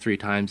total of 3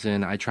 times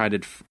in. I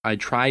tried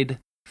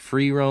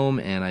free roam,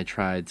 and I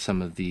tried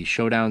some of the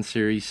Showdown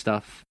series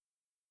stuff.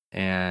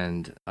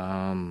 And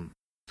I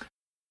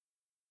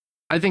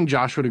think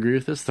Josh would agree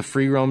with this. The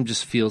free roam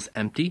just feels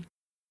empty.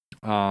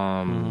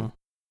 I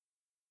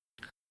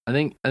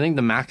think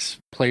the max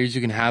players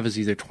you can have is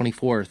either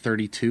 24 or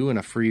 32 in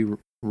a free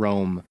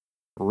roam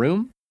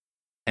room.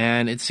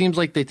 And it seems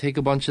like they take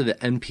a bunch of the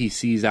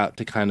NPCs out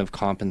to kind of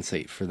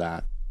compensate for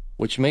that,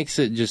 which makes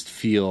it just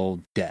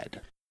feel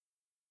dead.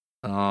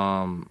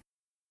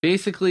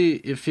 Basically,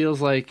 it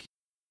feels like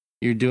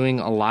you're doing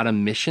a lot of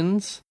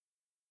missions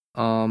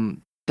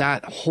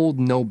that hold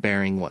no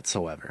bearing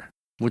whatsoever,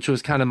 which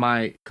was kind of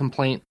my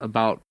complaint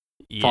about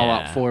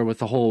Fallout 4 with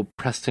the whole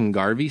Preston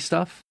Garvey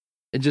stuff.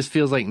 It just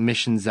feels like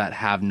missions that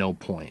have no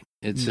point.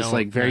 It's just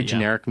like very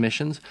generic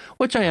missions,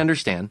 which I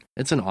understand.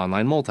 It's an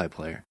online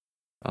multiplayer.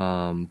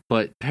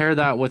 But pair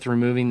that with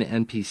removing the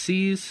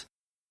NPCs,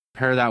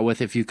 pair that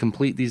with if you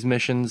complete these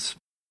missions,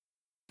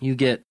 you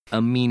get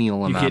a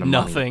menial amount of money.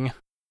 Nothing.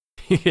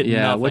 You get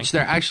nothing. Which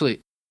they're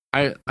actually,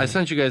 I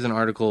sent you guys an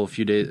article a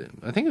few days,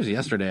 I think it was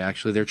yesterday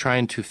actually. They're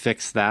trying to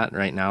fix that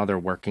right now. They're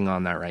working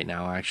on that right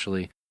now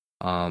actually.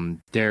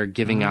 They're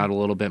giving out a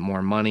little bit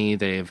more money.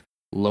 They've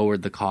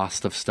lowered the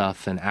cost of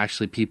stuff, and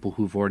actually people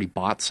who've already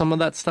bought some of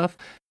that stuff,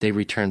 they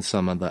return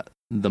some of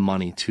the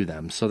money to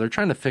them. So they're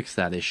trying to fix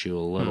that issue a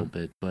little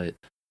bit, but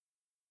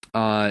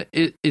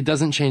it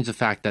doesn't change the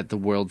fact that the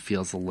world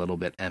feels a little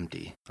bit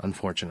empty,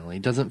 unfortunately.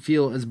 It doesn't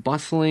feel as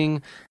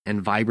bustling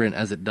and vibrant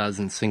as it does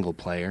in single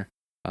player,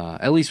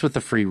 at least with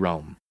the free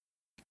roam.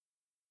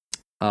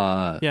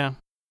 It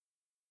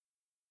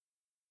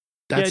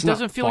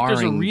doesn't feel like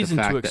there's a reason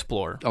to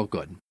explore.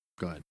 Good.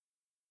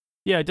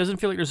 Yeah, it doesn't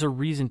feel like there's a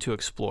reason to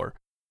explore.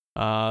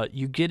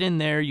 You get in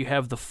there, you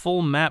have the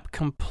full map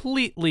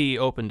completely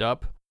opened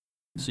up,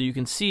 so you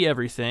can see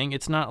everything.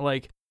 It's not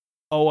like,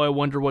 oh, I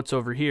wonder what's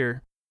over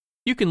here.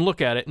 You can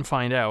look at it and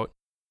find out.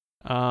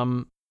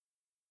 And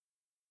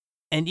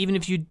even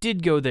if you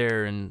did go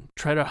there and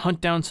try to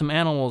hunt down some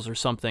animals or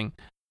something,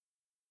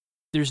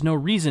 there's no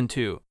reason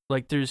to.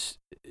 Like,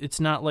 it's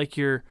not like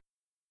you're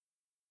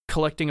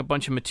collecting a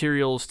bunch of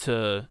materials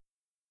to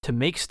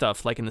make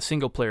stuff like in the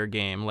single player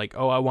game. Like,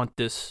 oh, I want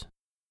this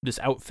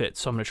outfit,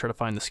 so I'm going to try to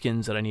find the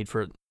skins that I need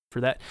for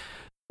that.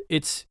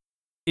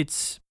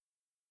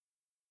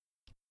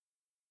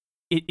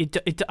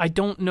 I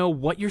don't know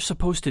what you're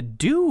supposed to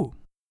do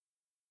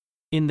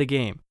in the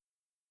game.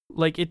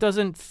 Like, it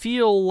doesn't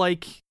feel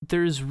like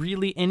there's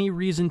really any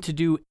reason to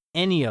do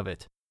any of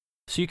it.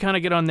 So you kind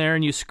of get on there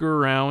and you screw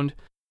around,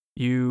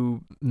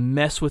 you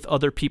mess with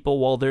other people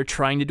while they're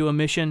trying to do a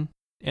mission,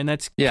 and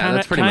that's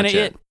pretty much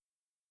it.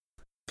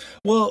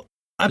 Well,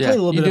 I play a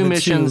little bit of it You do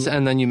missions too.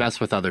 and then you mess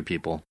with other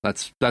people.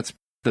 That's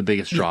the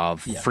biggest draw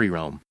of free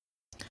roam.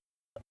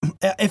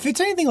 If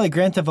it's anything like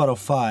Grand Theft Auto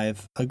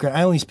 5,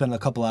 I only spent a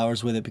couple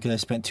hours with it because I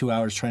spent 2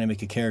 hours trying to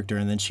make a character,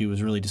 and then she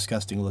was really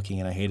disgusting looking,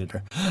 and I hated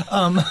her.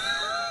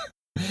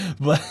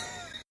 But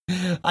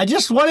I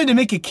just wanted to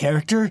make a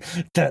character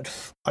that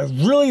I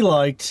really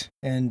liked,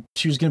 and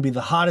she was going to be the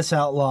hottest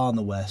outlaw in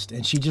the West,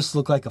 and she just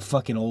looked like a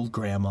fucking old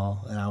grandma,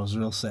 and I was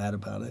real sad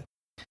about it.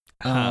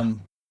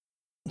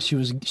 She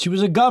was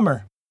a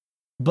gummer,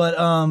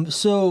 but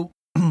so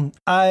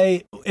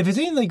if it's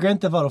anything like Grand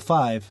Theft Auto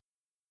 5.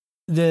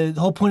 The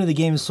whole point of the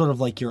game is sort of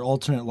like your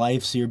alternate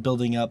life, so you're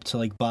building up to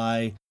like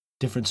buy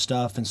different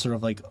stuff and sort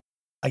of like,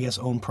 I guess,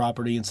 own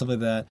property and stuff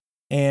like that.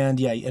 And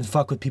yeah, and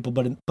fuck with people,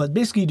 but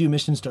basically you do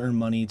missions to earn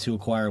money, to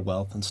acquire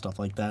wealth and stuff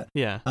like that.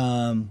 Yeah.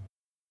 I'm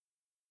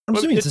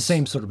assuming it's the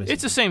same sort of business.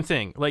 It's the same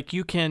thing. Like,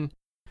 you can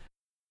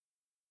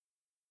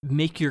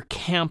make your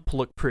camp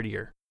look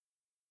prettier.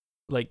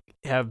 Like,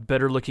 have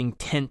better looking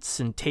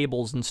tents and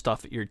tables and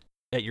stuff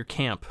at your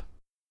camp.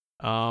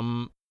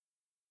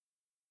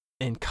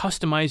 And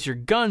customize your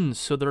guns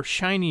so they're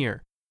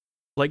shinier.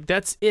 Like,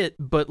 that's it,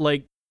 but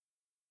like,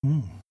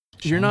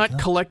 you're not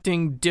guns.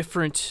 collecting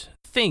different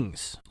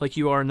things like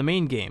you are in the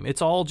main game.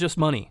 It's all just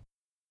money.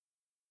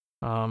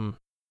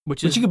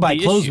 Which is you can buy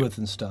the clothes issue. with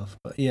and stuff,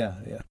 but yeah.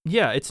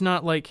 Yeah, it's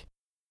not like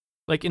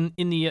in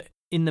the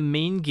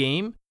main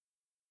game,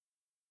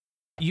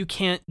 you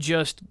can't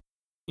just,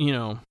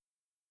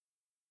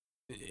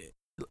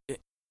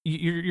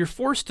 you're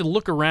forced to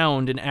look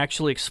around and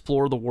actually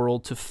explore the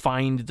world to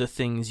find the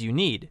things you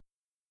need,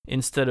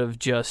 instead of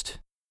just,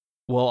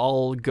 well,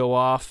 I'll go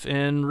off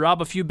and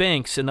rob a few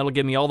banks and that'll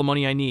give me all the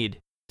money I need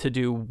to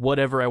do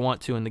whatever I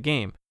want to in the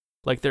game.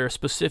 Like, there are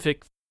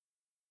specific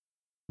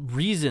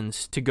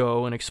reasons to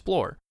go and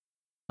explore,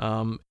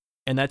 and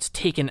that's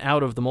taken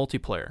out of the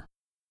multiplayer.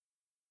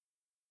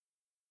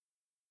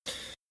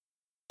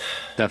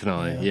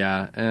 Definitely,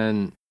 yeah.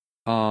 And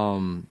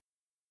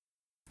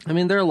I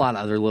mean, there are a lot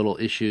of other little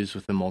issues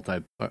with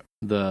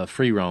the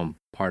free roam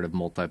part of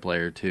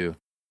multiplayer too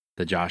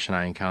that Josh and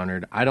I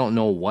encountered. I don't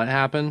know what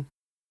happened,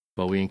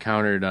 but we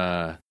encountered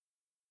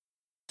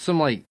some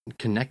like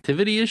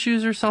connectivity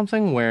issues or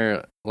something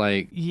where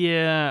like...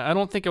 Yeah, I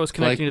don't think I was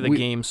connecting to the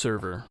game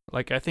server.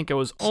 Like, I think I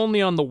was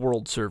only on the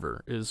world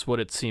server is what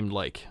it seemed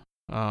like.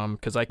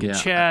 Because I could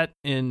chat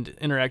and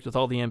interact with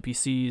all the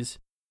NPCs,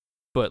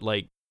 but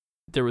like,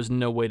 there was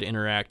no way to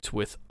interact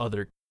with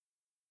other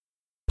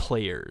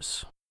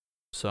players.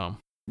 So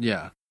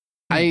yeah,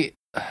 I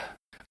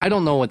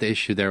don't know what the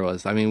issue there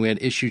was. I mean, we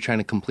had issue trying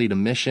to complete a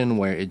mission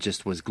where it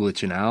just was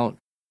glitching out.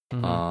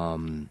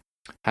 Mm-hmm.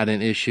 Had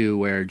an issue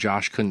where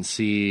Josh couldn't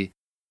see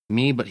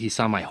me, but he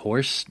saw my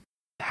horse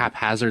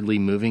haphazardly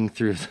moving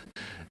through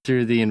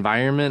the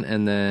environment,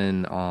 and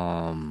then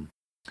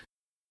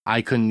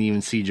I couldn't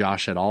even see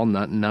Josh at all.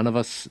 None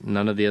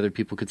of the other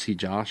people could see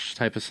Josh.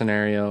 Type of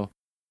scenario.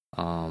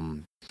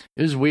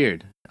 It was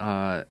weird.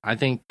 I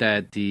think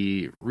that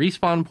the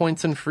respawn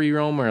points in free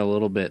roam are a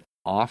little bit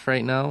off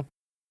right now,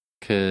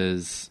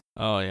 because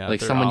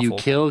like someone awful. you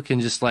kill can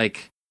just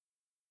like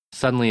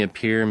suddenly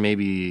appear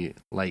maybe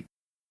like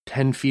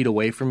 10 feet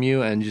away from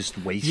you and just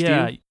waste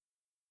you.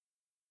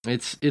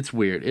 It's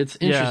weird. It's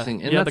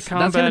interesting, and that's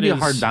going to be a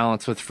hard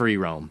balance with free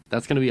roam.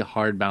 That's going to be a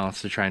hard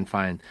balance to try and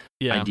find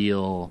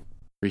ideal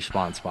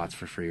respawn spots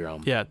for free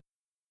roam.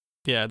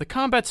 Yeah, the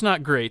combat's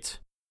not great.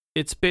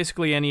 It's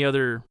basically any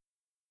other,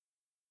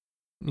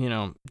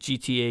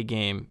 GTA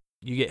game.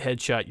 You get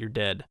headshot, you're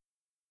dead.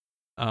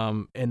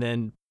 And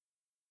then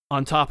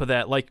on top of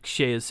that, like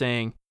Shay is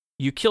saying,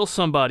 you kill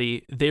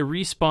somebody, they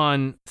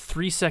respawn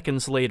 3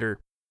 seconds later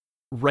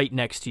right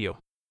next to you,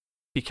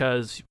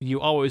 because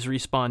you always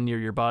respawn near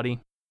your body.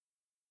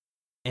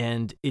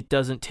 And it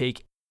doesn't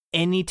take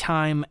any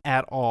time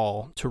at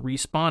all to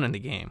respawn in the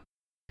game,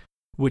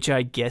 which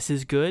I guess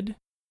is good,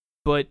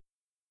 but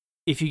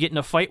if you get in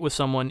a fight with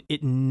someone,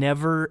 it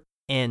never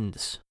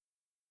ends.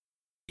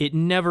 It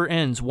never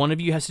ends. One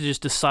of you has to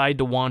just decide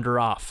to wander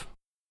off.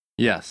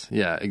 Yes,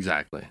 yeah,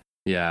 exactly.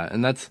 Yeah,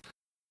 and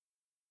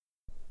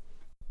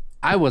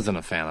I wasn't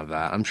a fan of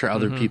that. I'm sure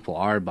other people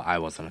are, but I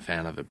wasn't a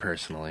fan of it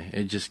personally.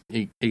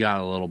 It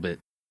got a little bit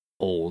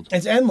old.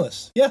 It's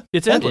endless. Yeah.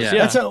 It's endless,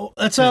 yeah.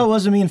 That's how it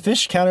was when me and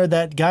Fish countered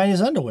that guy in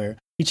his underwear.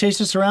 He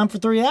chased us around for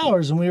 3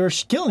 hours and we were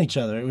killing each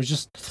other. It was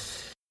just,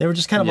 they were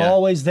just kind of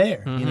always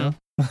there,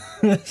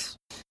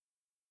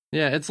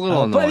 Yeah, it's a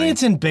little annoying. But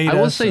it's in beta.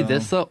 I will say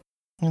this though.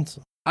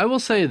 I will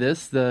say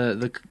this: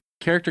 the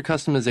character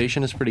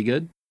customization is pretty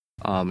good.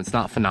 It's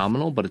not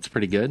phenomenal, but it's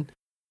pretty good.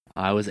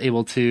 I was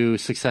able to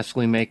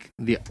successfully make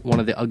one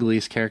of the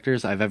ugliest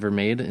characters I've ever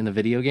made in a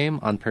video game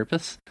on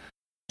purpose,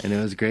 and it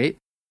was great.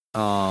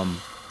 I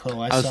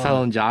was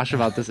telling Josh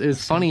about this. It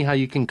was funny how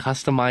you can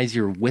customize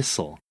your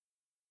whistle.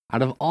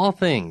 Out of all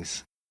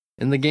things,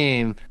 in the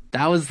game,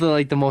 that was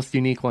the most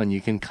unique one.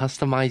 You can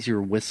customize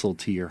your whistle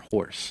to your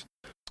horse.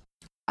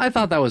 I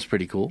thought that was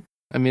pretty cool.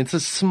 I mean, it's a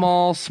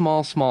small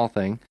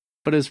thing,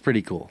 but it's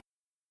pretty cool.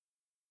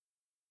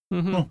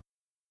 Mm-hmm.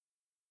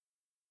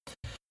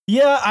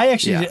 Yeah,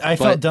 I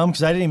felt dumb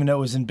because I didn't even know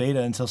it was in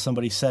beta until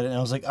somebody said it, and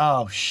I was like,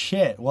 "Oh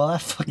shit!" Well,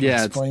 that fucking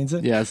explains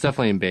it. Yeah, it's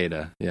definitely in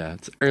beta. Yeah,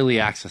 it's early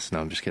access.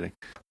 No, I'm just kidding.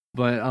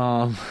 But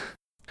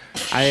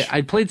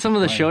I played some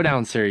of the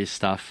Showdown series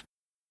stuff,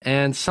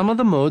 and some of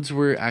the modes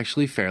were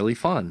actually fairly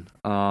fun.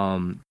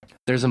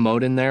 There's a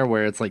mode in there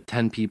where it's like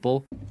 10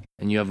 people,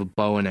 and you have a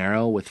bow and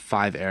arrow with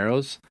 5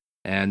 arrows,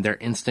 and they're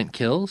instant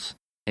kills,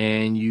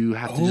 and you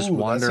have to just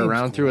wander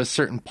around through a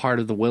certain part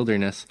of the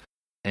wilderness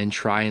and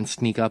try and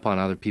sneak up on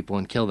other people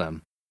and kill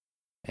them.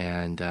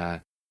 And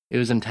it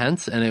was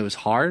intense, and it was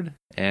hard,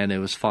 and it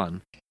was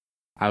fun.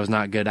 I was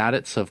not good at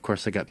it, so of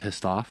course I got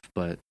pissed off,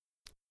 but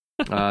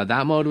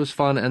that mode was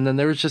fun. And then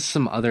there was just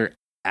some other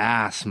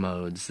ass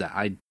modes that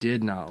I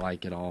did not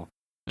like at all.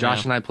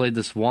 Josh and I played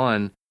this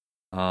one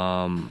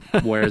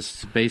where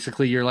it's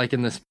basically you're like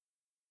in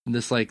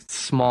this like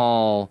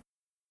small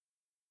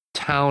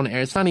town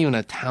area. It's not even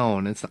a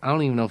town. I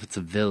don't even know if it's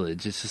a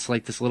village. It's just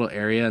like this little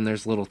area, and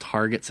there's little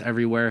targets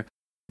everywhere.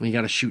 And you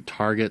got to shoot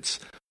targets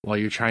while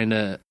you're trying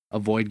to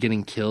avoid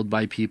getting killed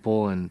by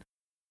people, and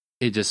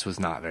it just was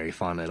not very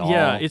fun at all.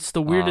 Yeah, it's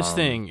the weirdest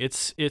thing.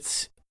 It's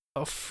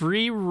a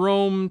free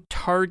roam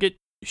target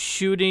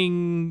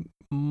shooting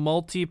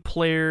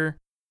multiplayer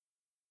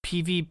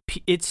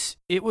PvP.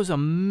 It was a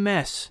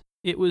mess.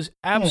 It was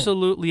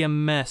absolutely a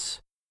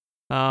mess.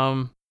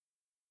 Yeah.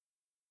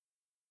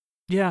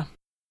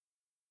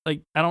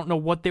 Like, I don't know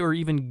what they were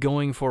even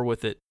going for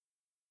with it.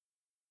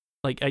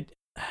 Like,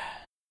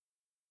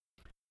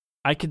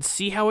 I could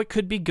see how it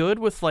could be good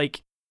with,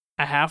 like,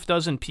 a half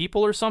dozen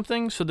people or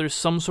something, so there's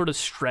some sort of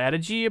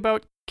strategy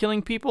about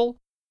killing people.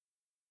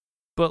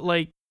 But,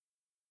 like,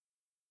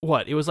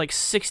 what? It was, like,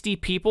 60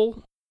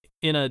 people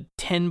in a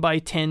 10 by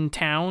 10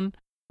 town?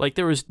 Like,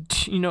 there was,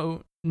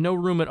 no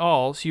room at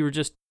all, so you'd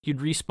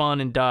respawn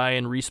and die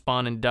and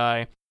respawn and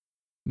die.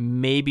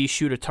 Maybe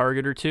shoot a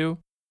target or two.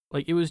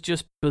 Like, it was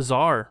just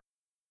bizarre.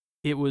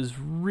 It was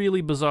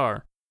really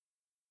bizarre.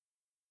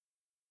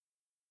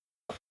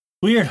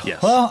 Weird.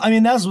 Yes. Well, I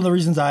mean, that's one of the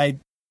reasons I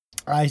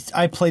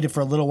played it for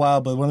a little while,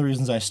 but one of the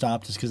reasons I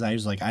stopped is because I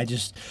was like, I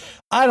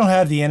don't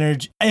have the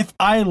energy. If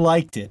I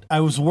liked it, I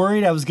was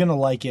worried I was going to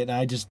like it, and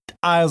I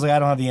was like, I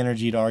don't have the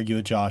energy to argue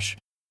with Josh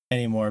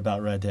anymore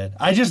about Red Dead.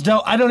 I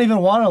don't even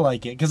want to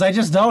like it, because I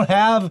just don't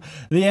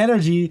have the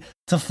energy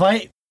to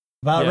fight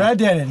about Red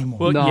Dead anymore.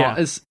 Well, no,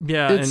 it's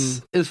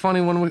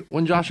funny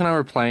when Josh and I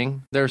were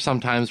playing. There were some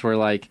times where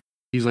like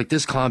he's like,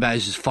 "This combat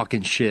is just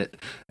fucking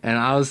shit," and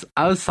I was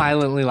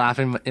silently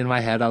laughing in my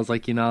head. I was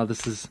like,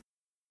 it's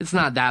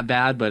not that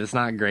bad, but it's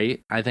not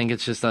great. I think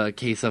it's just a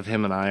case of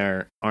him and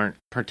I aren't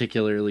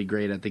particularly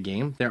great at the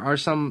game. There are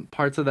some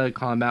parts of the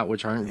combat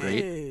which aren't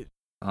great.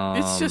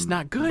 It's just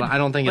not good. But I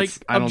don't think it's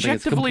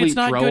objectively, it's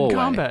not good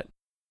combat.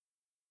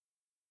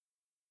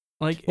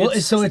 Like,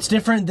 so it's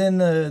different than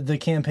the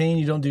campaign.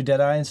 You don't do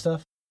Deadeye and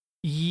stuff.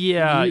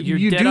 Yeah,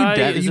 you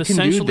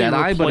can do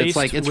Deadeye, but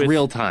it's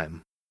real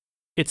time.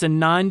 It's a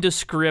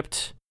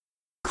nondescript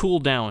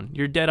cooldown.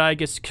 Your Deadeye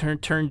gets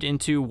turned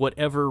into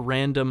whatever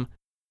random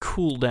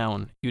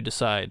cooldown you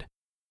decide.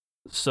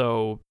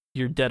 So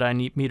your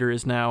Deadeye meter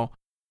is now,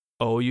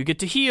 you get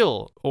to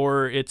heal,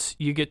 or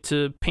you get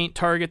to paint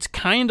targets,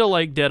 kind of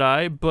like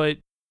Deadeye, but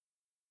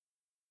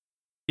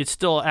it's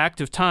still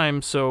active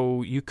time,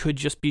 so you could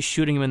just be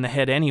shooting him in the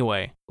head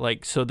anyway.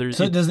 Like, so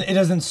there's it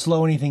doesn't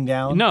slow anything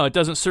down. No, it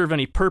doesn't serve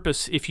any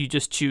purpose if you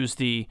just choose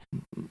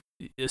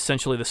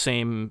essentially the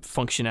same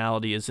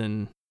functionality as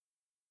in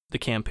the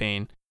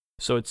campaign.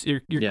 So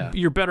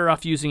you're better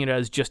off using it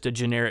as just a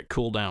generic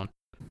cooldown,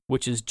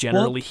 which is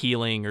generally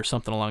healing or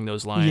something along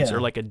those lines,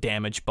 or like a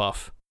damage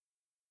buff.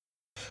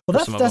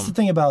 Well, that's the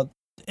thing about,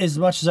 as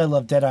much as I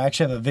love Deadeye, I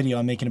actually have a video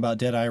I'm making about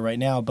Deadeye right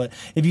now, but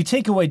if you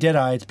take away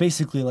Deadeye, it's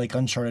basically like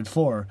Uncharted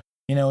 4.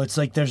 It's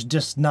like there's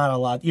just not a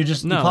lot. You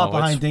pop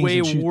behind things and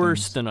shoot it's way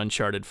worse things. Than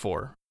Uncharted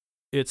 4.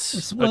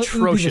 It's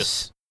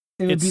atrocious.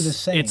 It would be the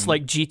same. It's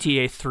like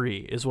GTA 3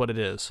 is what it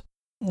is.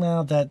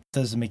 Well, that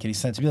doesn't make any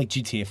sense. It'd be like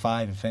GTA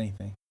 5, if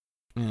anything.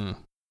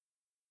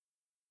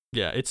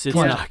 Yeah, it's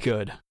not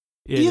good.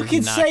 You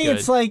could say good.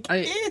 It's like,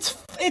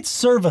 it's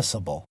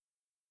serviceable.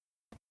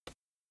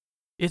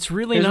 It's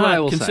really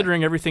not,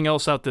 considering everything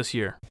else out this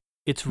year.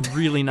 It's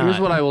really not. Here's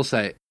what I will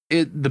say.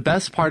 The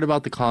best part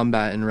about the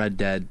combat in Red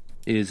Dead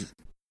is,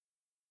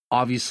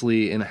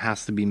 obviously, and it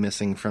has to be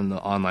missing from the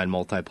online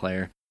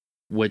multiplayer,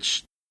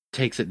 which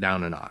takes it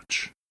down a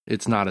notch.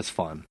 It's not as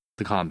fun,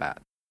 the combat.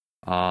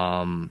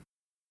 That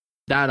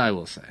I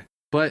will say.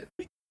 But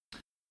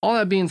all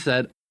that being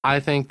said, I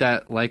think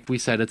that, like we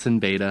said, it's in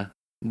beta.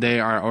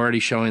 They are already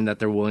showing that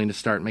they're willing to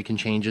start making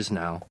changes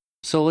now.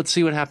 So let's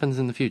see what happens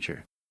in the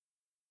future.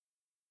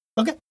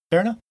 Okay,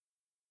 fair enough.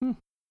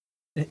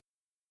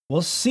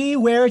 We'll see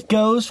where it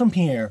goes from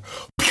here.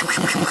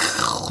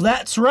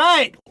 That's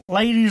right,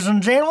 ladies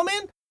and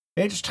gentlemen.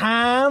 It's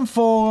time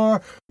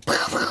for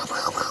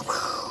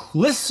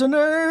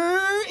listener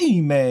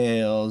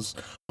emails.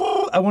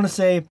 I want to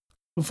say,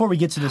 before we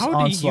get to this How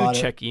onslaught... do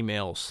you check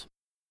emails?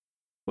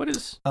 What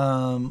is...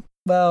 well,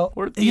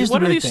 what are here's the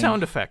weird these thing.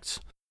 sound effects?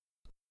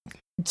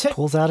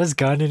 Pulls out his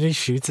gun and he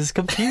shoots his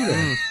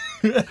computer.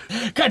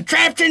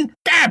 Contraption?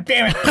 God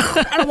damn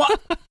it!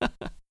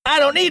 I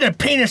don't need a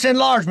penis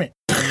enlargement.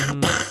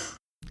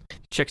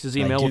 Checks his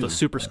email with a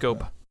super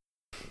scope.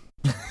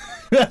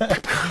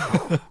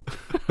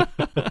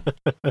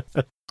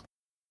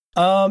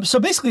 So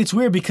basically it's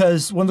weird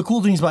because one of the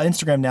cool things about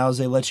Instagram now is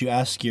they let you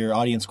ask your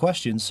audience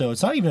questions. So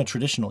it's not even a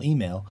traditional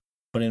email,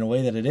 but in a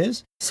way that it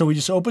is. So we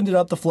just opened it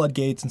up the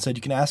floodgates and said,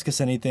 you can ask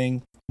us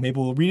anything. Maybe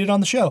we'll read it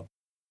on the show.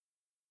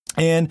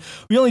 And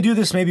we only do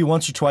this maybe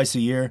once or twice a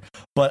year,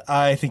 but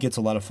I think it's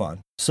a lot of fun.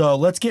 So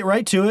let's get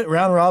right to it.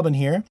 Round robin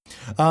here.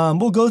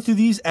 We'll go through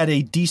these at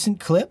a decent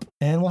clip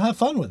and we'll have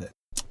fun with it.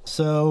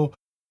 So,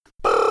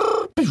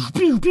 so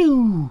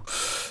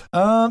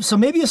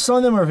maybe some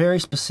of them are very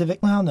specific.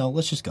 Well, no,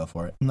 let's just go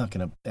for it. I'm not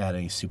going to add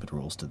any stupid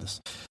rules to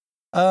this.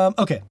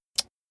 Okay.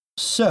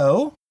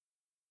 So,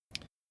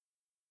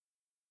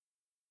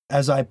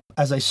 as I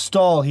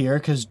stall here,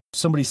 because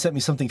somebody sent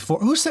me something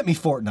who sent me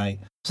Fortnite?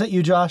 Was that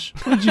you, Josh?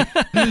 You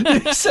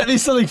sent me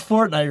something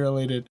Fortnite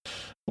related.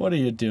 What are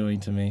you doing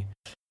to me?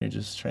 You're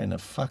just trying to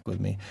fuck with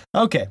me.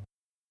 Okay.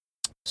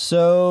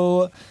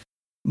 So,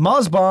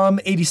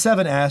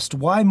 Mozbomb87 asked,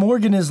 why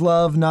Morgan is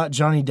love, not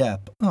Johnny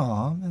Depp?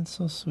 Aw, that's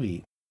so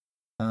sweet.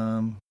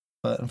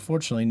 But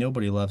unfortunately,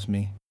 nobody loves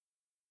me.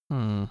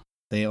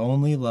 They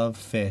only love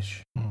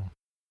fish.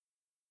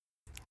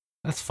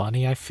 That's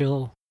funny. I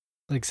feel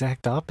the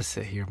exact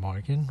opposite here,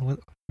 Morgan.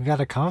 We got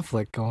a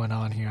conflict going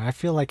on here. I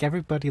feel like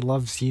everybody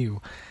loves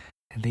you,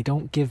 and they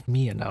don't give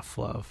me enough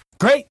love.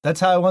 Great. That's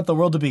how I want the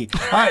world to be.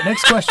 All right,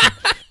 next question.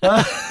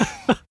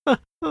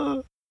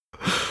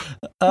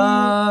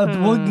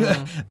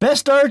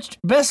 Best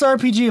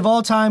RPG of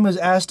all time was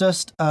asked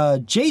us,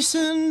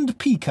 Jason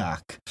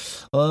Peacock.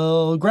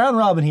 Ground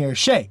robin here.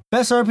 Shay,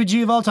 best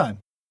RPG of all time.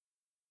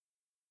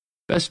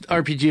 Best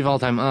RPG of all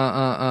time.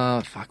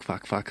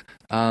 Fuck.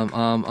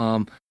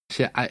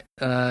 Shit.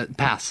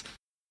 Pass.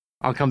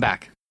 I'll come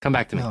back. Come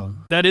back to me. No.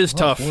 That is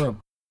tough. Horrible.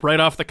 Right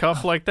off the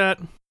cuff like that.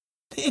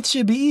 It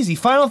should be easy.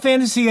 Final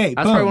Fantasy VIII.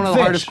 That's Boom, probably one of the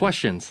fish. hardest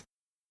questions.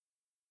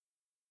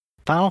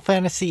 Final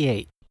Fantasy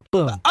VIII.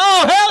 Boom.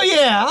 Oh, hell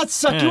yeah. I'll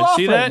suck you off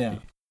See right that? now.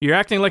 You're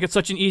acting like it's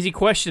such an easy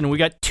question. We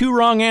got 2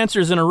 wrong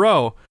answers in a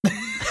row.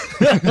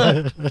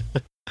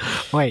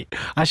 Wait,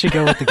 I should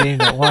go with the game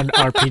that won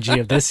RPG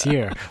of this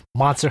year,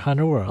 Monster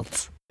Hunter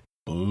Worlds.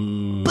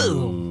 Boom.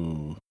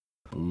 Boom.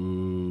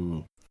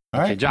 All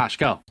Okay, right. Josh,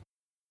 go.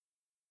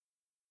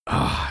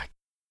 Ah,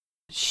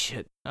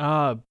 shit.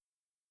 Not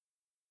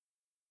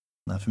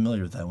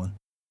familiar with that one.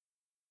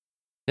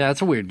 Yeah,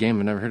 that's a weird game.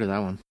 I've never heard of that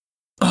one.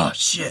 Oh,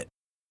 shit.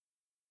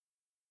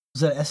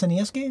 Was that an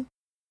SNES game?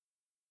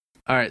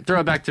 All right, throw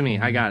it back to me.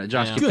 I got it.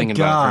 Josh, Yeah. keep Good thinking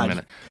about it for God. a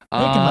minute.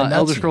 Making my nuts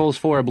Elder here. Scrolls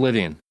 4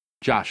 Oblivion.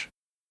 Josh.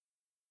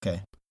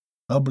 Okay.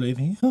 I'll believe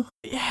you.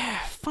 Yeah,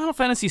 Final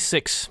Fantasy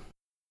 6.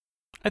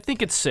 I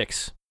think it's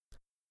 6.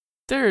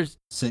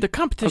 The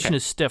competition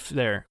is stiff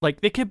there. Like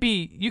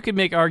you could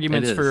make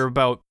arguments It is. for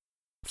about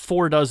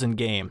 4 dozen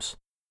games.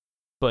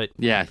 But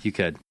Yeah, you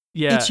could.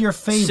 yeah, It's your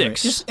favorite.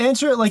 6. Just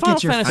answer it like Final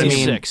it's your Fantasy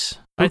favorite. 6.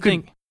 who I could-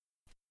 think.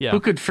 Yeah. Who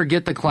could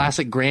forget the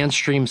classic Grand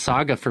Stream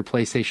Saga for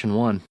PlayStation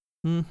 1?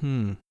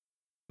 Mm-hmm.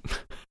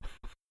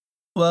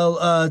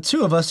 Well,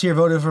 2 of us here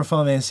voted for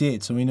Final Fantasy VIII,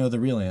 so we know the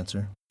real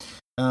answer.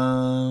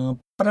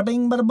 Bada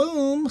bing, bada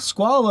boom.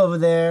 Squall over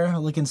there,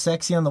 looking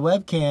sexy on the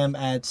webcam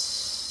at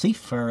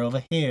Cipher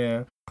over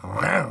here.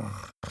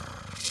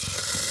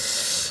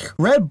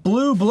 Red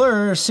Blue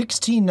Blur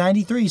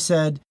 1693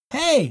 said,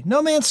 hey,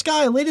 No Man's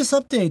Sky, latest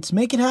updates.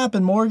 Make it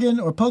happen, Morgan,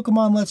 or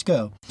Pokemon Let's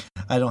Go.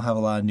 I don't have a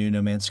lot of new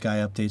No Man's Sky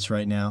updates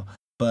right now,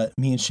 but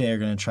me and Shay are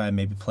going to try and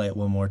maybe play it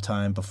one more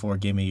time before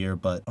Game of Year,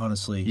 but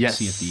honestly, Yes.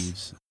 Sea of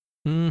Thieves.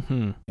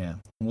 Mm-hmm. Yeah,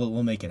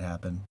 we'll make it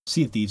happen.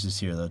 Sea of Thieves is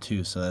here though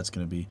too, so that's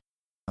gonna be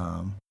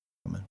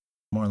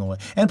more on the way.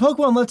 And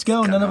Pokemon Let's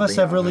Go. None of us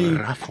have really.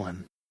 Rough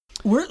one.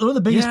 We're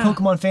the biggest Yeah.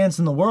 Pokemon fans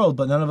in the world,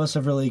 but none of us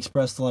have really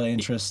expressed a lot of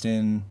interest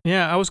in.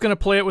 Yeah, I was going to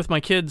play it with my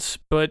kids,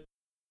 but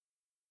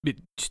it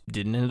just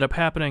didn't end up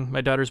happening.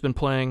 My daughter's been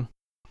playing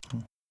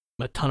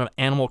a ton of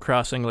Animal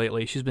Crossing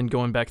lately. She's been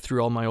going back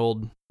through all my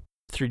old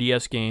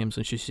 3DS games,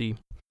 and she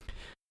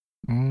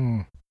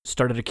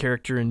started a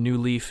character in New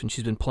Leaf, and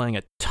she's been playing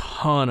a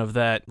ton of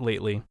that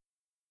lately.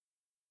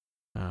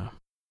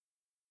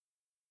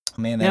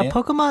 Man, Yeah, that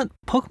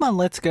Pokemon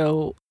Let's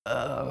Go.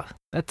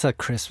 That's a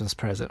Christmas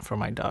present for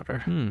my daughter.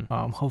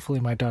 Hopefully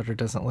my daughter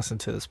doesn't listen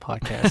to this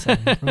podcast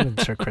and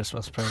ruins her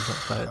Christmas present.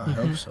 But I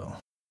hope so.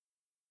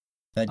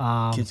 That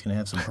kid's gonna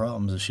have some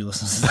problems if she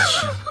listens to this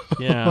shit.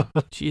 Yeah,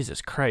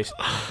 Jesus Christ.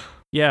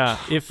 Yeah,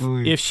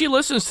 if she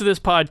listens to this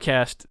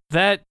podcast,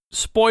 that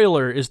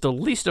spoiler is the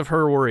least of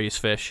her worries,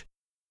 Fish.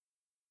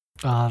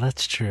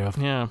 that's true.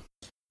 Yeah.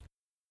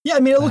 Yeah, I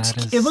mean,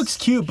 That it looks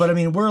cute, but I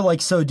mean, we're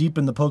like so deep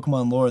in the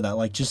Pokemon lore that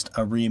like just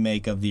a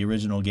remake of the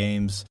original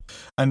games.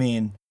 I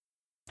mean,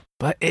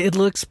 But it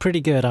looks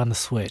pretty good on the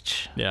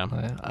Switch.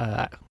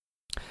 Yeah.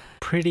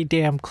 Pretty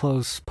damn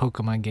close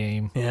Pokemon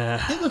game.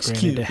 Yeah. it looks Granted,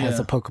 cute. it has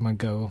yeah. a Pokemon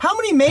Go. How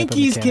many type of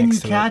Mankeys can you mechanics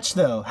to it. catch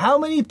though? How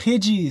many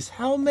Pidgeys?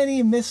 How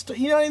many Mr.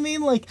 You know what I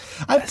mean? Like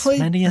I've As played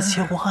many as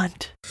you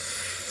want.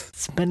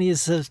 As many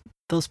as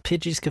those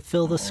Pidgeys could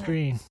fill the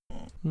screen.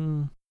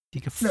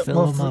 You can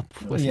fill them up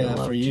with your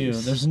love for you.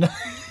 juice. There's no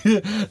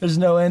there's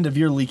no end of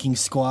your leaking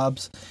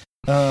squabs.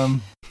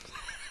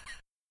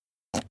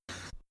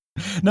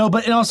 No,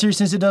 but in all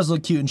seriousness, it does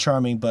look cute and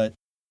charming, but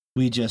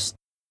we just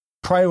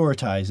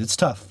prioritize. It's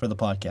tough for the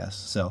podcast.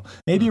 So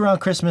maybe around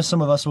Christmas,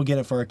 some of us will get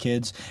it for our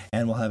kids,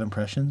 and we'll have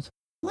impressions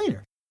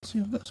later. See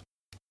how it goes.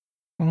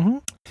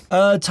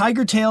 Mm-hmm.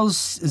 Tiger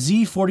Tails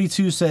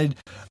Z42 said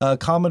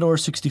Commodore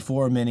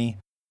 64 Mini.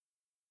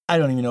 I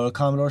don't even know what a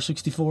Commodore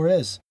 64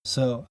 is,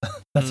 so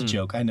that's a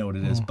joke. I know what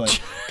it is, but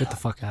Get the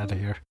fuck out of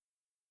here.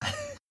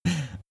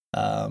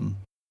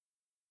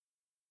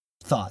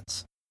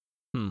 thoughts?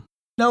 Hmm.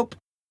 Nope,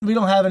 we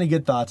don't have any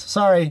good thoughts.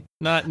 Sorry.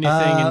 Not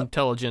anything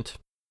intelligent.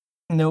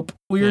 Nope,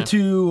 we're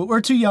too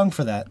young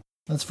for that.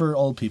 That's for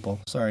old people.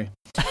 Sorry.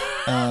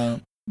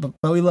 But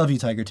we love you,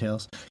 Tiger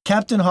Tails.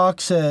 Captain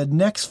Hawk said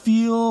next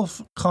generation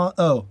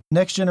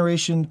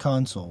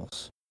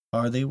consoles.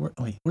 Are they? Wait,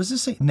 what does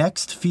this say?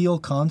 Next feel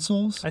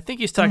consoles? I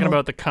think he's talking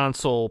about the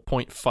console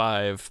 0.5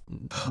 mess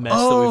that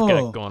we've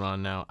got going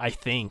on now. I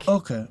think.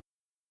 Okay.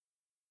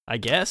 I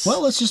guess.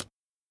 Well,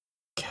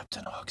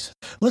 Captain Hawk.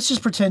 Let's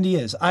just pretend he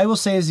is. I will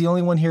say, as the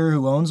only one here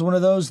who owns one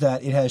of those,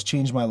 that it has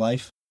changed my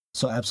life.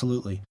 So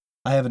absolutely,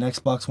 I have an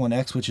Xbox One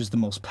X, which is the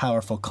most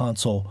powerful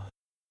console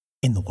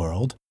in the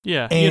world.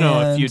 Yeah, and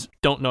if you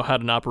don't know how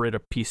to operate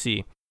a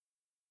PC.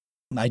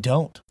 I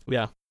don't.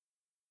 Yeah.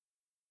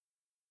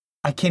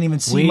 I can't even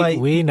see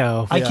We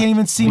know. I can't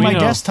even see my know.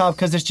 desktop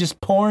because there's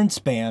just porn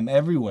spam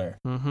everywhere.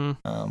 Mm-hmm.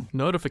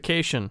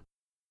 Notification.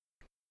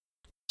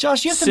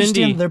 Josh, you have to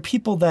Cindy- understand there are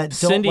people that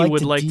don't Cindy like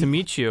would to like to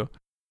meet you.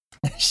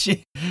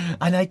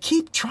 and I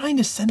keep trying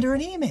to send her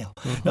an email.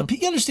 Mhm. Now,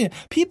 you understand,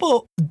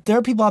 there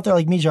are people out there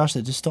like me, Josh,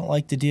 that just don't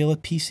like to deal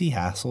with PC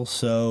hassle.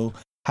 So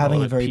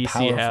having a very PC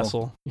powerful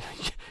hassle.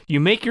 You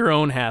make your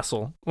own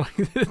hassle.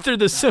 They're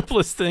the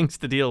simplest things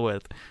to deal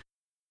with.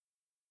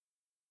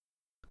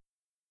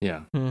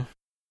 Yeah.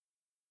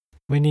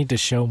 We need to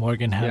show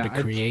Morgan how Yeah, to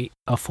create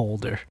a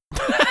folder.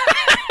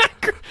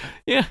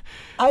 Yeah.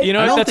 I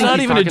don't that's think not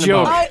he's even a talking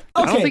joke. about-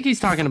 I don't okay. think he's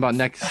talking about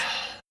next.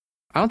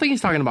 I don't think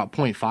he's talking about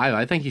 0.5.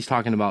 I think he's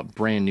talking about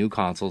brand new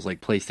consoles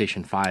like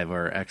PlayStation 5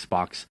 or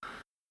Xbox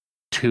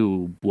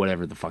 2,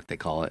 whatever the fuck they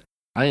call it.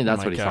 I think that's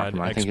Oh my what he's God, talking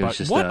about. I think it Xbox. was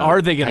just What a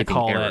are they going to typing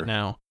call error. that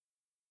now?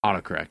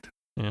 Autocorrect.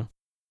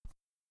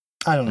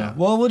 I don't know. Yeah.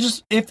 Well, we'll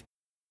just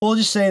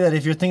say that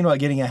if you're thinking about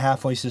getting a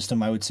halfway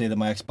system, I would say that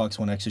my Xbox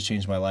One X has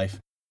changed my life.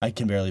 I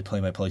can barely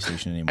play my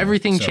PlayStation anymore.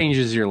 Everything so.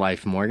 changes your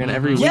life, Morgan. Mhm.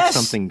 Every week Yes!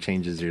 something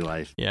changes your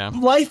life. Yeah.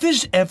 Life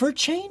is ever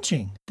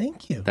changing.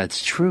 Thank you.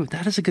 That's true.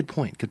 That is a good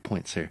point. Good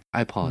point, sir. I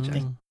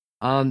apologize.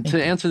 Mm.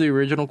 To answer the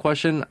original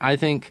question, I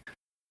think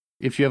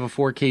if you have a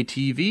 4K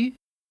TV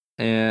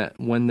and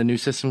when the new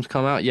systems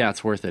come out, yeah,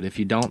 it's worth it. If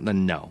you don't,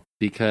 then no,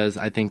 because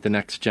I think the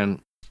next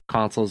gen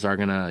consoles are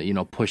gonna,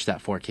 push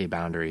that 4K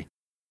boundary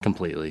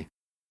completely.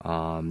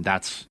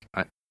 That's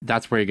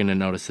where you're gonna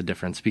notice the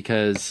difference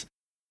because,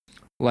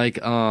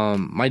 like,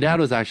 my dad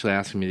was actually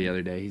asking me the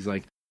other day. He's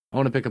like, "I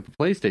want to pick up a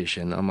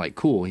PlayStation." I'm like,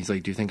 "Cool." He's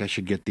like, "Do you think I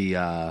should get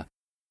the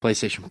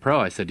PlayStation Pro?"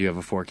 I said, "Do you have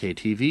a 4K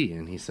TV?"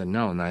 And he said,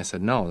 "No." And I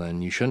said, "No,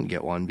 then you shouldn't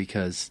get one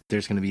because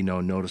there's going to be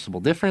no noticeable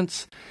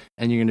difference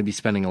and you're going to be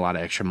spending a lot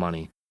of extra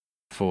money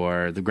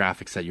for the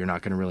graphics that you're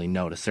not going to really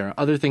notice. There are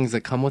other things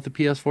that come with the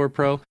PS4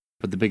 Pro,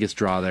 but the biggest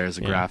draw there is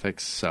the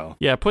graphics." So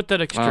Yeah, put that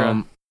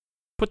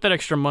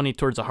extra money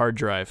towards a hard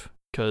drive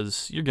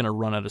because you're going to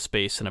run out of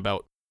space in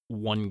about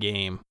one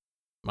game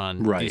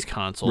on these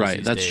consoles. Right,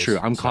 these that's days. true.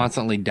 I'm So,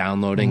 constantly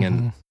downloading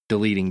and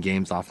deleting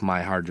games off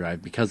my hard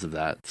drive because of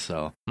that.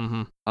 So,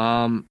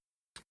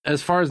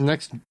 as far as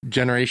next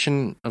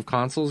generation of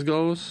consoles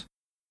goes,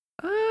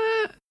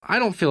 I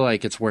don't feel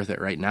like it's worth it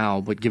right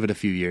now, but give it a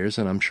few years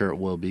and I'm sure it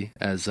will be,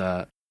 as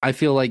I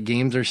feel like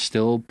games are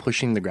still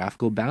pushing the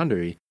graphical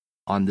boundary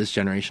on this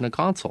generation of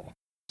console.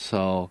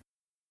 So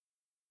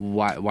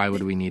why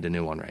would we need a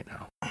new one right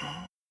now?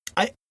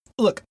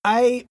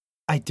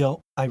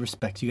 I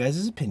respect you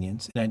guys'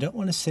 opinions, and I don't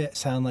want to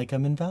sound like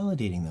I'm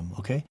invalidating them,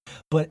 okay?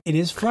 But it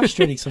is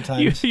frustrating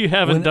sometimes. you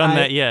haven't done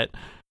that yet.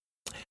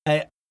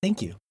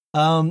 Thank you.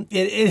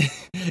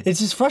 It's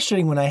just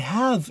frustrating when I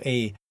have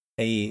a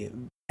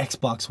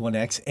Xbox One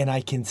X and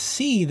I can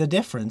see the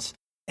difference,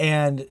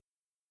 and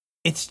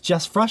it's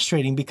just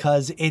frustrating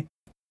because it's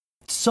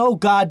so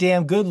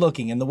goddamn good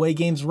looking and the way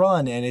games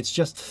run, and it's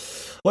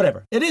just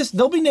whatever. It is.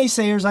 There'll be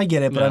naysayers, I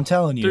get it, but No, I'm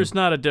telling you. There's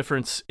not a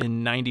difference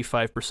in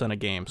 95% of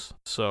games,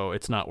 so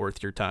it's not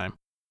worth your time.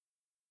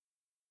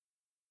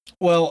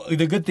 Well,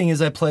 the good thing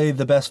is I play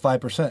the best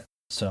 5%,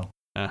 so.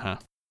 Uh-huh.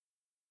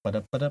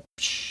 Ba-da-ba-da,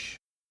 psh.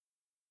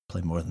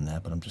 play more than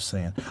that, but I'm just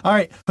saying. All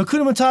right,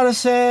 Hakuna Matata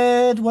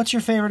said, "What's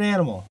your favorite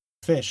animal?"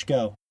 Fish,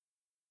 go.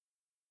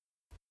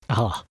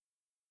 Oh,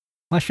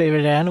 my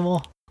favorite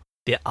animal?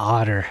 The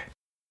otter.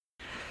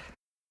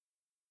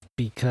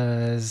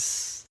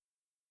 Because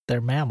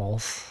they're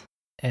mammals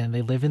and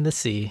they live in the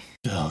sea.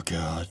 Oh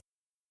God,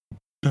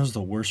 that was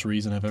the worst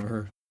reason I've ever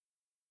heard.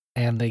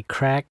 And they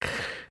crack.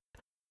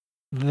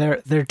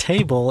 Their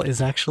table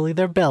is actually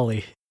their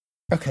belly,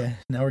 Okay,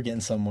 now we're getting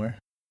somewhere.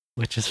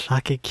 which is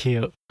fucking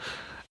cute.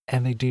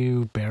 And they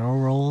do barrel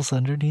rolls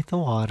underneath the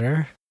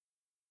water.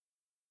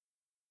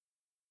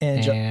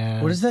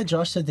 And what is that?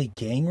 Josh said they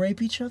gang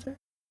rape each other.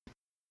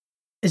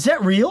 Is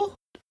that real?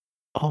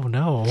 Oh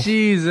no.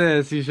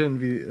 Jesus, you shouldn't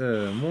be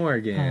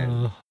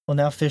Morgan. Well,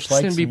 now Fish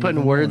likes. Shouldn't be him putting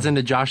even words more.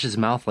 into Josh's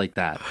mouth like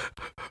that.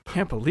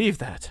 Can't believe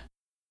that.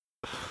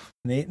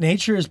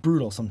 Nature is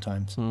brutal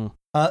sometimes. Hmm.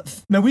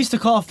 Man, we used to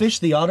call Fish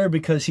the otter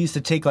because he used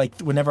to take, like,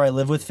 whenever I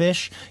lived with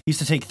Fish, he used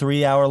to take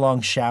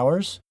 3-hour-long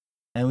showers.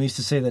 And we used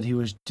to say that he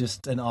was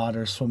just an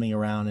otter swimming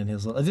around in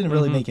his. It didn't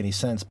really make any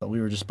sense, but we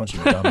were just a bunch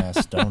of dumbass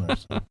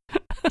stoners.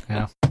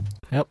 Yeah.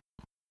 Yep.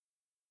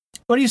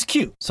 But he's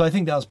cute, so I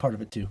think that was part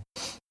of it too.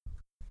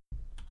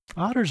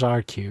 Otters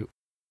are cute.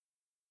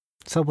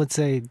 Some would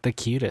say the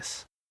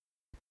cutest.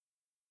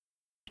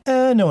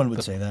 No one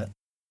would say that,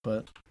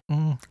 but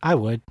I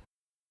would.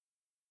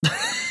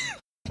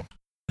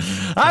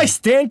 I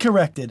stand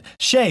corrected.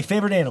 Shay,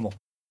 favorite animal?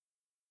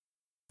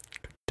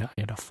 Die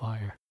in a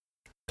fire.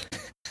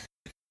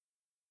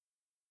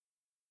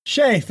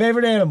 Shay,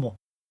 favorite animal?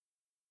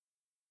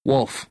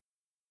 Wolf.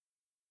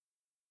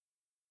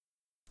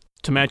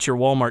 To match your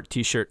Walmart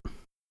t-shirt.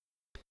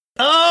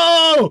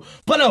 Oh,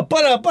 but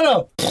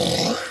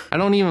I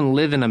don't even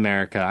live in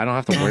America. I don't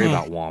have to worry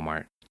about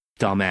Walmart.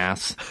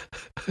 Dumbass.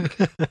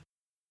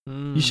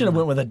 You should have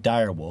went with a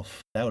dire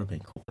wolf. That would have been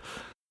cool.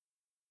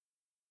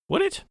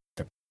 Would it?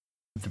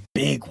 The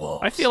big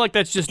wolf. I feel like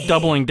that's just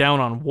doubling down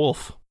on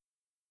wolf.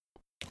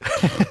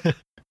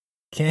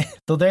 Okay,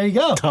 so there you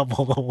go.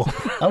 Double the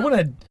wolf. I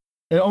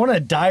want a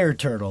dire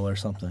turtle or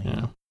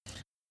something.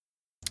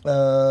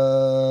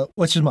 Yeah.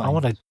 What's your mine? I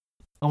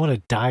want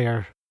a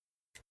dire.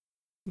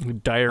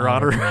 Dire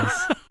otter.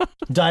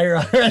 Dire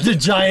otter, the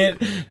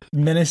giant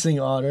menacing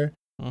otter.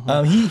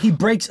 Uh-huh. He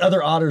breaks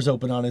other otters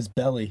open on his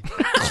belly.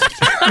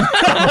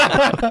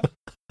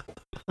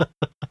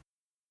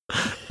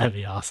 That'd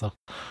be awesome.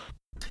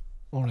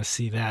 I want to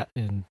see that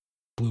in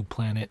Blue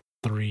Planet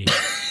 3.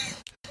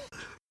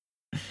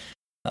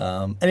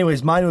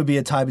 Anyways, mine would be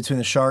a tie between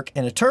a shark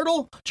and a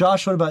turtle.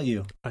 Josh, what about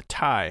you? A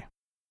tie.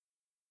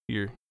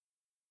 Your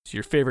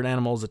favorite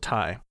animal is a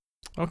tie.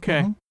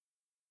 Okay.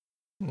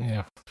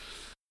 Yeah.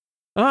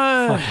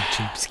 Uh, Fucking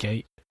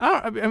cheapskate.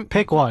 I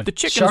Pick one. the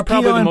chicken's Sharpedo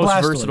probably the and most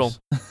Blastoise. versatile.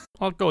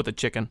 I'll go with the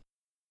chicken.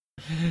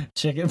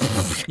 Chicken.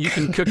 You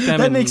can cook them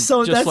that in makes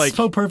so just that's like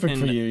so perfect in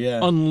for you. Yeah.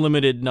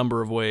 unlimited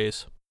number of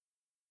ways.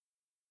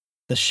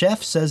 The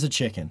chef says a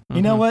chicken.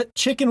 You know what?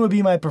 Chicken would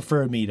be my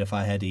preferred meat if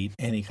I had to eat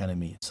any kind of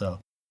meat. So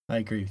I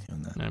agree with you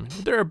on that. I mean,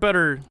 there are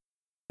better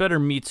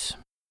meats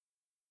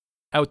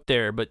out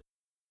there, but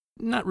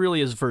not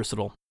really as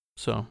versatile.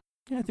 So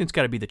yeah, I think it's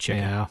got to be the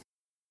chicken.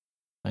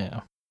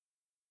 Yeah.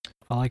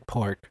 I like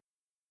pork.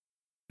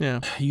 Yeah.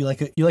 You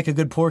like a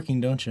good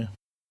porking, don't you?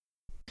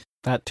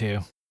 That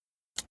too.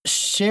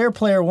 Share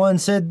Player One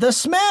said the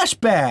Smash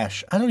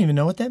Bash. I don't even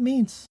know what that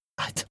means.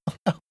 I don't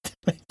know.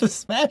 The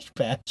Smash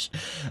Bash.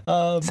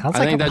 Sounds I like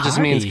think a that just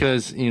means party.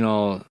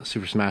 because,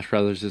 Super Smash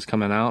Brothers is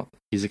coming out.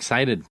 He's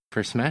excited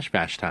for Smash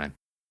Bash time.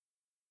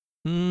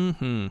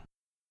 Mm-hmm.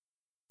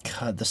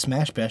 God, the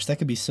Smash Bash, that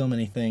could be so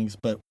many things,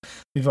 but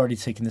we've already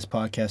taken this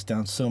podcast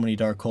down so many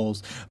dark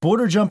holes.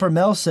 Border Jumper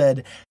Mel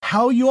said,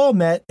 how you all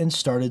met and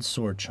started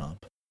Sword Chomp.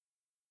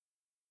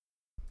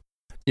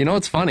 You know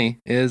what's funny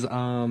is,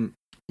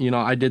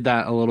 I did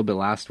that a little bit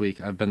last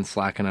week. I've been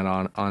slacking it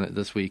on it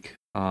this week.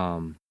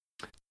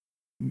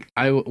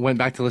 I went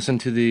back to listen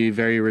to the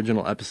very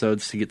original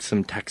episodes to get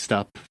some text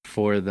up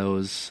for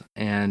those.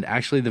 And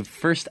actually the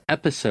first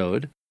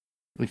episode,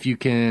 if you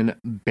can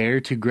bear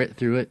to grit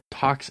through it,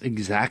 talks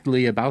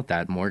exactly about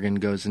that. Morgan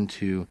goes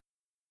into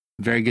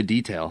very good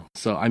detail.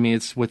 So, I mean,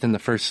 it's within the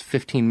first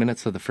 15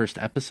 minutes of the first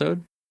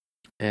episode,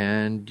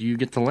 and you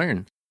get to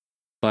learn.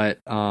 But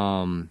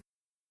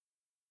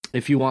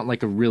if you want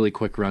like a really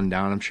quick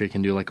rundown, I'm sure you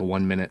can do like a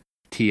 1-minute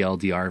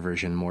TLDR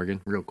version, Morgan,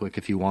 real quick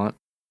if you want.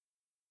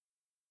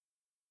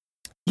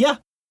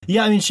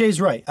 Yeah, I mean,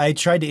 Shay's right. I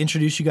tried to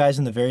introduce you guys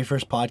in the very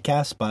first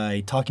podcast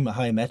by talking about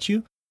how I met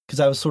you, because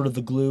I was sort of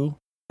the glue.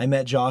 I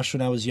met Josh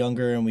when I was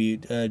younger, and we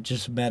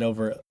just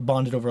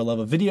bonded over a love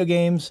of video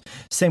games.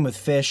 Same with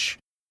Fish.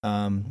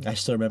 I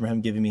still remember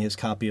him giving me his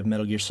copy of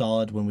Metal Gear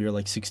Solid when we were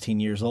like 16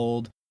 years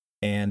old,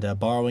 and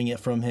borrowing it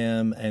from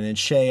him. And then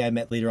Shay, I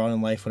met later on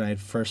in life when I had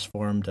first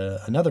formed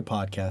another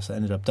podcast that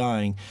ended up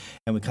dying,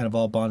 and we kind of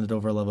all bonded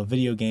over a love of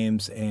video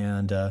games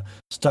and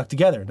stuck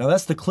together. Now,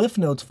 that's the Cliff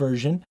Notes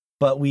version,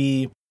 but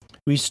we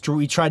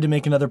tried to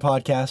make another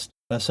podcast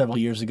several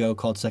years ago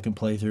called Second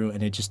Playthrough,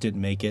 and it just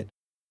didn't make it.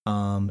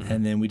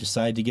 And then we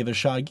decided to give it a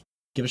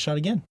shot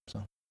again.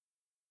 So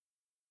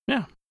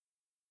Yeah.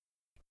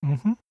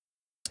 Mm-hmm.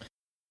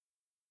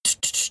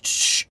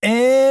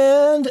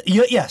 And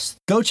yes,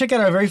 go check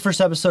out our very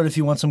first episode if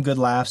you want some good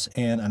laughs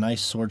and a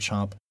nice sword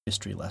chomp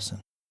history lesson.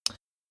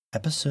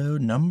 Episode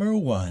number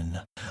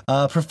 1.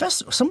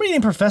 Somebody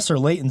named Professor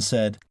Layton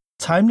said,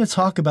 "Time to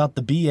talk about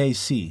the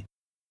BAC."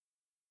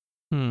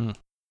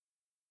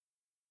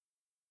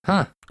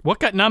 Huh. What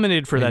got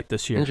nominated for that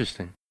this year?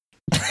 Interesting.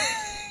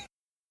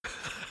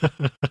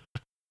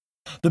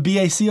 The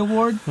BAC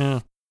award?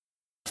 Yeah.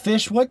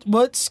 Fish, what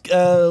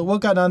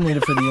got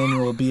nominated for the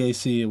annual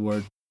BAC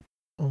award?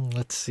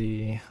 Let's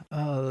see.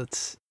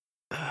 Let's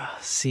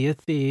Sea of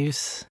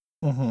Thieves.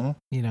 Mm-hmm.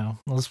 You know,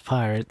 those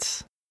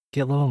pirates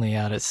get lonely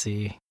out at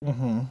sea.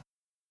 Mm-hmm.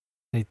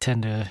 They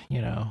tend to,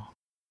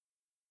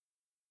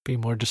 be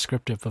more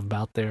descriptive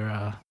about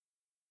their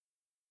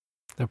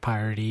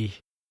piratey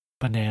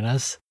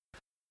bananas.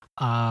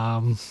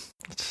 Let's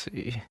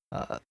see.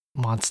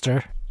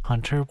 Monster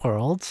Hunter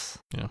Worlds.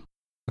 Yeah.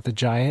 With the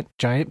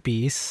giant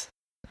beasts.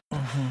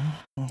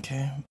 Mm-hmm.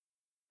 Okay.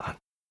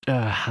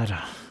 I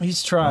don't.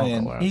 He's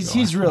trying.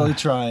 He's really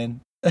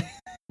trying.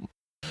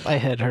 My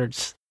head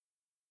hurts.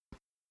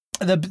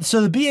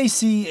 So the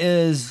BAC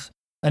is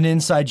an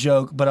inside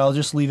joke, but I'll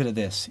just leave it at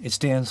this. It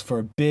stands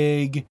for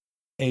Big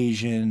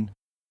Asian.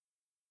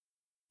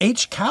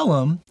 H.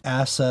 Callum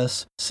asks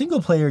us,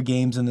 single-player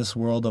games in this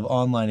world of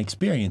online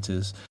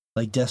experiences,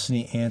 like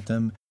Destiny,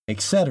 Anthem,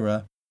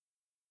 etc.,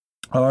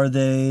 are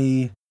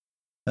they...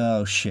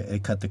 Oh, shit,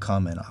 it cut the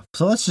comment off.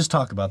 So let's just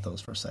talk about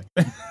those for a second.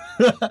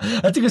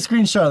 I took a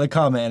screenshot of the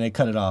comment and it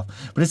cut it off.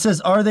 But it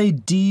says, are they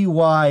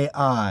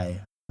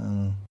DYI?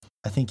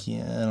 I think, I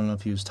don't know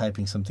if he was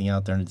typing something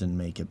out there and it didn't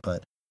make it,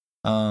 but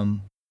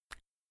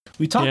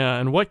we talked... Yeah,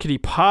 and what could he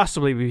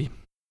possibly be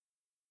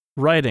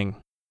writing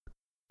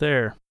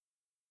there?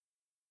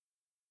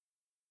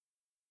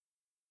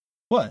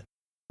 What?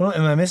 Well,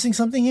 am I missing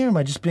something here? Am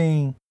I just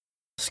being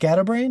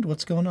scatterbrained?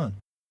 What's going on?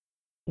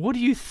 What do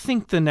you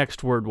think the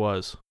next word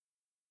was?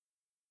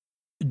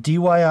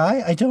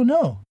 DYI? I don't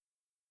know.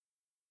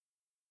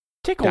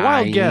 Take a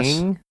wild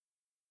guess.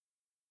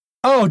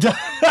 Oh,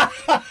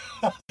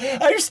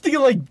 I was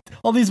thinking like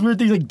all these weird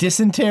things like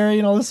dysentery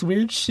and all this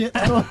weird shit.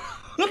 I don't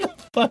know what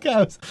the fuck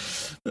I was.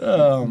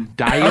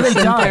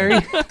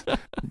 Dysentery?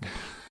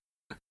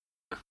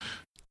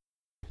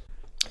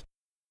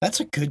 That's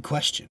a good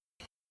question.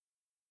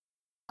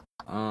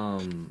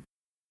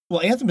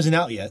 Well, Anthem isn't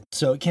out yet,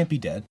 so it can't be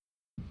dead.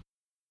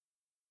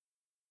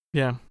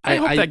 Yeah, I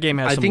hope that game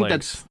has some legs.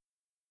 That's...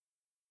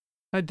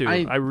 I do.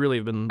 I really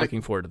have been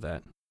looking forward to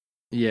that.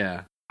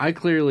 Yeah, I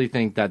clearly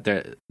think that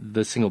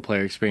the single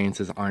player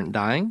experiences aren't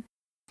dying.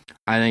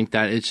 I think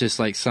that it's just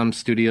like some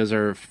studios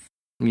are,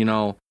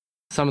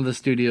 some of the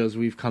studios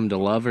we've come to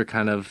love are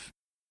kind of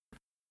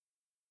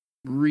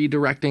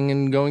redirecting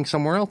and going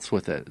somewhere else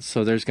with it.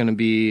 So there's going to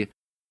be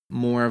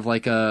more of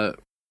like a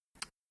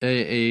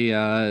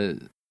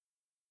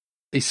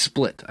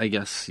split, I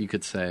guess you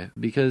could say,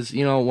 because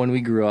when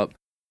we grew up,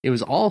 it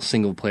was all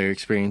single player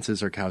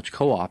experiences or couch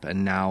co-op,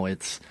 and now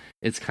it's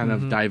kind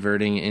of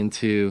diverting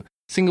into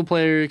single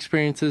player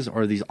experiences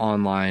or these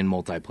online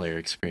multiplayer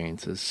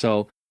experiences.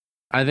 So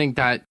I think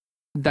that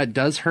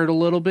does hurt a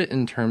little bit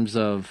in terms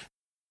of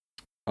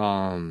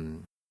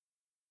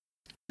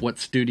what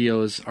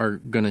studios are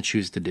going to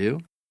choose to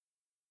do.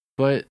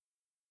 But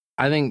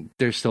I think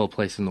there's still a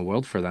place in the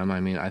world for them.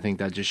 I mean, I think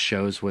that just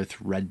shows with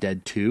Red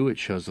Dead 2. It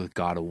shows with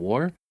God of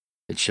War.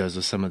 It shows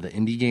with some of the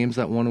indie games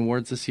that won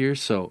awards this year.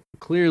 So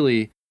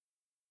clearly,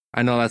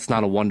 I know that's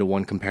not a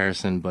one-to-one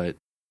comparison, but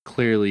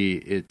clearly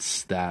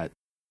it's that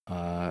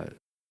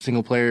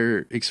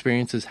single-player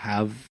experiences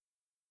have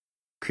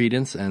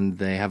credence and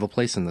they have a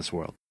place in this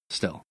world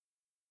still.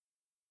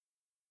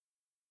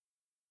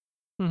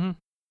 Mm-hmm.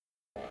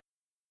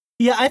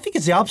 Yeah, I think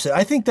it's the opposite.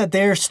 I think that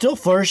they're still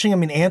flourishing. I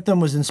mean, Anthem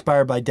was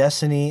inspired by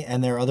Destiny,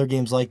 and there are other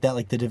games like that,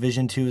 like The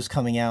Division 2 is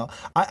coming out.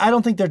 I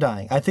don't think they're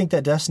dying. I think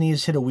that Destiny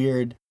has hit a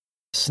weird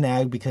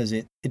snag because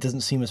it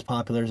doesn't seem as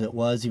popular as it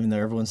was, even though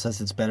everyone says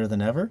it's better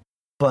than ever.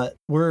 But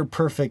we're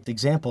perfect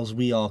examples.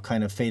 We all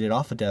kind of faded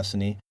off of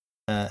Destiny.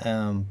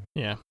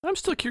 Yeah, I'm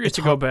still curious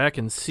to go back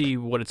and see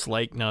what it's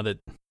like now that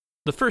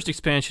the first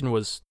expansion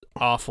was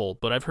awful,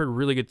 but I've heard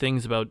really good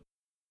things about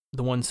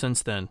the one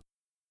since then.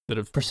 That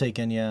have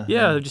Forsaken, yeah.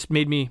 Yeah, it just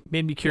made me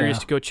curious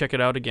to go check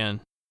it out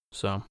again.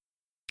 So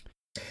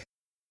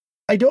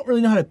I don't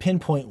really know how to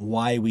pinpoint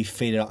why we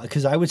faded out,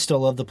 because I would still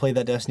love to play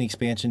that Destiny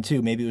expansion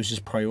too. Maybe it was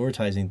just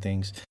prioritizing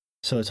things.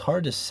 So it's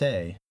hard to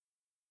say.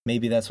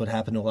 Maybe that's what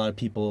happened to a lot of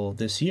people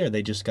this year.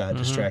 They just got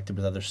distracted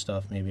with other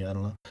stuff. Maybe, I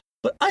don't know.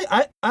 But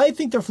I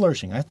think they're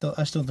flourishing.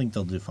 I still think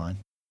they'll do fine.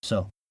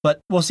 So,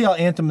 but we'll see how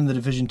Anthem and the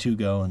Division 2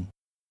 go.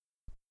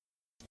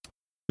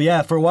 But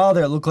yeah, for a while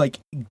there, it looked like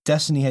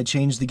Destiny had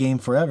changed the game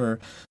forever.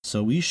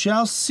 So we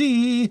shall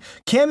see.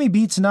 Cammy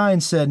Beats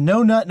 9 said,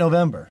 "No Nut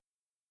November."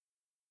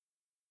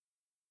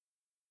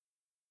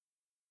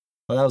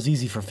 Well, that was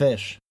easy for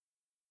Fish.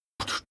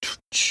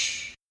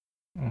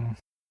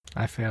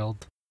 I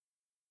failed.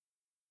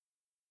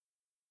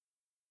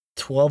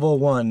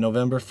 12:01,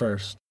 November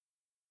 1st.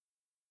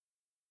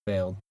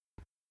 failed.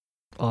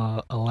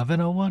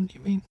 11:01, you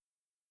mean?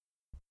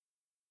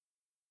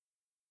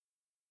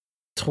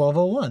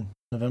 12:01,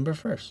 November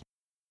 1st.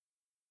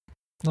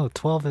 No,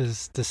 12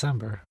 is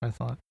December, I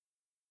thought.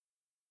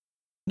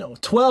 No,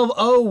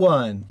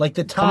 12:01, like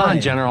the time. Come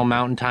on, General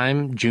Mountain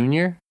Time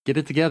Jr., get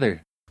it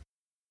together.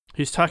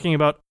 He's talking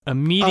about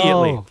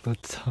immediately. Oh,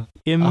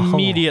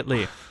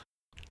 Immediately.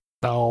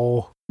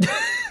 no.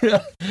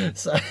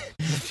 Sorry.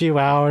 A few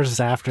hours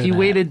after He that.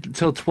 waited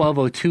till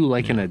 12:02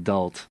 like an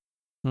adult.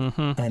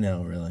 Mm-hmm. I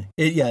know, really.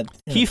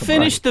 He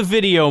finished the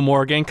video,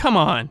 Morgan. Come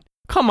on.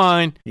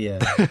 Yeah.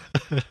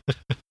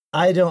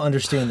 I don't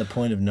understand the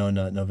point of No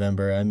Nut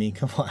November. I mean,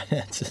 come on.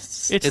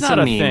 It's not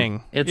a meme.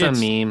 thing. It's a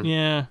meme.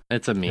 Yeah.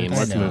 It's a meme. I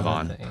Let's know. move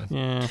on.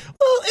 Yeah.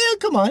 Well, yeah,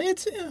 come on.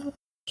 It's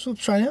so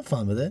try to have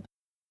fun with it.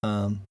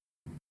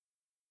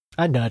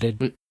 I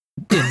nutted in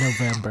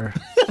November.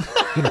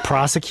 You gonna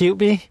prosecute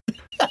me?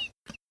 I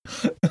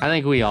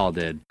think we all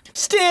did.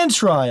 Stand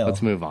trial.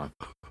 Let's move on.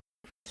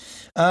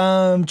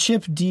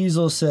 Chip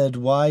Diesel said,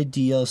 "Why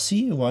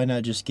DLC? Why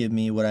not just give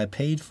me what I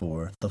paid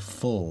for, the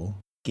full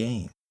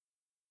game?"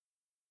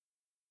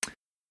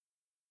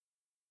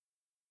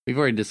 We've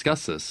already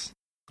discussed this.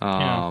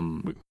 Yeah.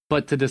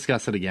 But to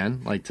discuss it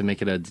again, like to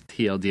make it a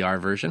TLDR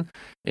version,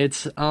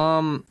 it's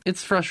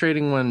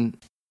frustrating when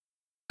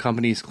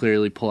companies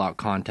clearly pull out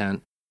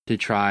content to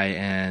try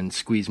and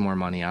squeeze more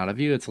money out of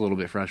you. It's a little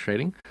bit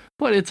frustrating,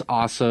 but it's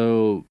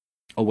also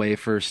a way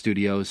for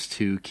studios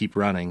to keep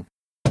running,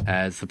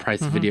 as the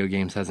price of video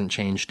games hasn't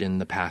changed in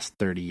the past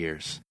 30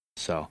 years.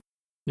 So,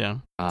 Yeah.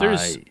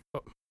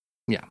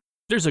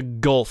 There's a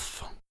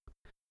gulf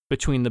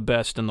between the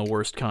best and the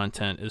worst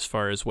content as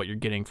far as what you're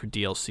getting for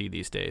DLC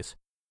these days.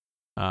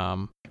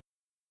 And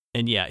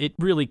yeah, it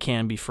really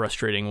can be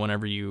frustrating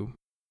whenever you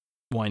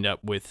wind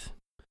up with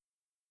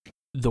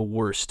the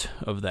worst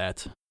of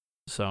that.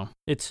 So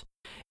it's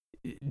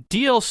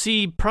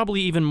DLC, probably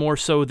even more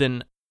so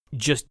than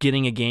just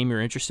getting a game you're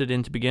interested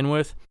in to begin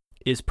with,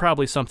 is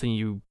probably something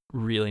you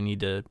really need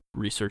to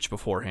research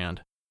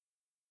beforehand.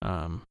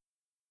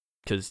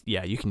 Because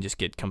yeah, you can just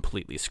get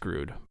completely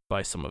screwed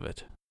by some of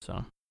it.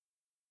 So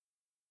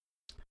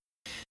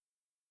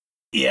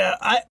Yeah,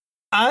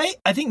 I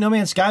think No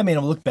Man's Sky made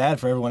them look bad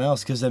for everyone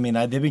else, because I mean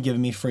they've been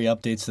giving me free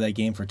updates to that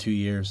game for 2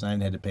 years, and I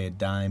haven't had to pay a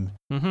dime,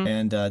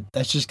 and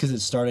that's just because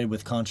it started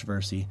with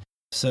controversy.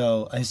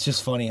 So it's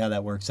just funny how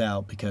that works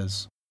out,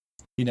 because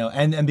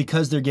and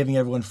because they're giving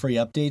everyone free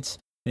updates,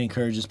 it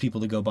encourages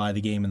people to go buy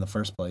the game in the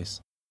first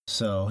place.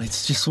 So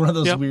it's just one of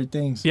those weird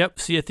things. Yep,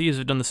 Sea of Thieves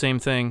have done the same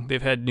thing.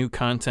 They've had new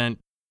content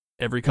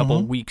every couple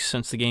of weeks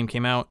since the game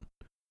came out.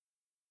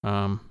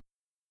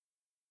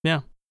 Yeah.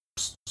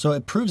 So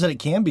it proves that it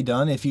can be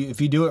done if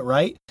you do it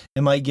right.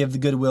 It might give the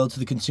goodwill to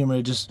the consumer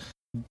to just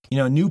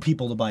new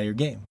people to buy your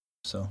game.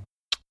 So.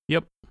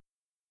 Yep.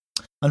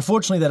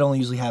 Unfortunately, that only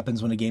usually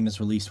happens when a game is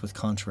released with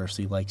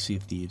controversy, like Sea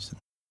of Thieves and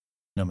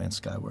No Man's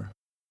Sky were.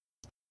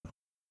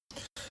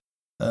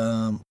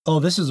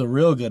 This is a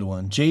real good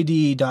one.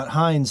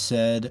 JD.Hines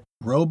said,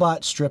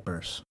 "Robot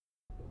strippers."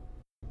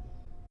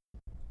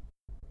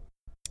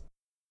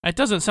 That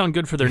doesn't sound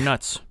good for their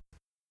nuts.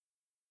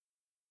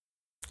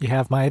 You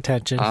have my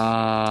attention.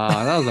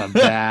 That was a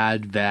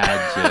bad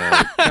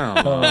joke.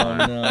 Come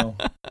on. Oh, no.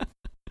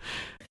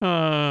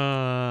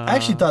 I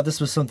actually thought this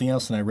was something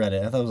else when I read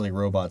it. I thought it was like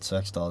robot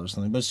sex dolls or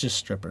something, but it's just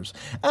strippers.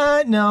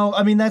 No,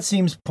 I mean, that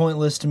seems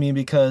pointless to me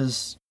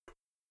because,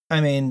 I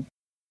mean,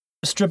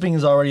 stripping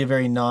is already a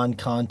very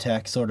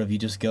non-contact sort of, you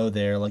just go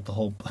there, like the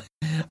whole...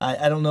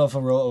 I don't know if a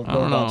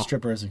robot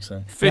stripper is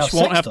exciting. Fish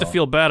won't have to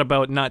feel bad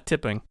about not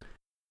tipping.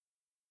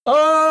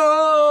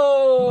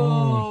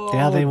 Oh!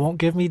 Yeah, they won't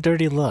give me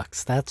dirty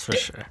looks, that's for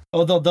sure.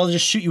 Oh, they'll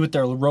just shoot you with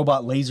their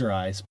robot laser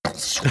eyes.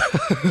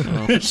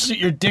 Shoot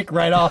your dick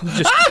right off.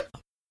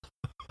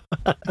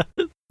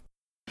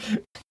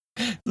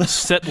 Just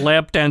set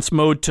lap dance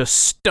mode to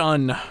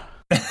stun. I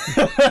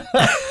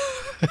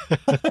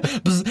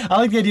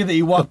like the idea that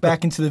you walk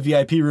back into the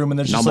VIP room and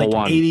there's just Number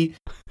like one. 80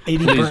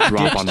 Please burnt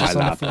drop dicks on just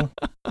my on the floor.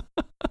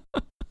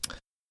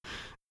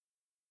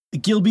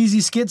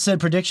 Gilbeezy Skit said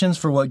predictions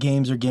for what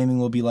games or gaming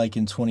will be like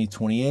in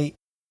 2028.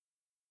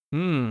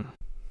 10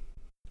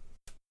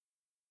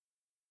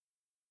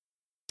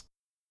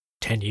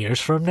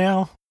 years from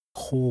now?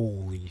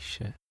 Holy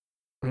shit.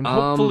 And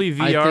hopefully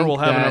I VR think will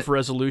have that- enough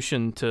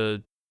resolution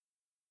to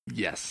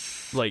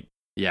Yes.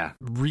 yeah,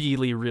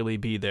 really, really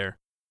be there.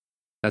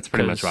 That's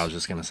pretty much what I was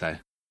just gonna say.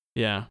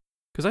 Yeah,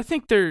 because I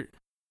think they're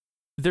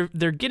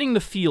getting the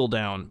feel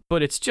down,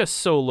 but it's just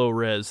so low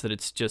res that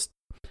it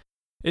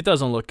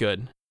doesn't look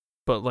good.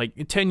 But like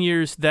in 10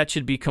 years, that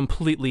should be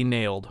completely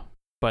nailed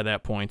by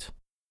that point.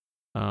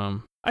 I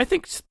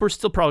think we're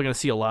still probably going to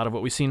see a lot of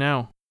what we see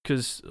now,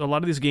 because a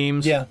lot of these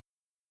games,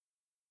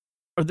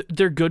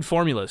 they're good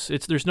formulas.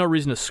 There's no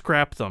reason to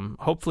scrap them.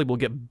 Hopefully, we'll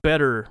get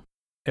better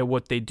at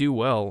what they do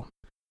well,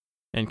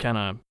 and kind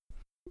of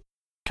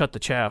cut the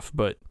chaff.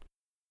 But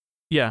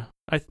yeah,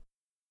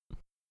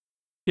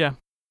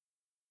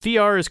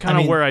 VR is kind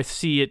of where I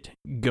see it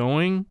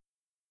going,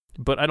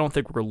 but I don't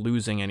think we're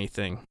losing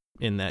anything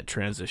in that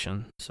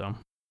transition. So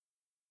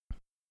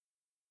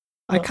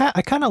I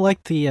kind of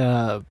like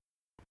the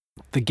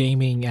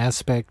gaming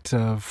aspect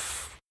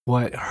of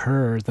what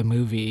the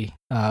movie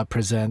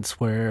presents,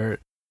 where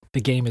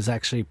the game is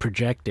actually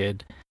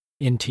projected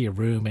into your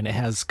room, and it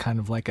has kind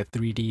of like a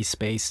 3D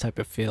space type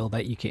of feel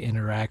that you can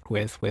interact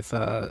with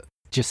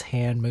just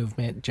hand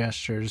movement,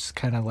 gestures,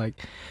 kind of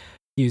like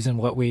using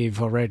what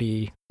we've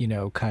already,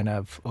 kind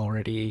of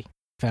already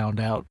found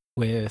out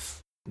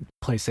with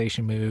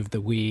PlayStation Move,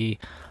 the Wii.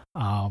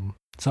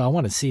 So I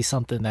want to see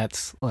something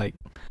that's like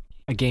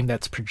a game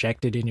that's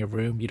projected in your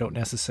room. You don't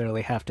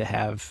necessarily have to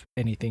have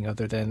anything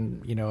other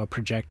than, a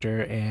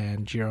projector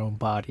and your own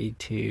body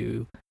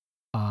to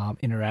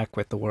interact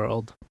with the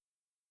world.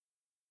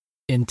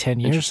 In 10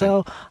 years,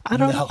 so I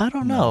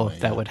don't know if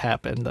that would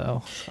happen,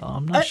 though. So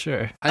I'm not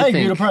sure. I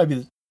think it'll probably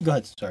be. Go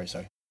ahead.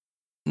 Sorry.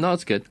 No,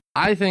 it's good.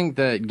 I think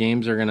that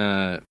games are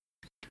gonna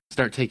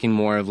start taking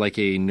more of like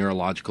a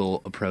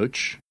neurological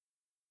approach.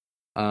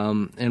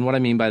 And what I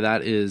mean by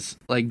that is,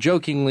 like,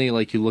 jokingly,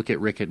 like, you look at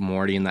Rick and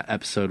Morty in that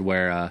episode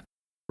where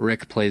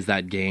Rick plays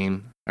that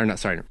game, or not,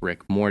 sorry,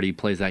 Morty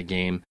plays that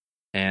game,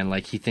 and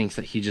like he thinks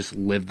that he just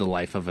lived the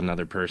life of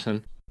another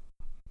person.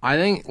 I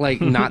think,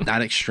 like, not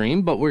that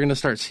extreme, but we're going to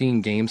start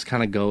seeing games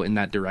kind of go in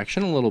that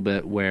direction a little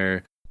bit,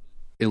 where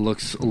it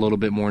looks a little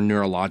bit more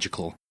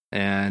neurological.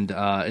 And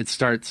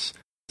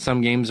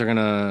some games are going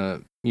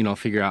to,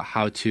 figure out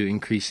how to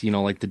increase,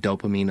 like the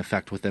dopamine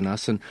effect within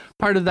us. And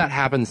part of that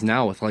happens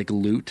now with like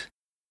loot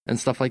and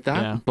stuff like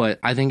that. Yeah. But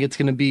I think it's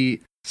going to be,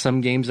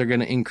 some games are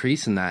going to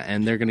increase in that,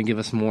 and they're going to give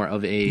us more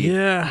of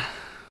a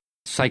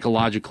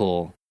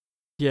psychological.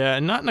 Yeah,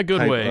 and not in a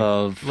good way.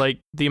 Like,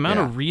 the amount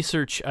Yeah. of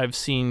research I've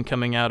seen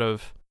coming out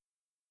of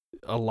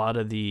a lot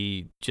of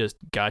the just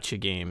gacha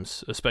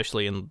games,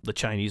 especially in the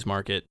Chinese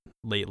market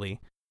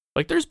lately.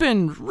 Like, there's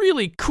been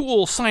really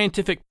cool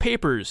scientific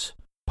papers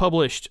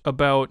published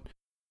about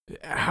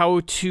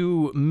how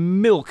to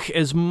milk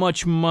as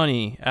much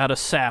money out of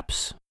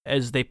saps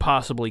as they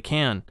possibly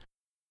can.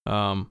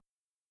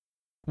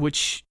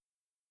 Which,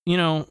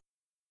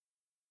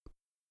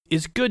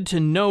 is good to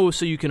know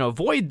so you can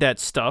avoid that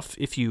stuff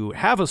if you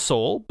have a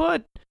soul,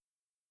 but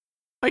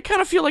I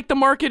kind of feel like the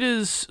market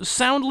is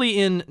soundly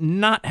in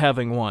not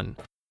having one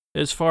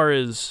as far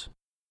as,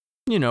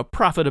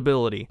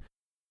 profitability.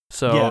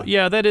 So,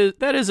 yeah, that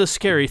is a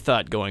scary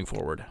thought going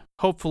forward.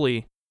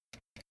 Hopefully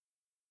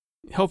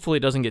it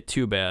doesn't get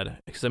too bad,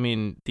 because I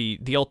mean,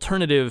 the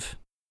alternative,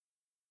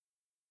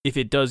 if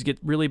it does get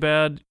really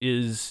bad,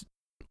 is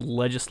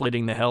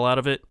legislating the hell out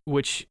of it,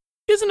 which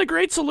isn't a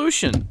great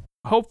solution.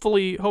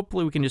 Hopefully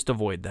we can just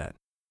avoid that.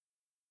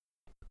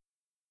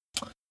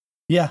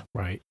 Yeah.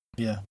 Right.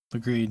 Yeah.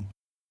 Agreed.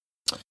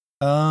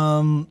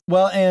 Well,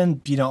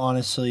 and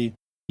honestly,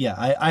 yeah,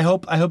 I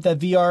hope that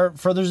VR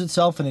furthers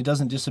itself and it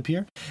doesn't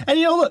disappear. And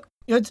look,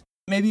 it's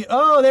maybe.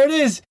 Oh, there it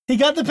is. He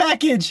got the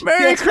package.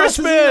 Merry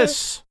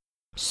Christmas!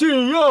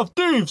 Sea of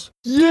Thieves.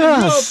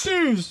 Yes.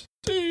 Sea of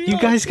Thieves. You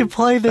guys can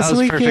play this That was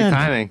weekend. perfect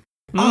timing.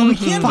 Oh, we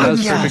can. That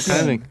was yes. perfect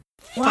timing.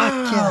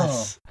 Wow. Fuck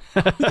yes.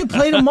 We can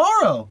play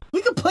tomorrow.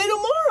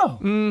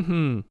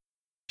 Mm-hmm.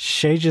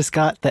 Shay just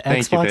got the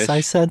Thank you, Xbox Fish.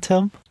 I sent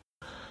him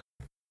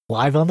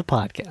live on the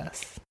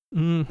podcast.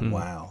 Mm-hmm.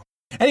 Wow.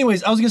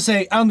 Anyways, I was gonna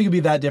say I don't think it'd be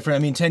that different.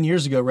 I mean, 10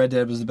 years ago, Red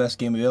Dead was the best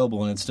game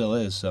available, and it still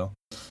is. So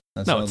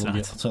that's No, how it's it'll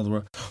not. that's how the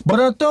world.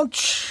 But don't.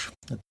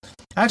 Actually, It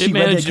Red Dead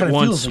managed kind it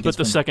of feels once, like but it's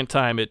the been second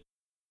time it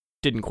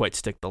didn't quite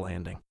stick the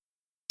landing.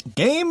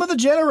 game of the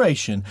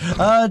generation.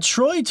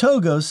 Troy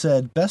Togo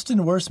said best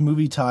and worst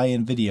movie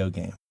tie-in video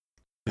game.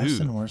 Best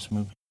Ooh. and worst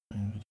movie.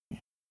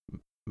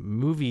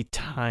 Movie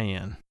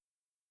tie-in.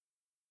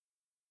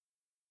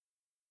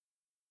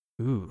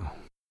 Ooh.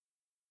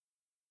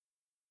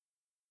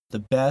 The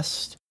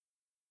best.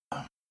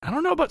 I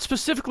don't know about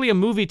specifically a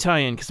movie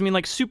tie-in, because I mean,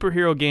 like,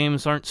 superhero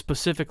games aren't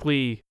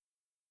specifically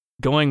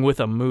going with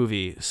a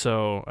movie,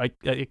 so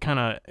it kind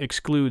of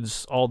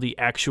excludes all the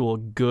actual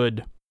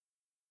good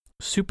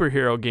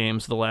superhero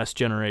games of the last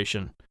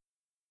generation.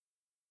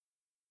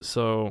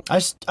 So, I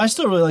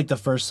still really like the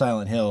first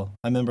Silent Hill.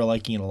 I remember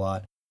liking it a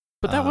lot.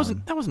 but that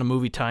wasn't a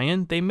movie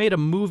tie-in. They made a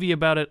movie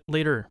about it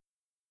later,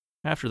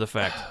 after the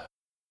fact.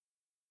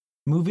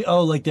 Movie?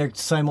 Oh, like they're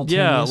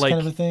simultaneous like-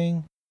 kind of a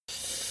thing.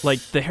 Like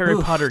the Harry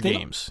Oof, Potter they don't-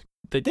 games.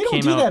 That They don't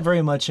came do out. that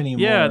very much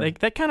anymore. Yeah,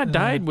 that kind of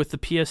died with the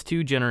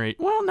PS2 generation.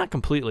 Well, not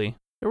completely.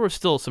 There were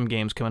still some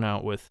games coming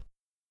out with,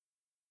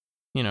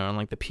 on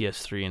like the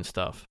PS3 and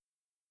stuff.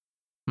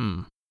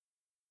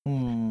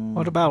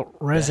 What about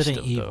Resident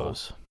Best of Evil?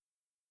 those.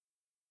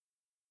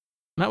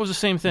 That was the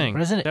same thing.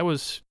 That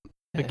was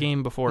a game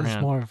It's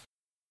beforehand. more of,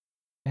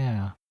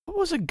 yeah. What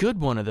was a good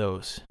one of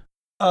those?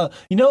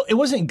 It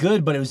wasn't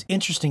good, but it was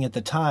interesting at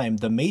the time.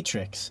 The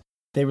Matrix.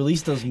 They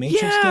released those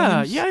Matrix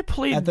games. Yeah, I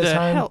played at the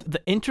time.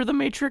 the Enter the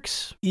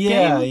Matrix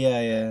Yeah,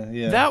 game.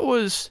 yeah. That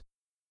was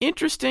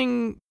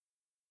interesting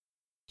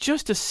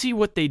just to see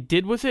what they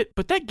did with it,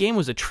 but that game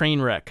was a train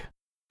wreck.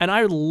 And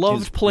I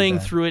loved pretty playing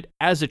bad. through it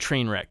as a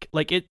train wreck.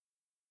 Like, it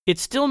it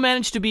still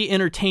managed to be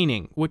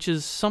entertaining, which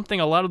is something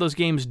a lot of those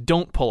games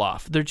don't pull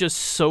off. They're just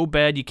so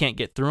bad you can't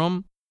get through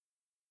them.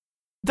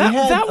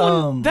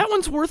 That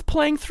one's worth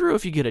playing through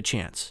if you get a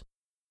chance.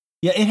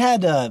 Yeah, it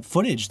had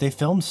footage. They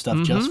filmed stuff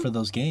just for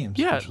those games.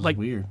 Yeah, which was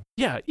weird.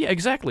 Yeah,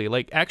 exactly.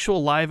 Like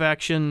actual live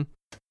action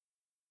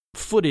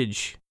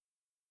footage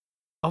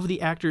of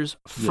the actors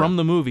from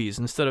the movies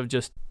instead of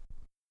just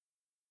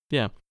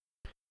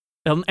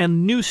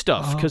and new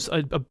stuff, because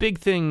a big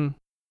thing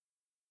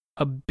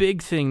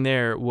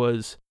there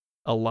was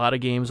a lot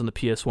of games on the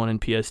PS1 and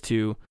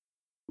PS2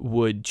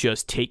 would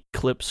just take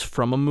clips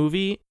from a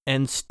movie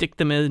and stick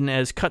them in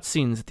as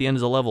cutscenes at the end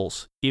of the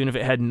levels, even if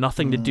it had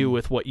nothing to do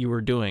with what you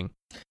were doing.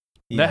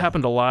 Yeah. That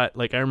happened a lot.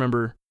 Like I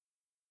remember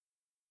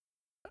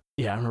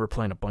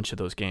playing a bunch of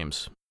those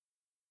games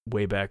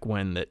way back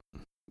when that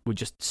would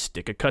just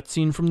stick a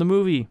cutscene from the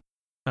movie.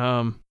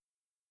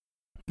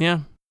 Yeah.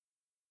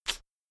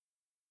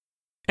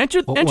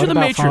 Enter the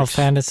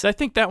Matrix. I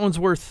think that one's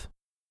worth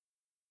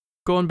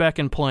going back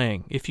and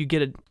playing if you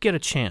get a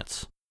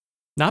chance.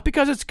 Not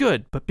because it's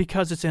good, but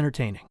because it's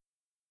entertaining.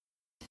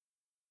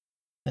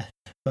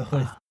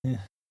 I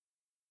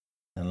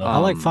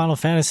like Final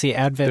Fantasy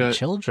Advent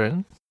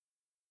Children.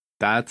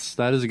 That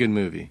is a good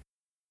movie.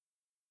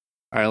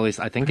 Or at least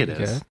I think Pretty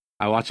it is. good.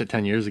 I watched it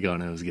 10 years ago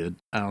and it was good.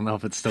 I don't know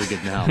if it's still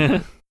good now.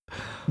 Different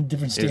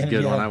It was standard.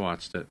 good when I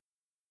watched it.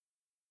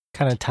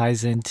 Kind of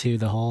ties into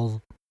the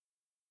whole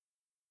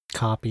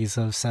copies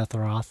of Seth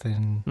Roth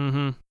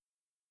and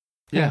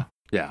Yeah.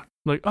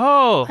 Like,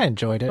 I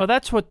enjoyed it. Oh,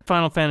 that's what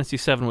Final Fantasy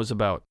VII was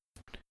about.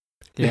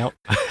 Yep.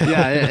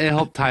 Yeah, it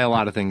helped tie a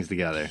lot of things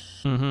together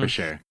for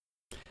sure.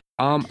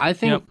 I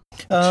think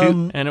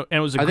and it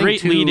was a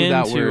great lead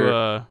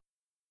into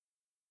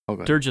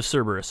Dirge of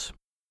Cerberus.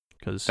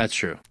 That's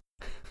true.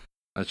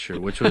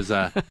 Which was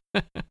that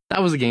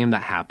was a game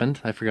that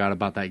happened. I forgot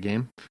about that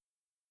game.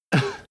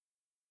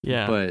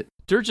 Yeah, but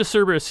Dirge of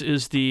Cerberus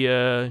is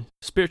the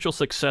spiritual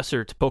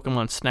successor to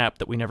Pokemon Snap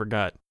that we never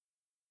got.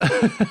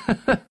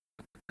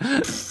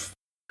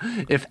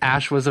 If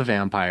Ash was a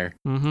vampire.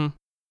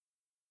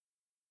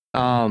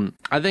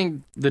 I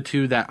think the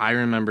two that I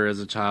remember as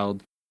a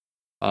child,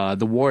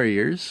 The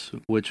Warriors,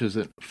 which was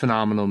a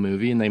phenomenal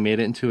movie, and they made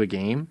it into a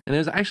game, and it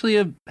was actually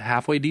a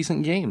halfway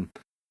decent game.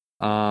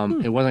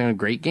 It wasn't a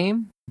great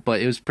game,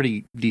 but it was a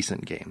pretty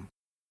decent game.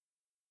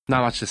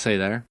 Not much to say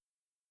there.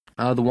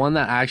 The one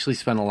that I actually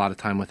spent a lot of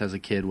time with as a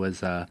kid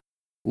was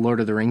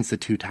Lord of the Rings: The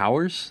Two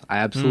Towers. I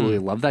absolutely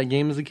loved that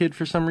game as a kid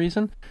for some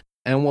reason.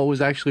 And what was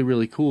actually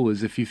really cool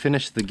is if you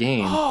finished the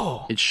game,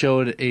 it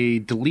showed a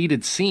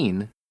deleted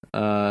scene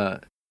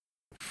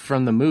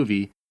from the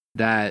movie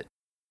or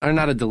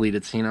not a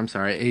deleted scene, I'm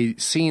sorry, a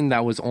scene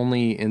that was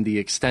only in the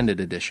extended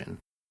edition.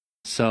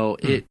 So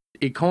it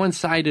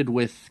coincided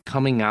with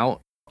coming out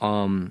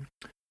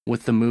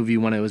with the movie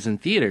when it was in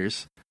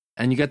theaters,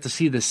 and you got to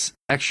see this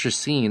extra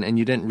scene, and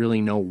you didn't really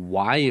know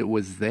why it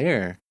was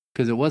there,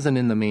 because it wasn't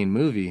in the main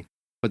movie,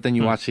 but then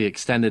you watch the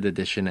extended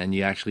edition, and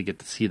you actually get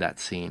to see that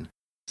scene.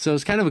 So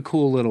it's kind of a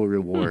cool little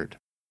reward,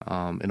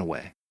 in a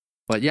way.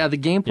 But yeah, the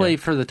gameplay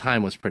for the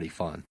time was pretty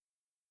fun.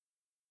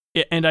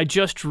 Yeah, and I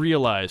just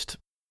realized,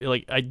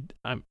 like,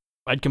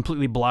 I'd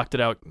completely blocked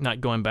it out,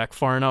 not going back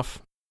far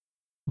enough.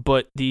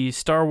 But the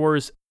Star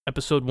Wars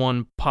Episode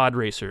 1 Pod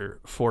Racer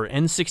for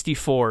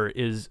N64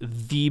 is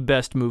the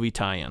best movie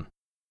tie-in.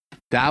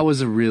 That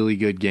was a really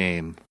good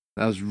game.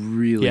 That was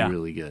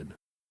really good.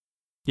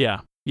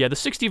 Yeah, the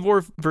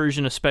 64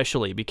 version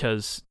especially,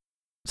 because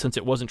since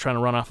it wasn't trying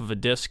to run off of a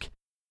disc,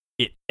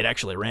 it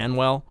actually ran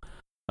well.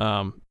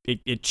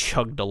 It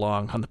chugged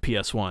along on the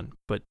PS1.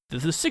 But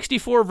the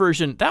 64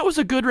 version, that was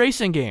a good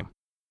racing game.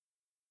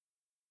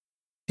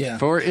 Yeah.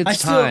 For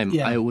its time,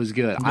 it was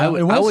good.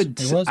 No, I would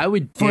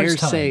dare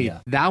say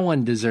yeah. that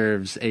one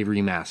deserves a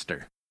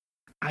remaster.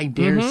 I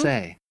dare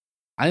say.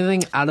 I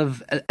think out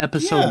of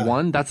episode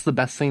 1, that's the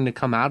best thing to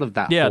come out of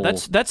that. Yeah, whole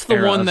that's the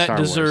era one of that Star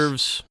Wars.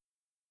 deserves,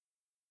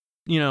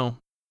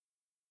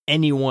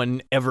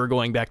 anyone ever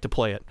going back to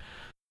play it.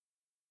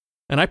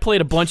 And I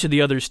played a bunch of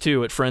the others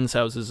too at friends'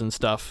 houses and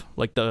stuff,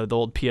 like the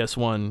old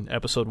PS1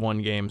 Episode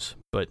 1 games.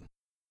 But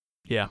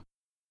yeah.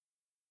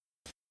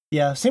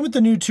 Yeah, same with the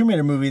new Tomb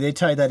Raider movie. They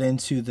tied that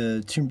into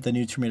the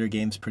new Tomb Raider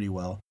games pretty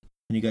well.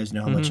 And you guys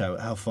know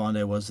how fond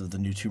I was of the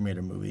new Tomb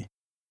Raider movie.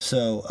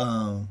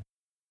 So,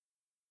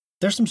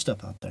 there's some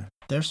stuff out there.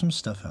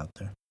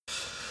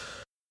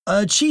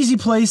 Cheesy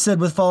Play said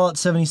with Fallout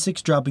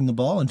 76 dropping the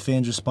ball and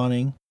fans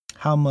responding,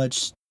 how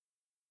much...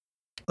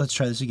 Let's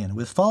try this again.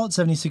 With Fallout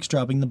 76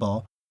 dropping the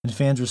ball and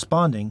fans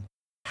responding,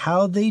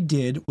 how they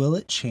did, will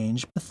it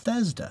change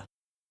Bethesda?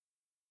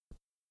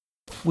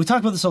 We talked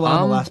about this a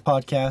lot on the last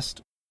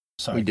podcast.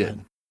 Sorry, we did.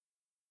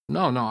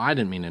 No, I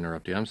didn't mean to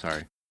interrupt you. I'm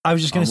sorry. I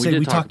was just going to say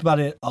we talked about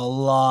it a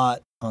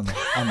lot on the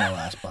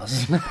last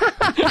podcast.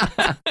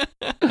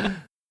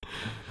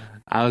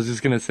 I was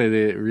just going to say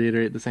to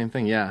reiterate the same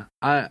thing. Yeah.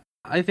 I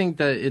think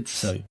that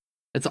it's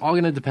all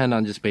going to depend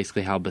on just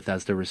basically how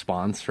Bethesda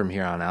responds from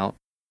here on out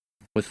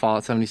with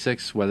Fallout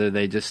 76, whether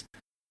they just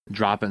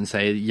drop it and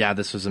say, yeah,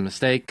 this was a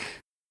mistake,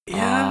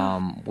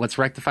 Yeah. Let's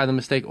rectify the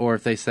mistake, or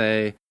if they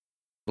say,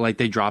 like,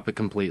 they drop it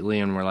completely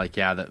and we're like,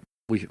 yeah, that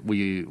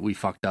we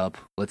fucked up.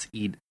 Let's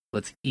eat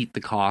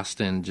the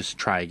cost and just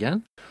try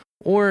again.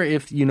 Or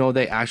if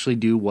they actually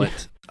do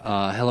what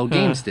Hello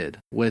Games did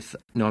with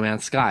No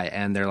Man's Sky,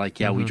 and they're like,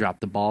 yeah, we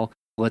dropped the ball.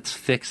 Let's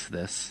fix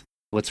this.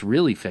 Let's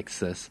really fix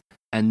this,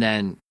 and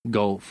then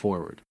go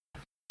forward.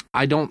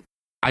 I don't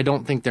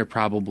think they're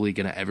probably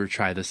gonna ever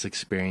try this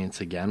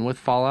experience again with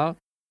Fallout.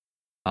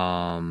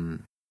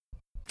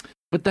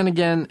 But then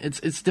again,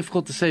 it's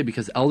difficult to say,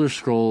 because Elder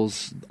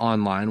Scrolls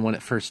Online, when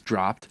it first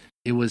dropped,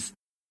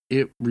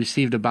 it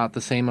received about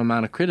the same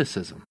amount of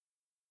criticism.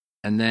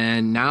 And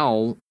then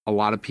now a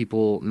lot of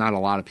people, not a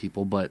lot of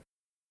people, but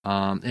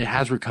it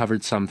has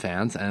recovered some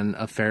fans, and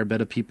a fair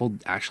bit of people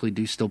actually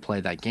do still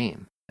play that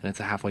game. And it's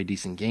a halfway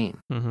decent game,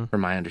 from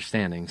my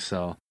understanding.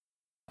 So,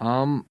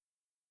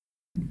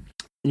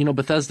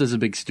 Bethesda's a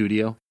big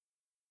studio.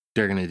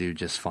 They're going to do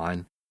just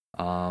fine.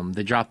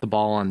 They dropped the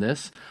ball on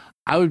this.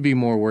 I would be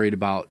more worried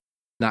about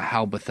not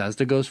how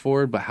Bethesda goes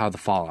forward, but how the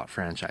Fallout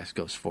franchise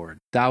goes forward.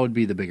 That would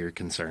be the bigger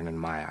concern in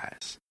my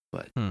eyes.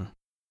 But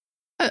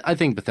I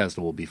think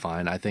Bethesda will be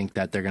fine. I think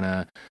that they're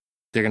gonna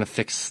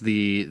fix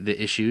the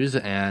issues,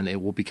 and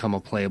it will become a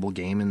playable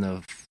game in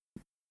the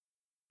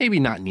maybe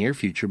not near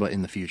future, but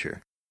in the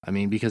future. I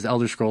mean, because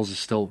Elder Scrolls is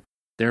still,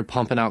 they're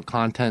pumping out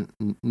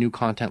new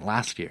content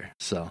last year,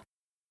 so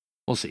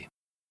we'll see.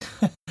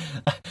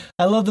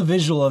 I love the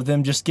visual of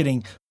them just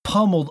getting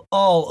pummeled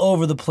all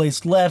over the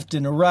place, left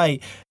and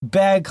right,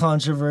 bad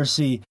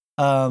controversy,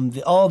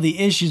 all the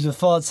issues with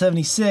Fallout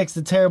 76,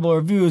 the terrible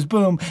reviews,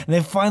 boom, and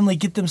they finally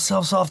get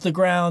themselves off the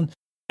ground,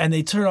 and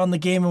they turn on the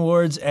Game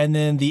Awards, and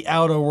then the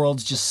Outer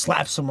Worlds just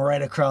slaps them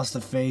right across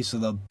the face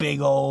with a big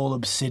old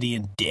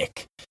obsidian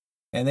dick,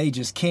 and they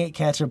just can't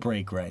catch a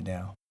break right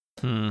now.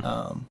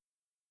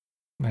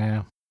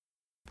 Yeah.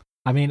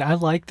 I mean, I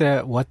like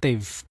that what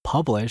they've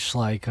published,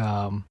 like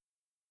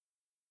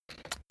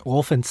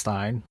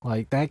Wolfenstein,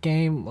 like that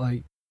game,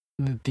 like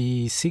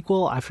the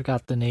sequel, I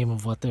forgot the name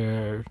of what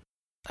their,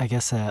 I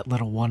guess that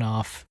little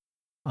one-off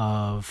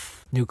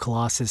of New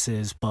Colossus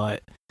is,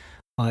 but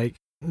like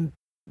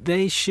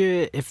they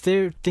should, if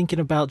they're thinking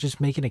about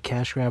just making a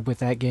cash grab with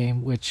that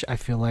game, which I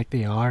feel like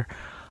they are,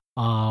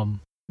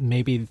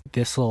 maybe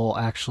this will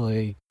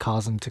actually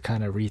cause them to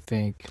kind of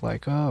rethink,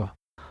 like, oh,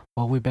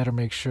 well, we better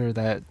make sure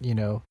that,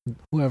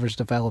 whoever's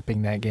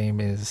developing that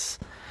game is,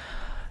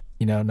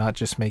 not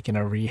just making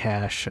a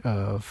rehash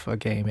of a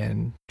game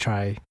and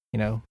try,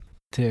 to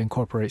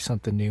incorporate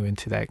something new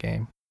into that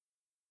game.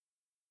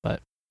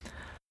 But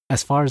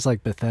as far as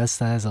like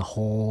Bethesda as a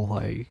whole,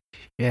 like,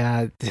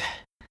 yeah,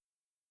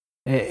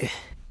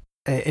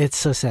 it's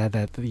so sad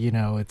that,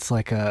 it's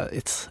like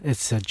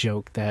it's a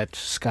joke that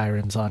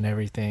Skyrim's on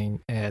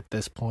everything at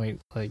this point.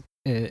 Like,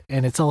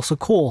 and it's also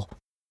cool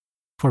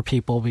for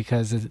people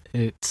because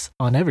it's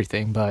on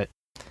everything, but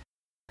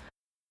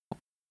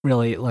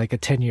really, like a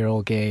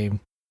 10-year-old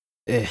game,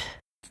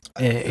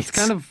 it's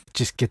kind of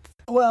just get.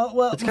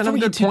 Well, it's kind of a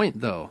good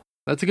point, though.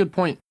 That's a good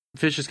point.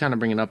 Fish is kind of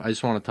bringing up. I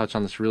just want to touch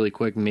on this really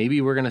quick.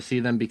 Maybe we're going to see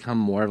them become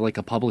more of like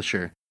a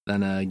publisher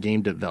than a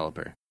game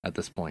developer at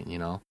this point. Maybe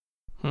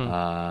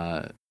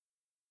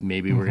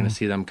we're going to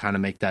see them kind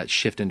of make that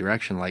shift in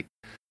direction, like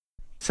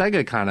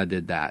Sega kind of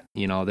did that.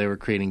 They were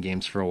creating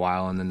games for a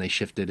while, and then they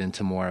shifted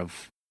into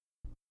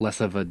less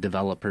of a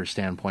developer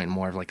standpoint,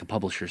 more of like a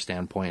publisher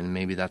standpoint, and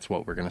maybe that's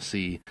what we're going to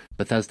see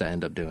Bethesda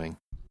end up doing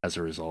as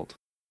a result.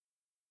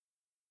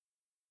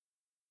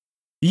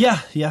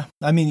 Yeah.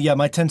 I mean,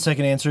 my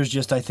 10-second answer is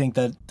just, I think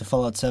that the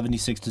Fallout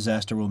 76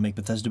 disaster will make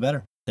Bethesda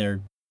better.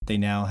 They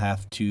now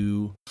have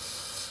to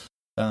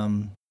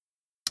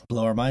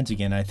blow our minds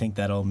again. I think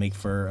that'll make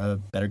for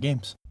better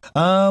games.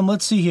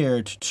 Let's see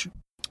here.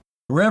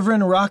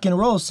 Reverend Rock and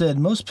Roll said,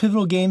 most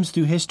pivotal games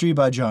through history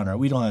by genre.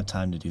 We don't have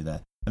time to do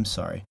that. I'm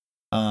sorry.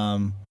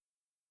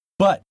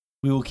 But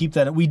we will keep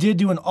that. We did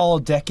do an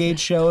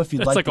all-decade show if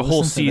you'd like to listen to that. It's like a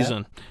whole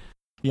season.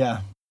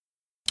 Yeah.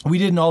 We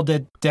did an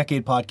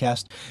all-decade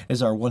podcast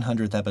as our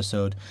 100th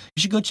episode.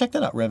 You should go check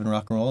that out, Reverend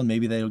Rock and Roll, and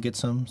maybe they'll get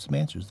some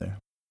answers there.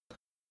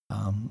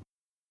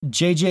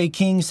 JJ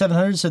King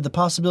 700 said the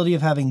possibility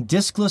of having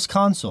diskless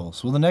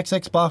consoles. Will the next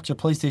Xbox or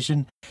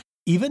PlayStation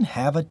even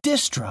have a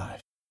disk drive?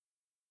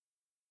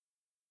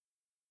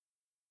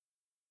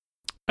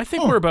 I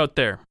think we're about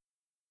there.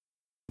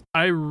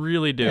 I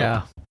really do.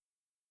 Yeah.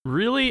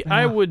 Really, yeah.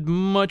 I would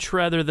much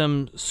rather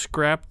them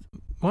scrap.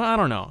 Well, I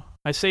don't know.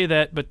 I say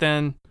that, but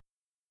then,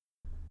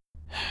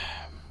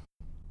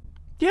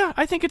 yeah,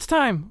 I think it's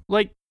time.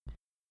 Like,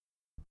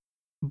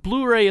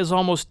 Blu-ray is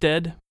almost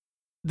dead.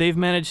 They've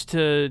managed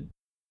to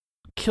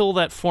kill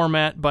that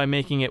format by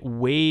making it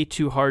way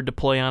too hard to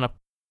play on a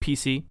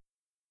PC.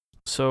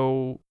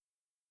 So,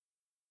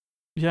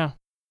 yeah.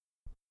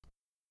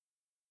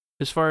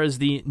 As far as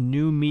the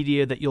new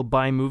media that you'll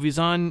buy movies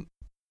on,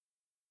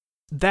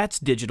 that's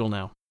digital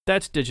now.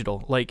 That's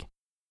digital. Like,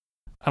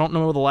 I don't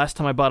know the last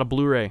time I bought a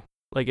Blu-ray.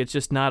 Like, it's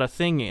just not a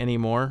thing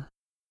anymore.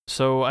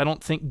 So I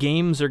don't think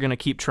games are going to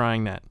keep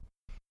trying that.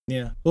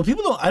 Yeah.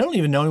 Well, I don't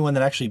even know anyone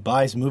that actually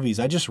buys movies.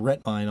 I just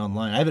rent mine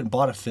online. I haven't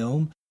bought a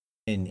film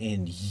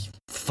in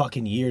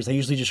fucking years. I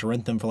usually just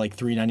rent them for like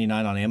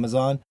 $3.99 on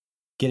Amazon,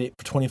 get it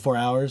for 24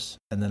 hours,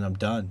 and then I'm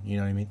done. You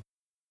know what I mean?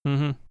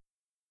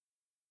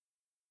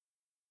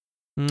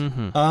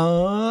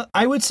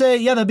 I would say,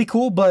 yeah, that'd be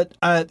cool, but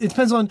it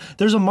depends on,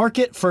 there's a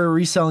market for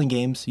reselling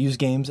games, used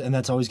games, and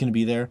that's always going to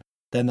be there.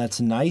 Then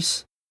that's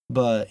nice.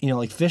 But,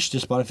 like Fish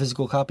just bought a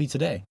physical copy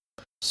today.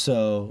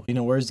 So,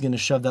 where's he going to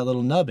shove that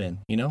little nub in,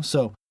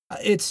 So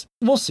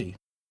we'll see.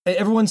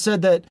 Everyone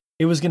said that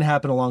it was going to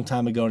happen a long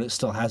time ago, and it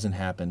still hasn't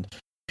happened.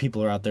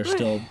 People are out there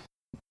still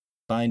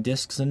buying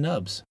discs and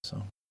nubs.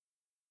 So,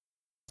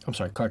 I'm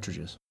sorry,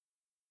 cartridges.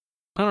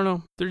 I don't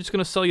know. They're just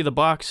going to sell you the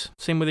box.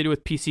 Same way they do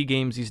with PC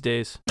games these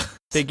days.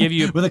 They give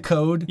you... with a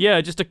code?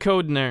 Yeah, just a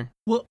code in there.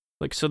 Well,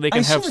 so they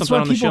can have something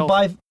on the shelf.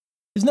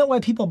 Isn't that why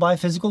people buy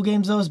physical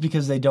games, though? Is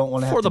because they don't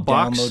want to have to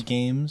download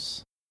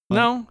games?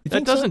 No,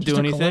 that doesn't do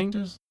anything.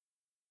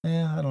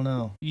 Yeah, I don't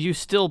know. You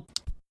still,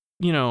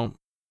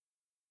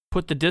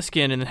 put the disc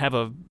in and have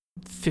a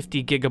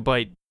 50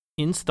 gigabyte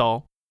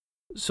install.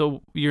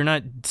 So you're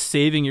not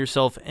saving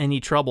yourself any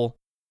trouble.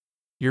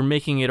 You're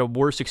making it a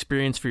worse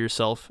experience for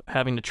yourself,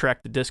 having to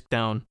track the disc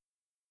down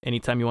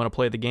anytime you want to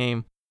play the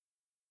game.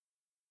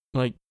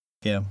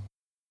 Yeah.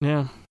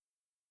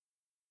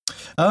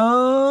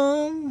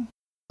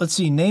 Let's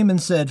see. Naaman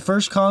said,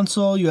 first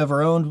console you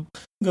ever owned.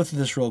 Go through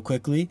this real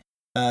quickly.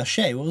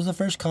 Shay, what was the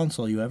first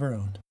console you ever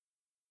owned?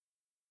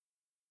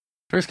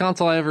 First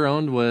console I ever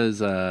owned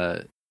was,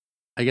 I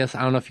guess,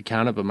 I don't know if you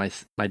count it, but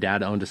my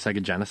dad owned a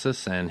Sega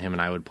Genesis, and him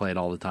and I would play it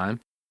all the time.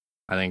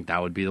 I think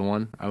that would be the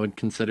one I would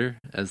consider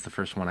as the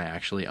first one I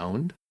actually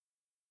owned.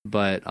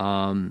 But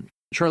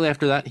shortly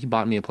after that, he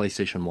bought me a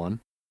PlayStation 1.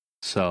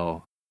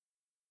 So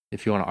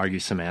if you want to argue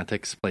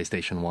semantics,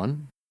 PlayStation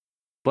 1.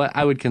 But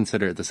I would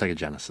consider it the Sega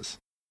Genesis.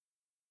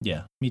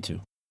 Yeah, me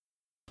too.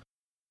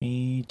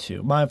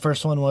 My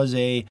first one was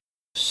a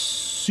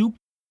Super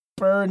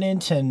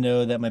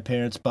Nintendo that my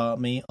parents bought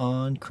me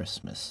on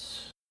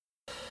Christmas.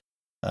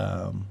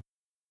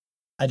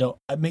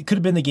 It could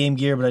have been the Game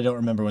Gear, but I don't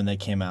remember when they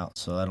came out,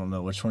 so I don't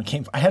know which one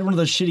came. I had one of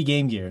those shitty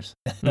Game Gears,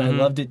 and I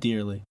loved it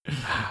dearly.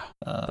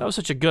 That was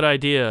such a good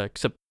idea,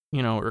 except,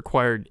 it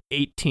required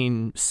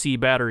 18 C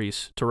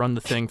batteries to run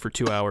the thing for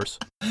 2 hours.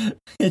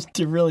 It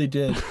really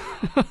did.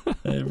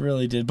 It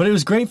really did. But it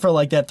was great for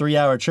like that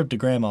 3-hour trip to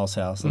Grandma's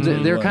house.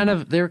 They were kind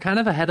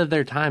of ahead of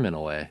their time in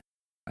a way.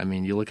 I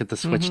mean, you look at the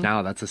Switch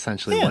now, that's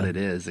essentially what it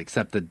is,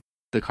 except the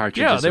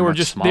cartridges are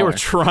much smaller. They were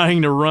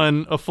trying to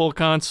run a full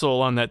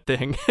console on that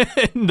thing,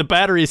 and the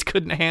batteries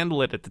couldn't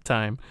handle it at the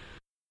time.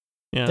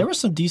 Yeah. There were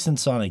some decent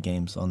Sonic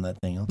games on that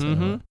thing, I'll tell you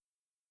what.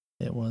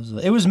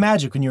 It was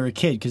magic when you were a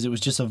kid because it was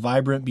just a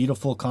vibrant,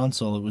 beautiful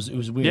console. It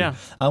was weird. Yeah.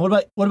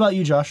 What about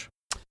you, Josh?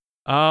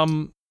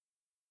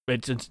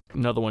 It's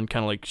another one,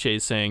 kind of like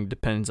Shay's saying,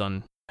 depends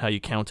on how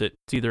you count it.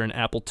 It's either an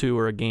Apple II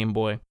or a Game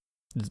Boy.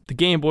 The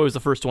Game Boy was the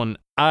first one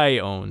I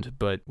owned,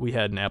 but we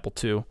had an Apple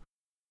II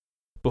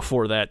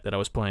before that I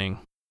was playing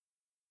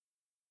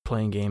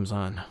games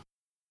on.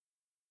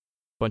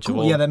 Bunch of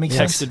old that makes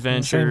text sense.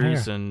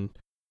 adventures and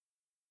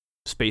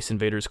Space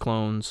Invaders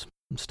clones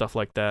and stuff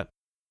like that.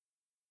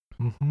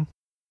 Mm-hmm.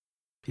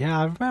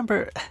 Yeah, I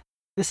remember.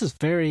 This is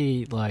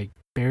very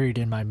buried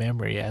in my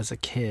memory as a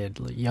kid,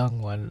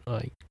 young one.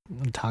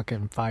 I'm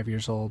talking 5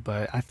 years old,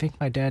 but I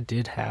think my dad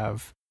did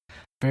have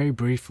very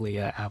briefly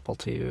an Apple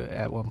II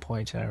at one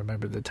point, and I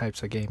remember the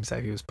types of games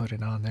that he was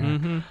putting on there.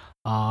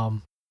 Mm-hmm.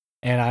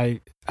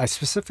 And I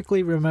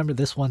specifically remember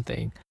this one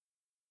thing.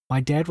 My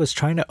dad was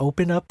trying to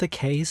open up the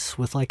case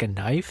with a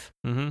knife,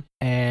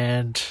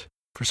 and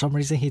for some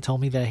reason he told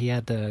me that he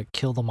had to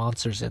kill the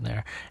monsters in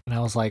there, and I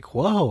was like,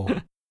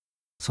 "Whoa!"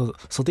 So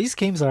these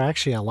games are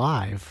actually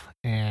alive,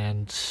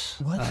 and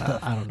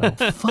I don't know.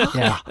 Fuck?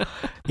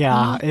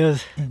 Yeah, it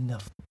was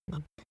enough.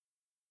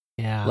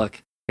 Yeah.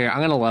 Look, here I'm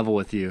gonna level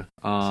with you.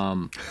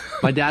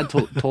 My dad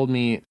told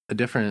me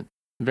a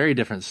very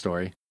different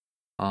story.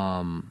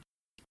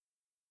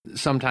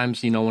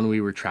 Sometimes, when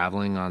we were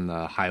traveling on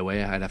the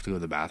highway, I'd have to go to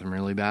the bathroom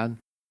really bad.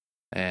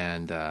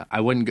 And I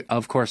wouldn't,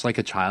 of course, like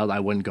a child, I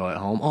wouldn't go at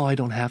home. Oh, I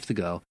don't have to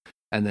go.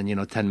 And then,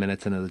 10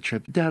 minutes into the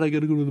trip, Dad, I got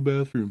to go to the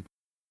bathroom.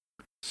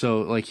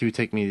 So, he would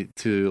take me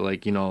to,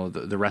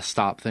 the rest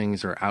stop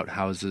things or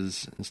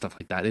outhouses and stuff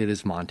like that. It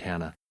is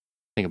Montana.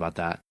 Think about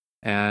that.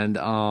 And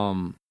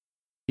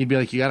he'd be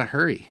like, you got to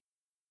hurry.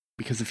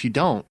 Because if you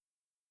don't,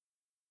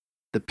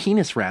 the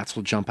penis rats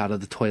will jump out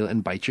of the toilet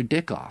and bite your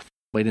dick off.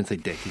 Well, he didn't say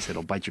dick. He said,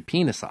 it'll bite your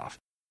penis off.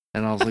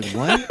 And I was like,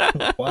 what?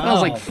 Wow. And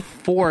I was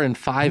 4 and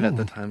 5 at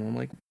the time. I'm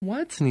like,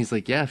 what? And he's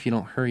like, yeah, if you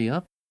don't hurry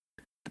up,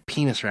 the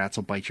penis rats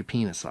will bite your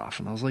penis off.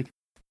 And I was like,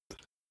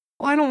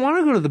 well, I don't want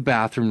to go to the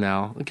bathroom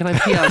now. Can I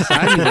pee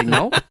outside? He's like,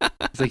 no.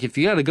 He's like, if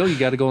you got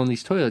to go in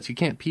these toilets. You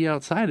can't pee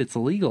outside. It's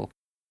illegal.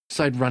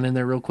 So I'd run in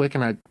there real quick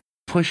and I'd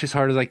push as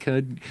hard as I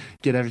could,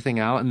 get everything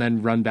out, and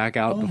then run back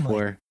out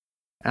before.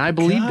 And I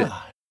believed it.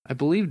 I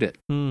believed it.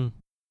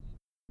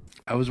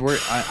 I was worried.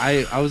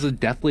 I was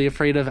deathly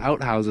afraid of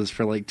outhouses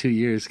for 2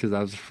 years because I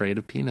was afraid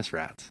of penis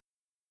rats.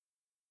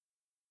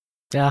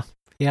 Yeah.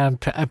 Yeah,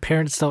 and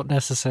parents don't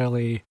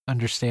necessarily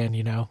understand,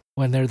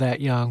 when they're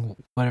that young,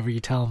 whatever you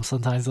tell them,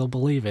 sometimes they'll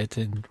believe it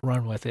and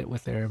run with it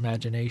with their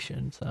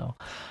imagination. So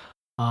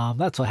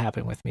that's what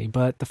happened with me.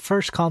 But the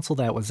first console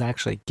that was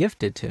actually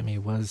gifted to me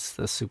was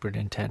the Super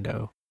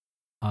Nintendo.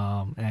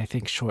 And I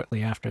think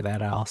shortly after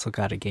that, I also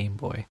got a Game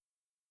Boy.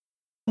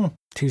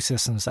 Two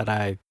systems that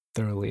I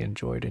thoroughly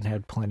enjoyed and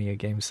had plenty of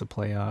games to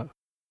play out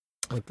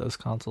with those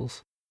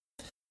consoles.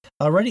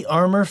 Already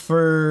Armor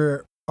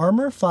 5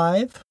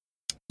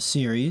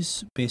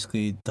 series,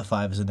 basically the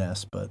 5 is an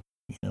S, but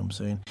you know what I'm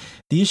saying.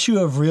 The issue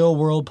of real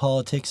world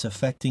politics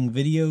affecting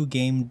video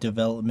game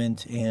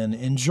development and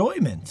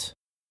enjoyment.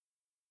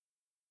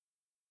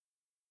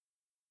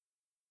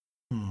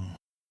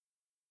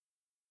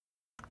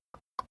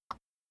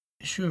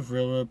 Issue of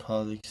real world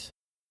politics.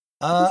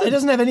 It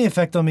doesn't have any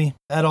effect on me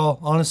at all,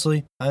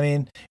 honestly. I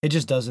mean, it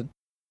just doesn't.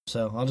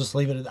 So I'll just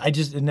leave it.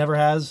 It never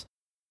has,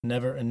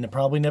 never, and it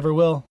probably never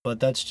will.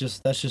 But that's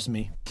just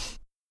me.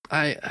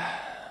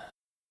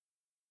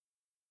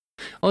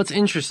 Well, it's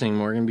interesting,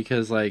 Morgan,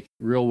 because like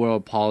real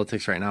world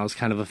politics right now is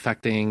kind of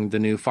affecting the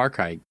new Far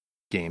Cry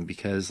game,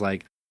 because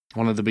like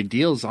one of the big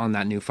deals on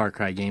that new Far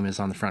Cry game is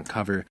on the front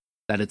cover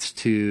that it's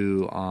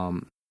to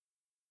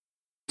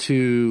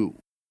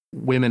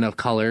women of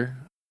color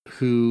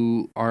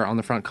who are on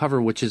the front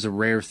cover, which is a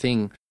rare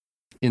thing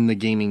in the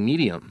gaming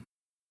medium.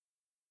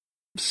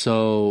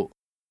 So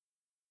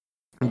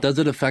does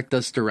it affect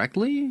us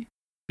directly,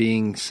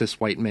 being cis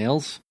white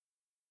males?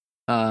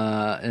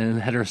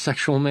 And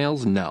heterosexual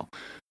males? No.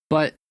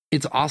 But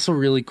it's also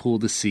really cool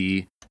to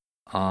see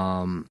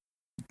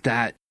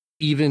that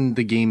even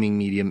the gaming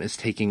medium is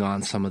taking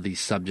on some of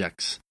these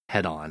subjects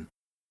head on.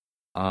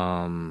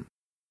 And,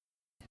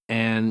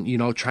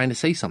 trying to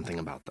say something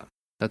about them.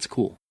 That's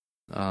cool.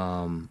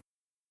 Trying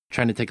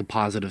to take a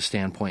positive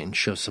standpoint and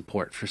show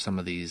support for some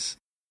of these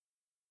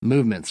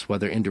movements,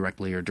 whether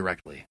indirectly or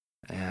directly.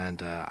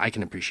 And I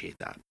can appreciate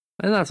that.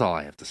 And that's all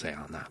I have to say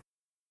on that.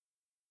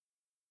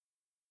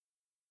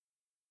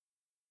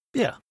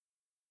 Yeah.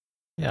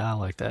 Yeah, I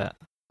like that.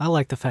 I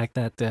like the fact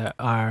that the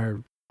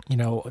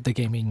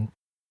gaming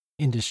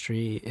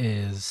industry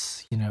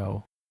is,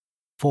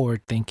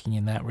 forward thinking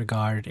in that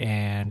regard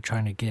and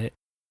trying to get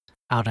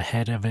out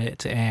ahead of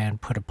it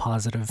and put a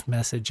positive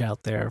message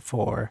out there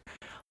for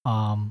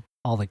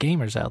all the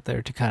gamers out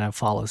there to kind of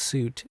follow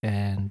suit.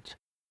 And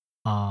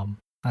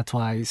that's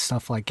why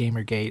stuff like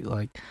Gamergate,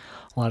 like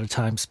a lot of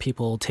times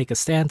people take a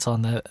stance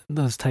on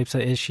those types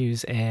of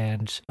issues,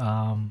 and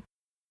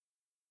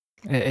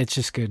it's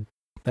just good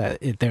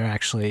that they're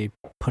actually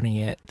putting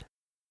it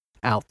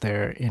out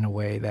there in a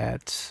way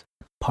that's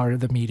part of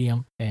the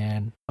medium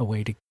and a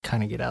way to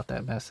kind of get out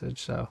that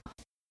message. So,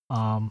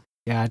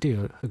 yeah, I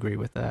do agree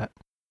with that.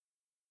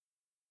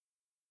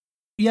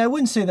 Yeah, I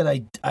wouldn't say that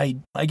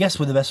I guess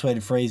what the best way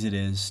to phrase it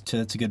is,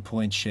 that's a good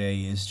point,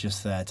 Shay, is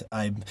just that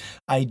I'm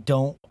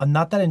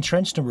not that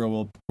entrenched in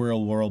real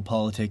world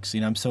politics.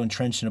 I'm so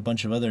entrenched in a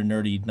bunch of other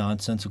nerdy,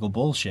 nonsensical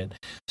bullshit.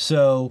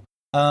 So,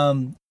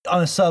 on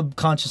a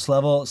subconscious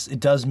level, it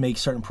does make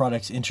certain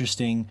products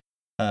interesting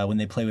when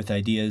they play with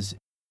ideas,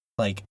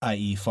 like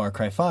i.e. Far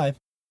Cry 5.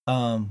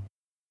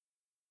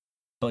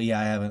 But yeah,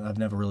 I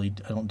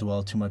don't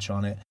dwell too much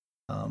on it.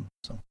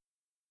 So.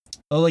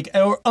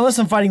 Or unless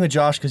I'm fighting with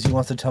Josh because he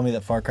wants to tell me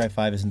that Far Cry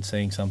 5 isn't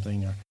saying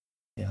something, or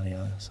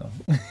so.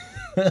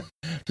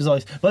 There's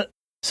always, but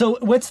so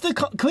what's the?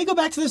 Can we go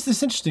back to this? This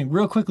is interesting,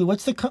 real quickly.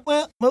 What's the?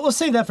 Well, we'll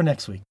save that for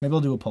next week. Maybe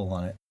I'll do a poll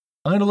on it.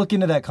 I'm going to look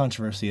into that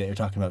controversy that you're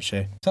talking about,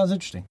 Shay. Sounds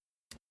interesting.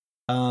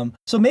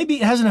 So maybe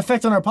it has an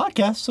effect on our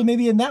podcast. So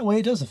maybe in that way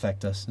it does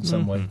affect us in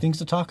some way. Things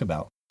to talk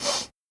about.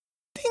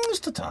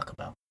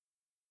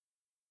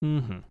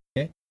 Mm-hmm.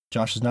 Okay.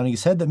 Josh is nodding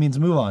his head. That means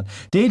move on.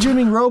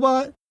 Daydreaming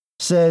Robot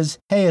says,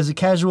 hey, as a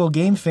casual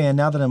game fan,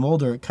 now that I'm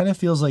older, it kind of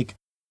feels like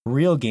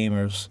real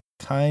gamers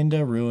kind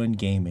of ruin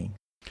gaming.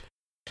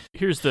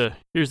 Here's the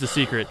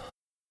secret.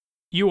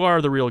 You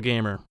are the real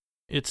gamer.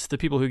 It's the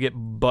people who get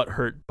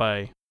butthurt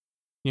by,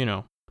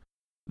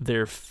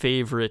 their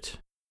favorite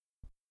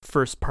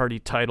first-party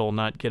title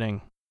not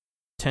getting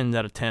 10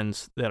 out of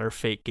 10s that are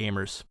fake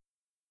gamers.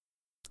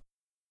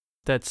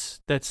 That's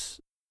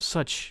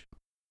such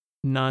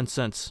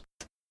nonsense.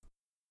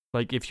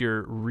 Like, if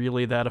you're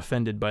really that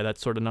offended by that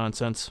sort of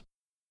nonsense,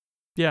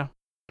 yeah.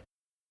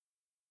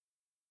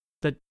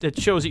 That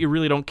shows that you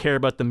really don't care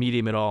about the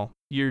medium at all.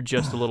 You're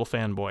just a little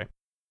fanboy.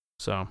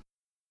 So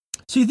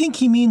you think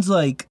he means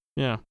like,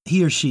 yeah,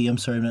 he or she? I'm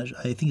sorry,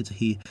 I think it's a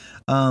he.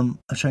 I'm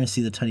trying to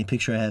see the tiny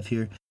picture I have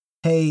here.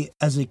 Hey,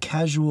 as a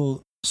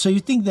casual. So you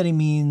think that he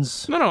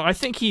means? No. I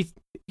think he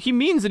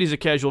means that he's a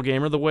casual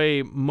gamer the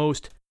way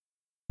most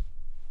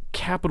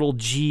capital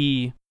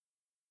G,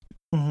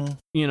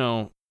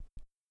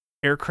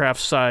 aircraft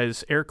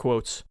size, air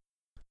quotes,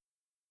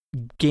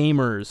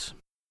 gamers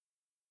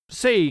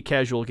say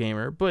casual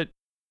gamer, but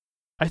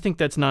I think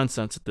that's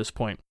nonsense at this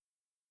point.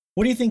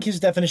 What do you think his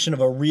definition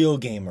of a real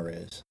gamer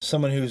is?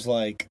 Someone who's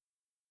like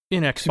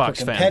an Xbox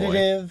super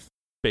competitive, fanboy,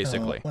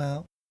 basically.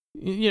 Well,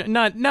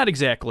 not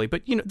exactly,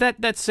 but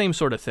that same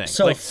sort of thing.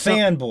 So like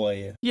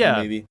fanboy.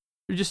 Yeah. Maybe.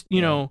 You're just,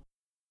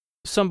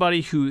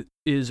 somebody who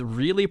is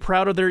really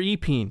proud of their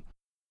Epeen.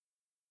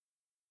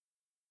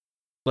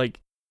 Like,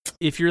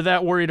 if you're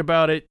that worried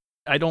about it,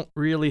 I don't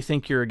really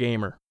think you're a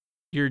gamer.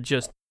 You're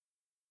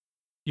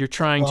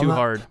trying too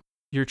hard.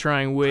 You're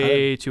trying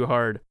way too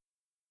hard.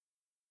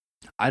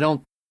 I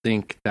don't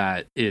think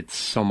that it's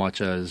so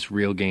much as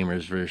real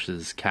gamers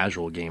versus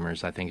casual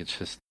gamers. I think it's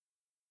just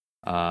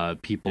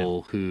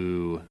people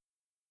who...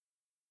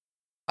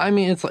 I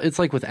mean, it's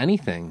like with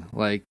anything.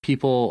 Like,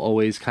 people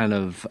always kind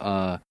of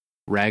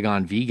rag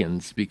on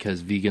vegans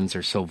because vegans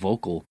are so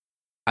vocal.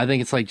 I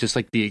think it's like just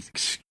like the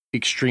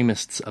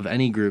extremists of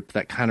any group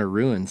that kind of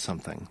ruin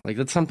something. Like,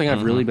 that's something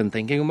I've really been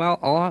thinking about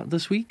a lot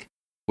this week,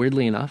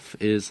 weirdly enough,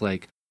 is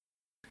like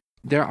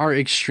there are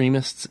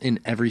extremists in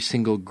every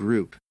single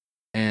group,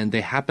 and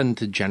they happen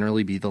to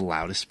generally be the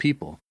loudest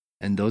people,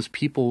 and those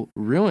people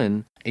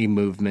ruin a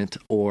movement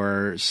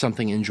or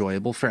something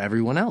enjoyable for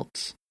everyone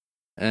else.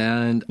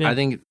 And I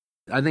think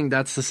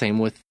that's the same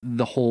with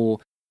the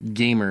whole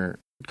gamer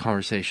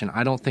conversation.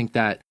 I don't think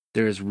that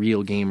there's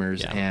real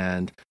gamers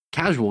and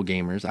casual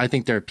gamers. I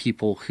think there are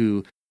people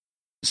who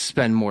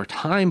spend more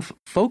time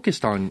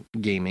focused on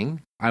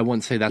gaming. I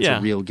wouldn't say that's a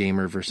real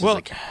gamer versus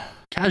a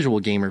casual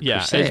gamer per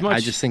se. I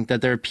just think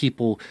that there are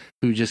people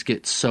who just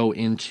get so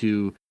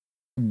into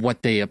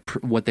what they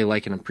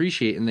like and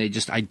appreciate, and they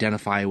just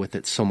identify with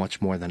it so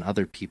much more than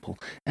other people.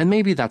 And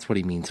maybe that's what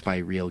he means by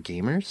real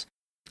gamers.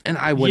 And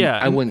I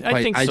wouldn't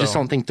quite. I just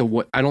don't think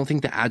I don't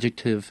think the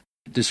adjective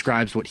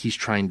describes what he's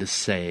trying to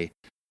say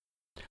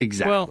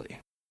exactly.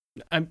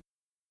 Well,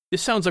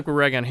 this sounds like we're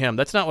ragging on him.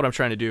 That's not what I'm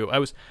trying to do. I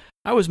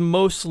was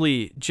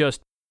mostly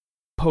just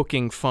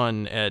poking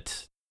fun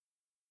at,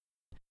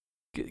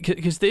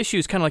 because the issue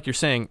is kind of like you're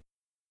saying.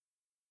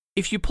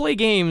 If you play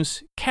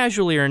games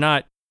casually or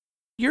not,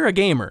 you're a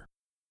gamer,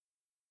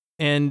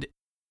 and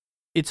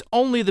it's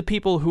only the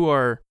people who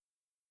are,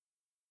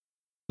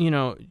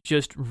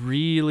 just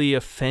really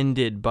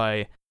offended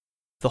by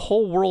the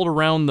whole world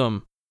around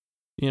them,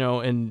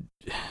 and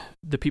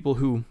the people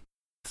who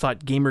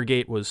thought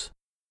Gamergate was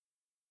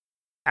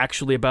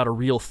actually about a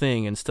real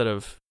thing instead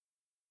of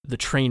the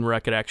train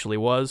wreck it actually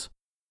was.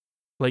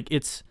 Like,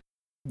 it's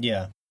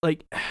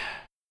like,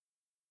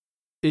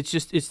 it's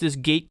this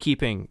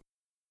gatekeeping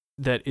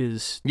that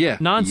is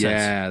nonsense.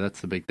 Yeah,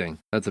 that's the big thing.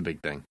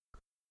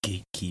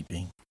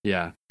 Gatekeeping.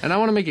 Yeah. And I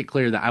want to make it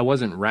clear that I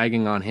wasn't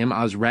ragging on him.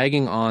 I was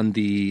ragging on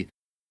the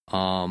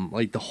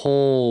like the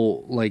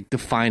whole, like,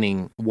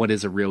 defining what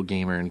is a real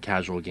gamer and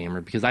casual gamer,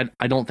 because I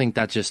don't think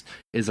that just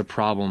is a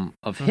problem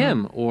of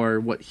him or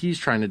what he's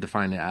trying to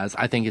define it as.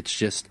 I think it's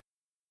just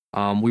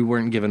we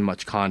weren't given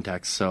much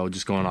context, so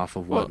just going off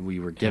of what we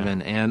were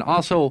given, and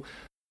also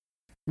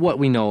what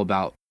we know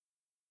about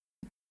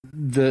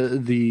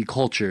the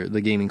culture,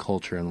 the gaming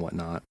culture and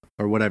whatnot,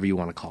 or whatever you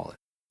want to call it.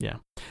 Yeah.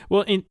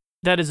 Well,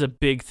 that is a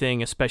big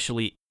thing,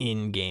 especially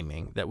in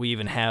gaming, that we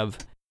even have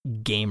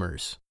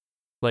gamers.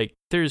 Like,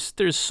 there's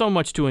so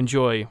much to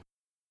enjoy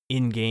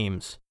in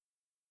games.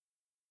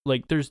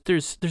 Like, there's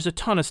a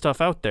ton of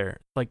stuff out there.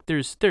 Like, there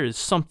is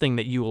something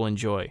that you will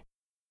enjoy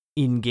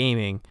in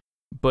gaming,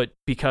 but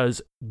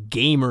because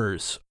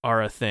gamers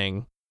are a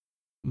thing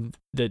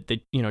that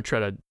they try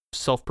to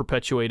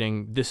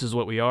self-perpetuating "this is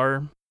what we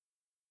are"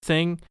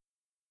 thing,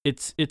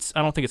 it's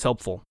I don't think it's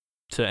helpful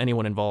to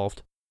anyone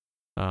involved.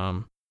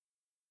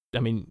 I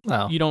mean,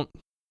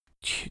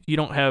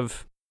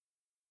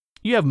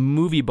 you have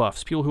movie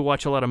buffs, people who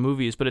watch a lot of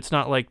movies, but it's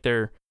not like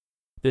they're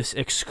this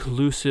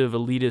exclusive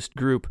elitist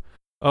group.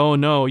 Oh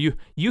no,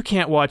 you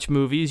can't watch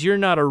movies. You're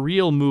not a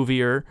real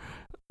movier.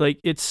 Like,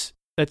 that's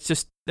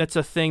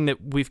a thing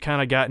that we've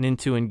kind of gotten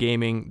into in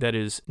gaming that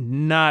is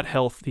not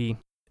healthy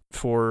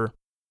for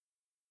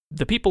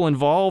the people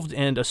involved,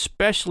 and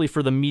especially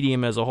for the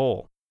medium as a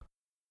whole.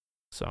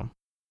 So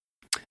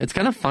it's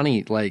kind of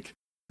funny, like,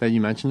 that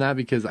you mentioned that,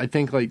 because I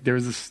think, like,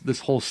 there's this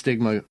whole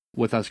stigma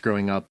with us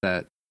growing up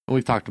that, and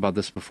we've talked about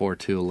this before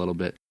too a little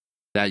bit,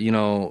 that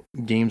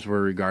games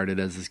were regarded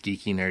as this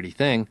geeky, nerdy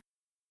thing,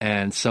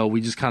 and so we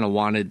just kind of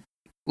wanted,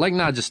 like,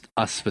 not just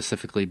us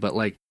specifically, but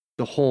like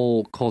the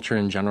whole culture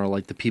in general,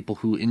 like the people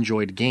who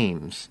enjoyed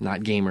games,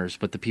 not gamers,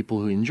 but the people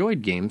who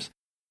enjoyed games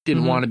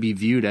didn't want to be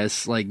viewed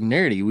as, like,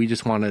 nerdy. We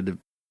just wanted to,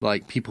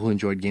 like, people who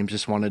enjoyed games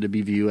just wanted to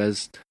be viewed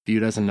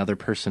as another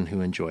person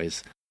who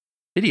enjoys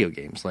video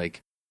games.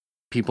 Like,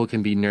 people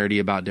can be nerdy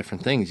about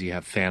different things. You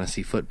have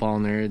fantasy football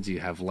nerds,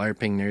 you have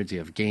LARPing nerds, you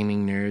have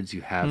gaming nerds,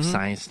 you have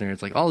science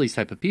nerds, like all these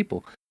type of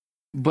people.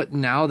 But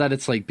now that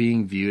it's, like,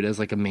 being viewed as,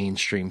 like, a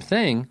mainstream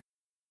thing,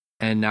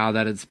 and now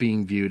that it's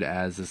being viewed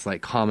as this,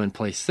 like,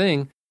 commonplace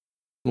thing,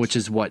 which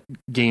is what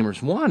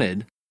gamers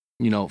wanted,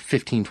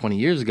 15, 20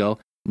 years ago,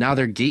 now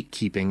they're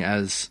gatekeeping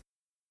as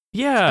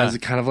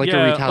kind of like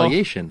a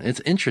retaliation.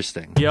 It's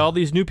interesting. Yeah, all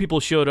these new people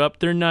showed up.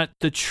 They're not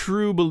the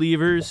true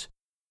believers.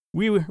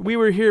 We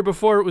were here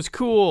before it was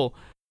cool,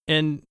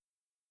 and,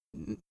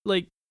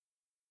 like,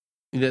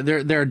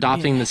 they're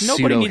adopting the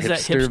pseudo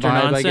hipster vibe.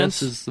 Nonsense. I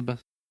guess is the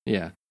best.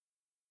 Yeah.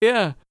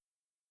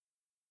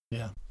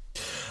 Yeah.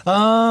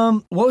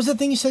 What was the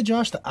thing you said,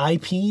 Josh? The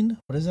Epeen?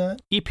 What is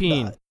that?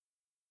 Epeen.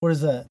 What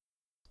is that?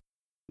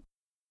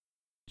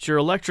 It's your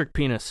electric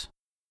penis.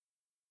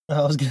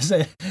 I was gonna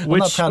say,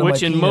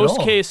 which in most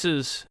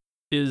cases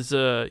is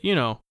a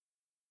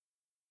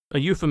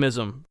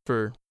euphemism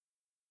for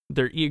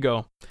their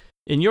ego.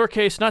 In your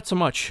case, not so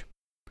much.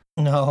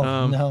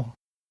 No, no.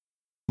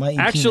 My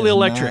actually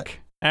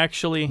electric.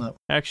 Actually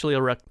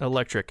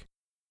electric.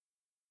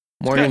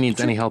 Morgan needs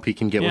any help he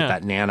can get with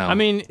that nano. I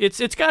mean,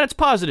 it's got its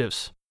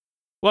positives.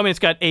 Well, I mean, it's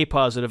got a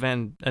positive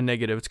and a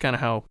negative. It's kind of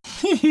how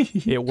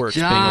it works.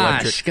 Josh, being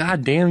electric.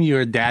 God damn,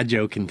 you're dad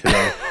joking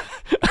today.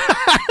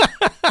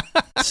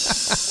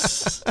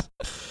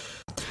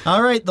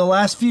 All right, the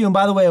last few. And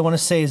by the way, I want to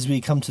say as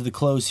we come to the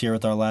close here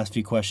with our last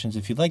few questions,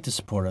 if you'd like to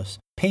support us,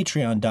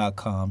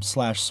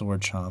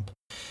 patreon.com/swordchomp.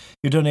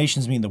 Your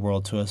donations mean the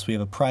world to us. We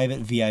have a private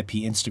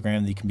VIP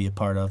Instagram that you can be a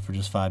part of for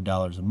just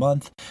 $5 a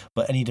month,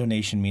 but any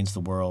donation means the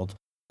world.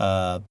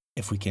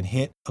 If we can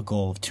hit a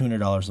goal of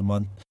 $200 a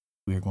month,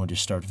 we are going to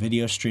start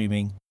video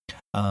streaming.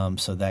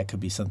 So that could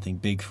be something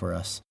big for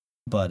us.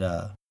 But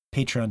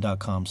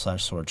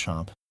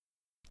patreon.com/swordchomp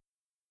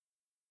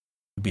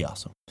would be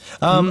awesome.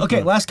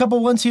 Okay, last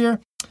couple ones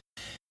here.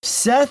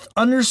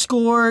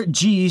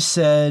 Seth_G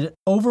said,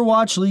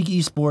 Overwatch League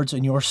Esports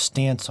and your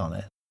stance on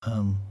it.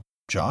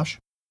 Josh?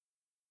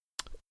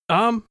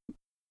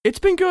 It's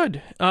been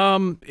good.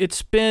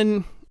 It's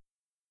been,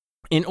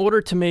 in order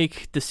to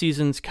make the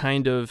seasons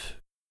kind of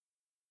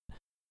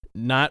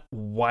not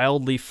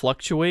wildly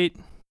fluctuate,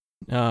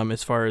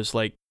 as far as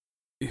like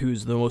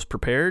who's the most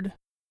prepared,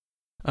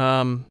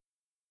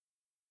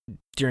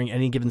 during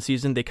any given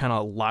season, they kind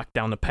of lock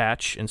down the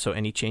patch, and so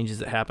any changes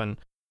that happen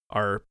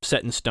are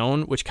set in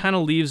stone, which kind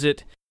of leaves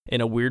it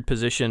in a weird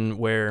position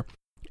where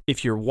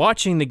if you're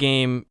watching the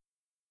game,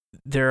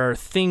 there are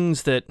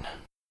things that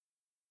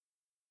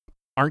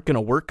aren't going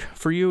to work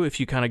for you if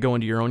you kind of go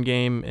into your own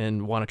game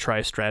and want to try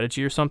a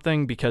strategy or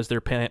something, because they're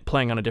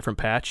playing on a different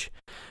patch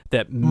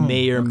that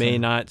may or may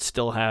not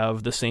still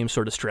have the same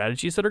sort of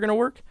strategies that are going to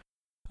work,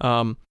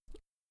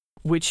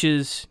 which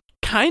is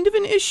kind of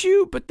an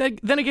issue. But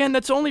then again,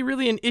 that's only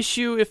really an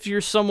issue if you're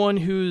someone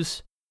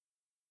who's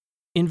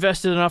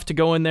invested enough to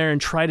go in there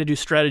and try to do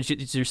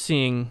strategies you're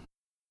seeing,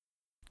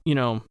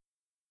 in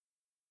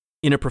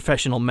a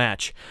professional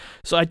match.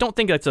 So I don't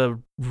think that's a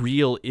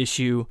real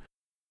issue,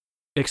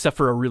 except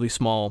for a really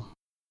small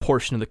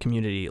portion of the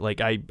community. Like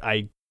I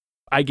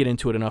get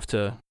into it enough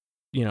to,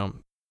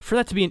 for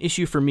that to be an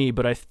issue for me.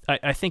 But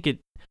I think it,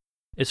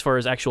 as far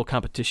as actual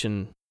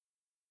competition,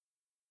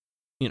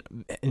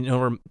 in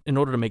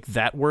order to make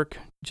that work,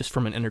 just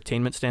from an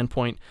entertainment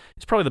standpoint,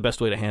 it's probably the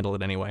best way to handle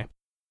it anyway.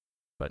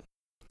 But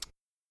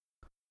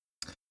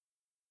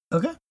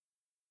okay,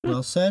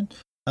 well said.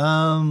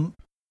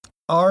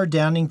 R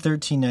Downing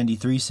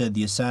 1393 said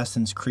the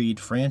Assassin's Creed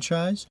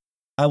franchise.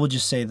 I will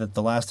just say that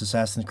the last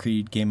Assassin's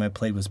Creed game I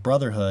played was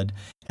Brotherhood,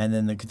 and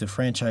then the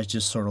franchise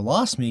just sort of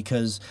lost me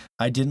because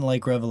I didn't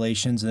like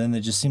Revelations, and then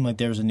it just seemed like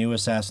there was a new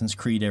Assassin's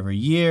Creed every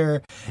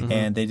year,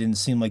 and they didn't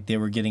seem like they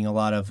were getting a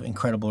lot of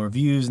incredible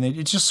reviews, and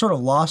it just sort of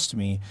lost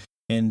me.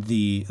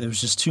 There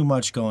was just too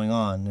much going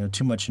on,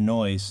 too much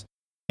noise,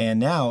 and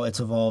now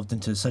it's evolved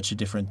into such a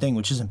different thing,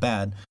 which isn't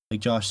bad.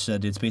 Like Josh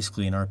said, it's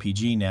basically an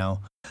RPG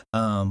now.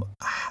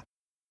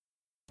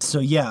 So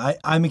yeah,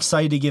 I'm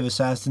excited to give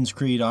Assassin's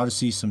Creed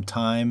Odyssey some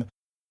time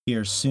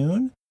here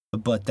soon,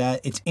 but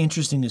it's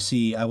interesting to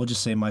see. I will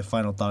just say my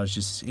final thought is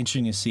just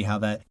interesting to see how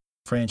that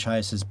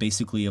franchise has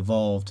basically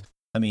evolved.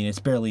 I mean, it's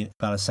barely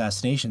about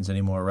assassinations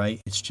anymore, right?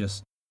 It's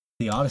just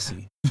the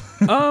Odyssey.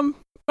 I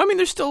mean,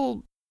 there's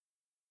still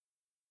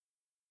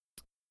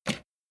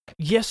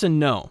yes and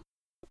no.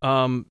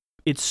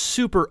 It's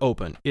super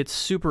open.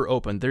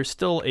 There's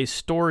still a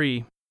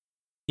story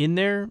in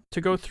there to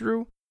go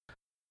through.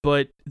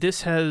 But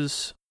this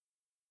has,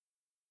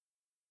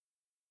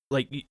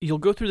 like, you'll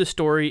go through the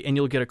story and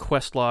you'll get a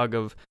quest log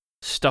of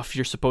stuff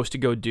you're supposed to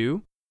go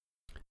do,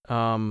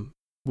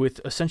 with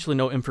essentially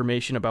no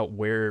information about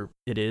where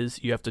it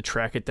is. You have to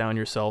track it down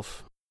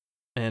yourself.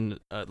 And,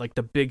 like,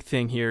 the big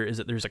thing here is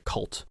that there's a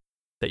cult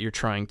that you're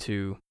trying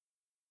to,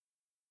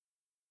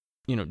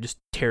 just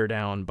tear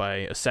down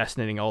by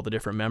assassinating all the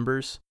different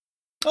members.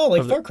 Oh,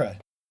 like Far Cry.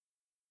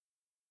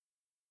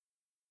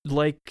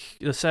 Like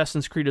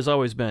Assassin's Creed has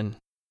always been.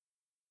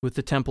 With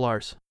the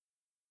Templars,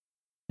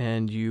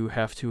 and you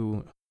have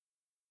to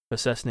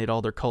assassinate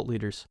all their cult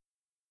leaders.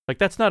 Like,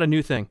 that's not a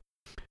new thing.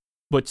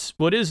 But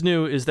what is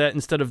new is that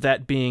instead of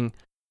that being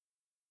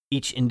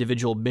each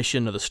individual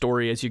mission of the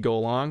story as you go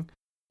along,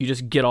 you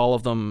just get all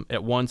of them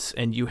at once,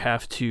 and you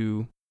have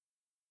to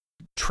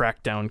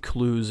track down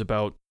clues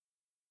about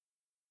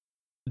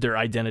their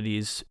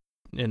identities,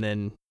 and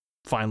then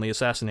finally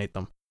assassinate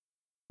them.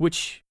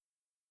 Which,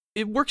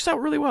 it works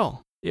out really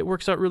well.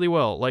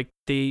 Like,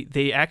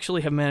 they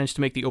actually have managed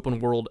to make the open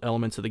world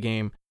elements of the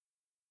game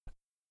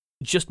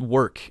just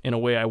work in a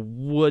way I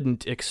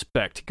wouldn't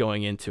expect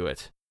going into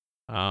it.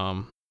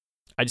 I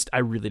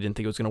really didn't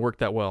think it was going to work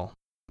that well.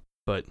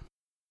 But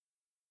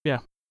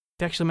yeah,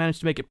 they actually managed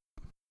to make it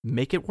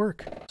make it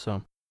work.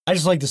 So I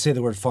just like to say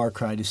the word Far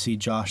Cry to see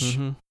Josh,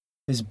 mm-hmm.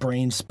 his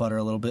brain sputter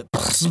a little bit.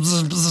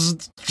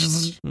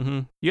 Mm-hmm.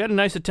 You had a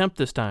nice attempt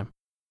this time.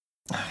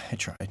 I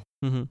tried.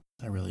 Mm-hmm.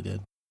 I really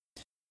did.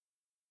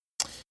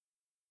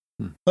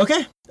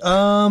 Okay.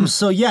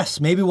 So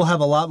yes, maybe we'll have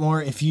a lot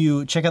more. If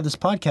you check out this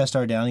podcast,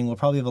 Our Downing, we'll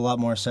probably have a lot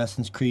more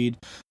Assassin's Creed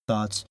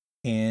thoughts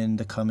in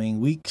the coming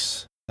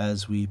weeks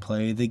as we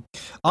play the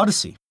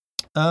Odyssey.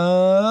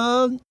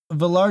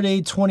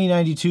 Velarde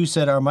 2092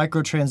 said, "Are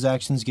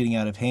microtransactions getting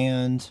out of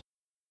hand?"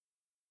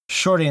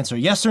 Short answer,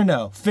 yes or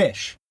no.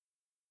 Fish.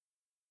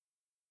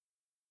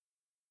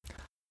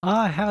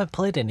 I haven't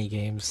played any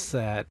games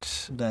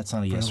that That's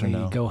not a yes really or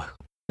no. go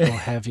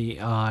heavy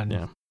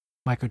on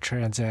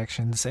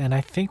microtransactions, and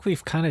I think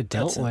we've kind of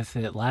dealt with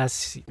it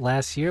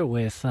last year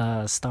with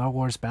Star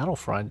Wars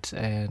Battlefront,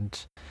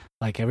 and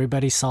like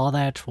everybody saw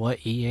that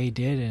what EA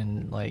did,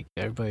 and like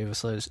everybody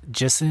was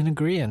just in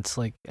agreement,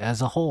 like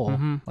as a whole,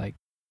 like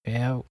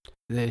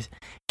they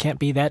can't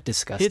be that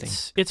disgusting.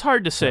 It's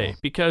hard to say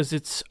because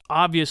it's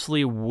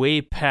obviously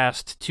way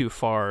past too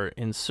far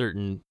in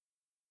certain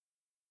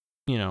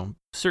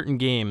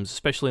games,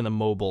 especially in the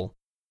mobile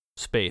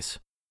space.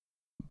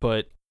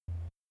 But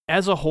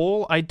as a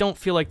whole, I don't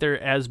feel like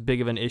they're as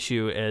big of an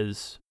issue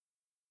as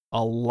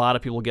a lot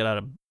of people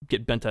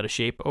get bent out of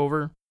shape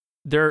over.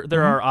 There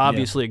are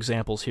obviously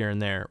examples here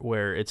and there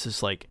where it's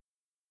just like,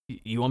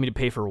 you want me to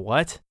pay for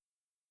what?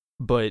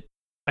 But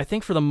I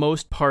think for the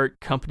most part,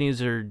 companies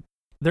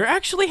they're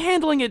actually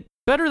handling it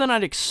better than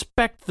I'd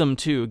expect them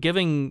to,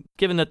 given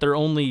that their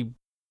only,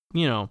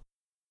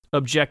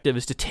 objective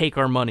is to take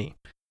our money.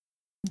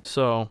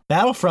 So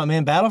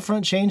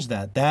Battlefront changed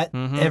that.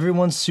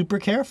 Everyone's super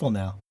careful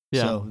now.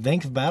 Yeah. So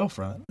thanks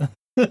Battlefront.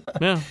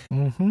 Yeah.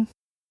 Mm-hmm.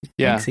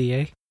 Yeah. Thanks,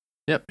 EA.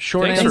 Yep.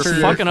 Short Thanks answer.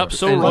 for fucking up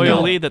so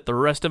royally that the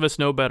rest of us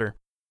know better.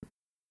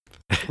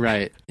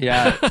 Right.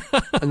 Yeah.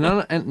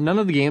 None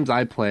of the games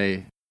I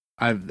play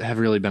have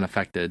really been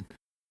affected.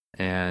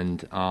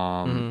 And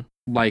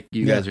like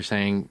you guys are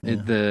saying,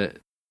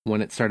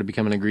 when it started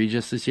becoming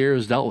egregious this year, it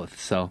was dealt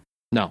with. So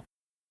no,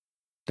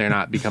 they're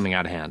not becoming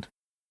out of hand.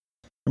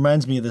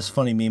 Reminds me of this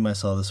funny meme I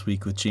saw this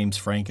week with James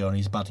Franco, and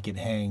he's about to get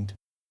hanged.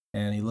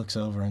 And he looks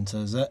over and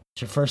says, "It's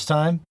your first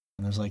time?"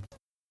 And there's like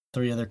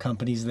 3 other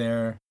companies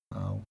there.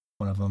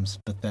 One of them's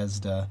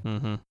Bethesda,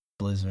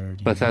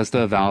 Blizzard.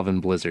 Bethesda, Valve,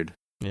 and Blizzard.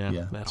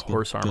 Yeah, that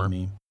horse armor. Good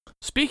meme.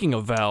 Speaking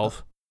of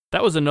Valve,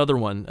 that was another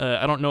one.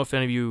 I don't know if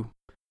any of you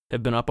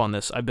have been up on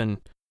this. I've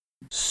been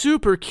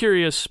super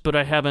curious, but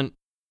I haven't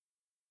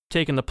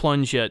taken the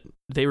plunge yet.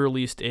 They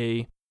released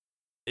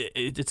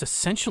it's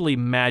essentially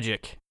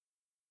Magic.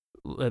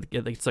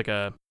 It's like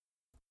an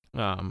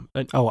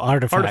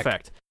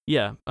artifact.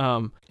 Yeah.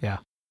 Yeah.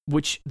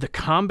 Which the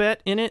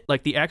combat in it,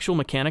 like the actual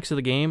mechanics of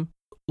the game,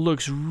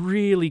 looks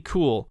really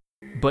cool,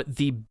 but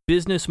the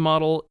business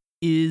model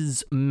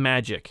is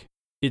Magic.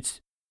 It's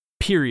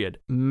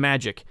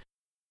Magic.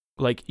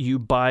 Like, you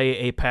buy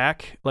a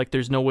pack, like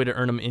there's no way to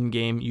earn them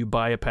in-game. You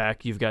buy a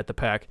pack, you've got the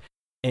pack,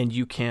 and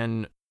you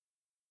can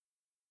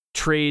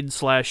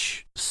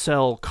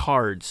trade/sell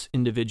cards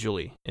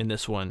individually in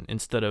this one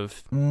instead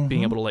of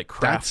being able to like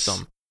craft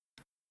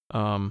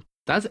them.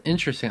 That's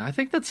interesting. I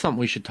think that's something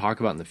we should talk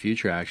about in the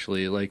future,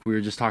 actually. Like, we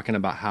were just talking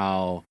about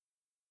how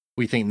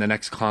we think the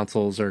next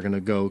consoles are going to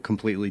go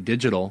completely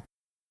digital.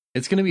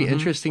 It's going to be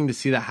interesting to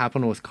see that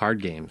happen with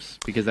card games,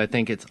 because I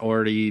think it's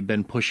already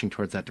been pushing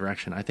towards that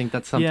direction. I think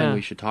that's something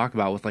we should talk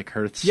about with like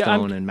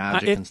Hearthstone and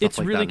Magic and stuff like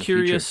that. It's really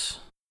curious.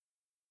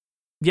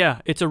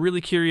 Yeah, it's a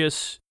really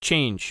curious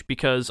change,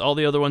 because all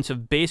the other ones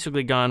have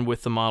basically gone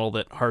with the model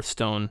that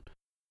Hearthstone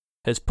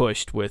has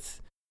pushed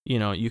with,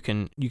 you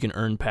can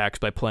earn packs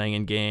by playing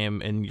in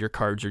game, and your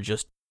cards are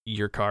just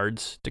your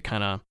cards to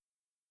kind of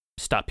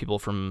stop people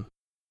from,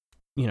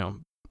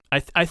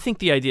 I think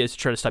the idea is to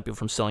try to stop people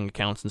from selling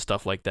accounts and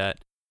stuff like that,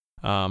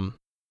 and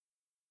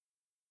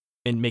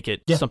make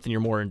it something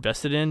you're more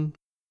invested in.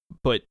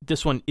 But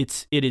this one,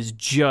 it is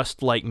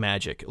just like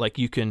Magic. Like,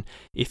 you can,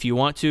 if you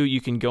want to, you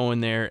can go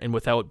in there and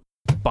without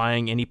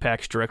buying any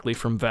packs directly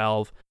from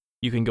Valve,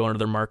 you can go into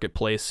their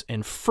marketplace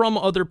and from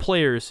other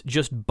players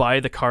just buy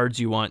the cards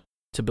you want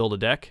to build a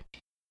deck,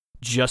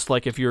 just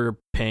like if you're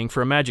paying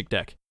for a Magic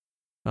deck.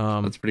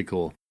 That's pretty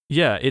cool.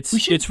 Yeah,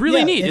 it's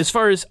really neat. As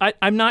far as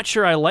I'm not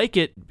sure I like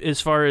it as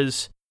far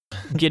as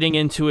getting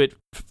into it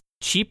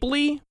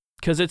cheaply,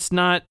 because it's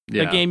not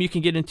a game you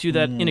can get into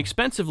that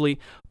inexpensively,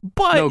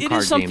 but it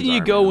is something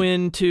you go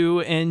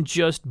into and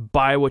just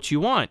buy what you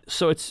want.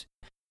 So it's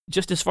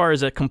just, as far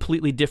as a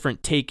completely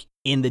different take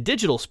in the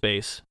digital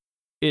space,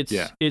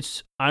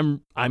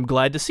 I'm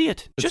glad to see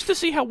it, just to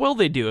see how well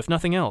they do, if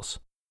nothing else.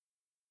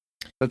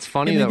 That's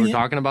funny that we're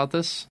talking about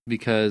this,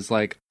 because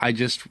like I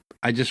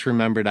just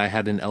remembered I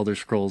had an Elder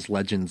Scrolls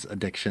Legends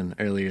addiction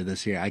earlier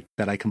this year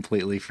that I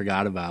completely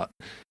forgot about.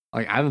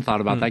 Like, I haven't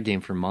thought about that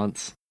game for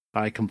months.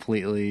 I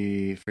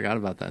completely forgot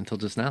about that until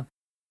just now.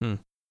 Yeah,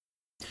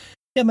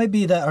 it might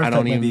be that. I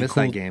don't even miss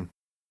that game.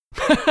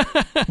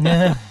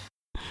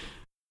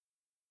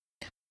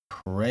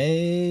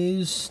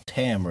 Praise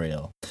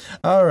Tamriel.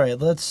 All right,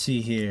 let's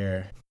see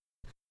here.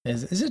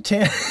 Is it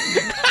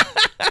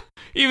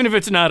Even if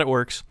it's not, it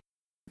works.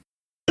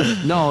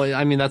 No,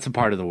 I mean that's a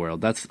part of the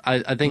world. I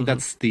think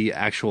that's the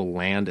actual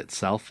land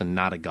itself and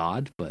not a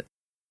god, but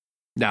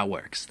that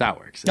works. That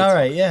works. All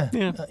right, yeah. I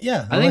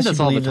think that's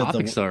all the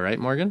topics, though, right,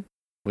 Morgan?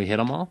 We hit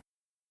them all.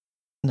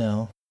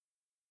 No,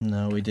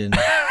 we didn't.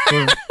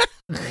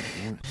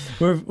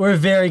 we're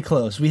very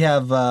close. We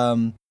have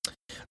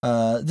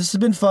this has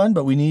been fun,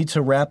 but we need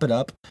to wrap it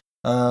up.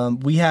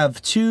 We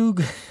have two.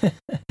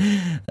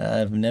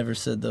 I've never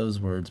said those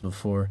words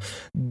before.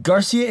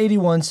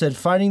 Garcia81 said,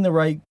 "Finding the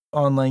right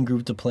online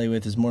group to play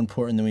with is more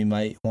important than we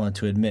might want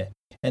to admit."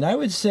 And I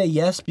would say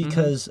yes,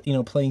 because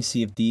playing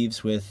Sea of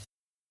Thieves with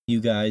you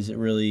guys, it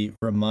really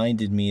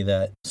reminded me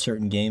that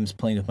certain games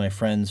playing with my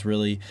friends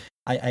really,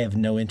 I have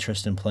no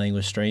interest in playing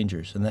with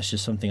strangers, and that's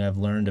just something I've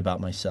learned about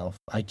myself.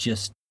 Like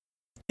if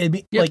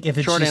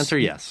it's short just, answer,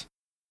 yes.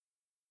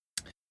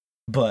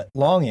 But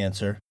long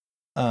answer.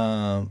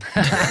 I'm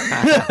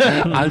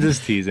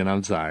just teasing.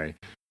 I'm sorry.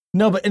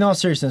 No, but in all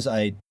seriousness,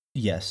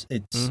 yes,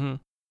 it's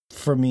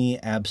for me,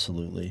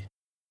 absolutely.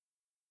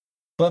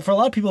 But for a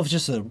lot of people, if it's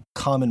just a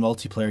common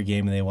multiplayer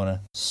game and they want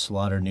to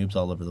slaughter noobs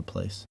all over the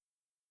place,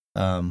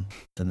 then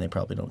they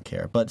probably don't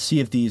care. But Sea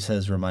of Thieves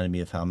has reminded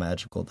me of how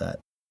magical that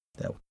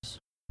was.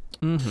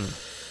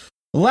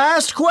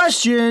 Last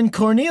question,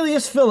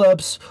 Cornelius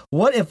Phillips.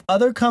 What if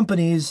other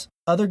companies,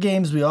 other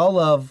games we all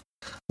love,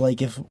 so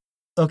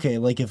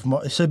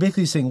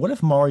basically saying, what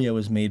if Mario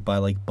was made by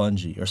like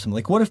Bungie or something?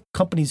 Like, what if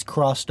companies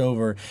crossed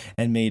over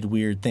and made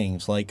weird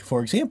things? Like,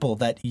 for example,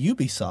 that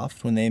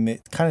Ubisoft, when they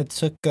kind of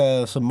took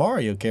some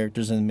Mario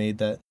characters and made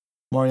that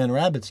Mario and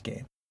Rabbids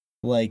game.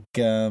 Like,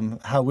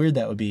 how weird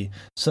that would be.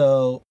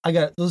 So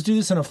let's do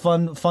this in a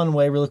fun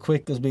way really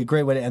quick. This will be a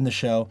great way to end the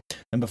show.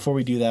 And before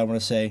we do that, I want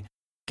to say you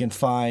can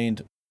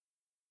find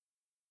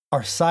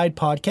our side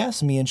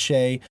podcast, me and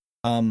Shay.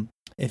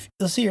 If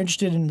let's say you're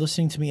interested in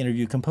listening to me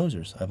interview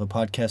composers, I have a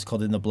podcast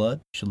called In the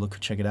Blood. You should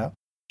check it out.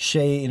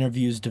 Shay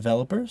interviews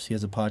developers. He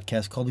has a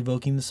podcast called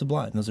Evoking the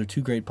Sublime. Those are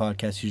two great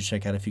podcasts you should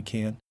check out if you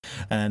can.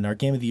 And our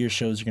Game of the Year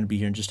shows are going to be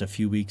here in just a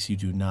few weeks. You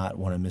do not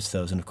want to miss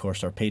those. And of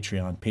course, our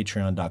Patreon,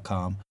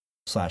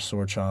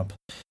 patreon.com/swordchomp.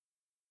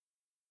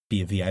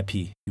 Be a VIP.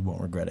 You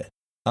won't regret it.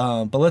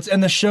 But let's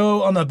end the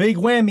show on the big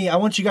whammy. I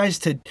want you guys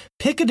to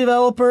pick a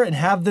developer and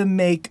have them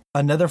make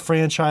another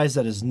franchise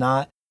that is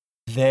not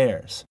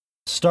theirs.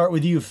 Start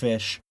with you,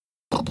 Fish.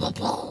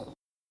 All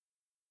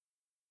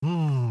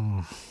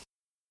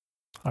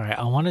right,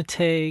 I want to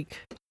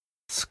take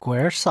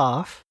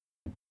Squaresoft.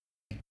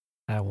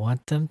 I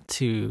want them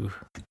to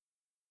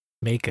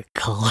make a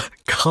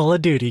Call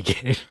of Duty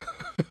game.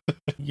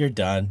 You're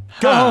done.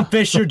 Go home,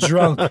 Fish. You're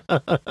drunk.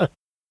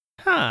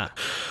 I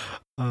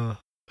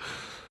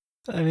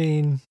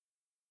mean,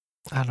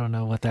 I don't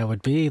know what that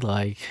would be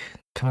like.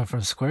 Coming from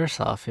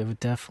Squaresoft, it would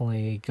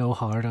definitely go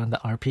hard on the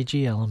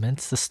RPG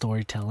elements, the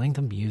storytelling,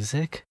 the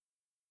music.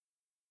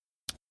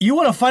 You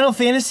want a Final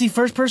Fantasy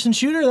first-person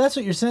shooter? That's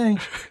what you're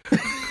saying.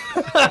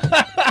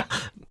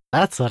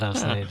 That's what I'm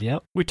saying,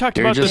 yep. We talked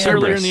about this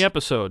earlier in the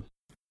episode.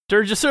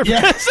 Dirge of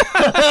Cerberus.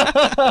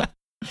 Yeah.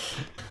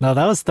 No,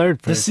 that was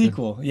third person. The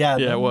sequel. Yeah,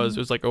 it was. It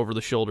was like over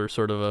the shoulder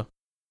sort of a...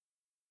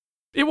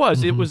 It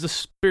was. It was the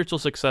spiritual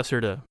successor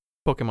to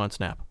Pokemon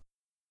Snap.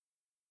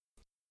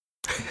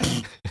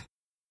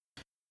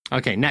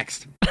 Okay,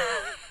 next.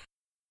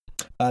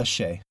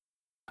 Shay.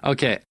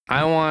 Okay,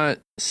 I want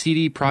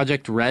CD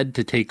Projekt Red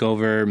to take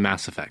over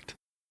Mass Effect.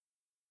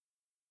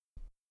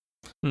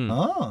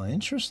 Oh,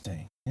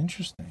 interesting.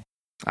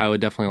 I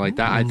would definitely like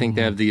that. I think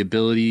they have the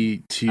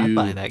ability I'd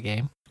buy that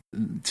game.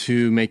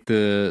 To make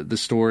the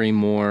story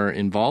more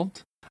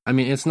involved. I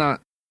mean, it's not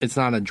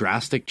a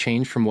drastic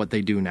change from what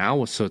they do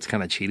now, so it's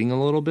kind of cheating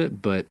a little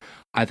bit, but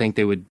I think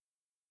they would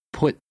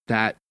put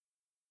that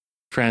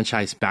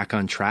franchise back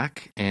on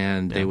track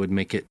and they would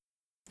make it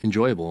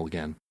enjoyable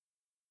again.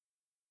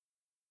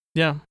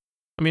 Yeah.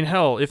 I mean,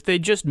 hell, if they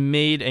just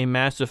made a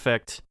Mass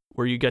Effect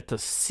where you get to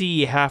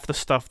see half the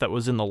stuff that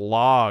was in the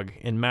log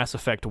in Mass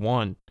Effect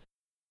 1,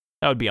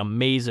 that would be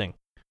amazing.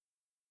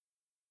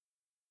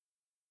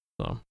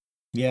 So,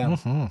 yeah.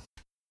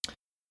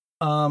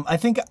 I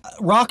think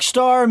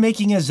Rockstar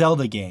making a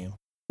Zelda game.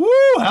 Woo!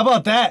 How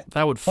about that?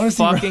 That would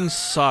fucking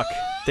suck.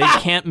 They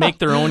can't make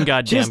their own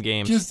goddamn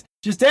games.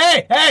 Just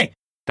hey!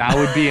 That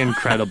would be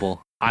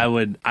incredible. I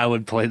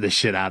would play the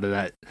shit out of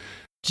that.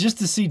 Just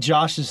to see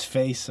Josh's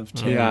face of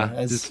terror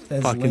as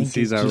fucking Link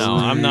see that. No,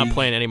 I'm not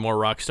playing any more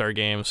Rockstar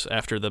games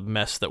after the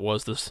mess that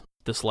was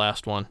this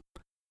last one.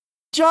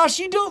 Josh,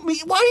 you don't mean.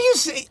 Why do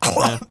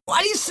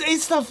you say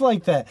stuff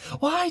like that?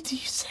 Why do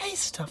you say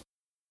stuff?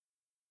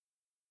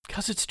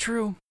 Because it's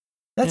true.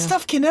 That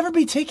stuff can never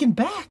be taken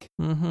back.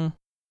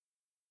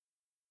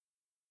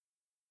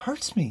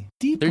 Hurts me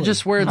deeply. They're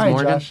just words, Hi,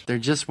 Morgan. Josh. They're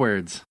just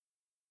words.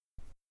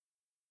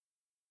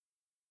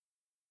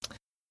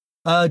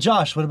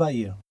 Josh, what about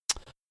you?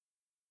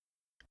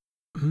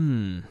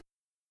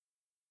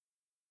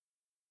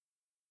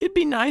 It'd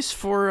be nice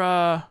for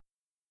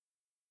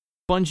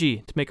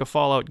Bungie to make a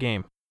Fallout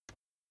game.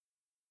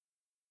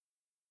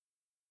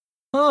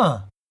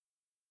 Huh.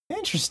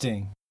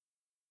 Interesting.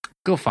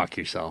 Go fuck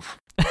yourself.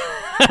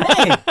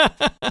 Hey,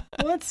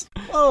 what's?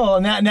 Oh,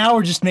 now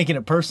we're just making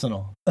it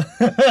personal.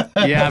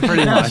 Yeah,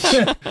 pretty much.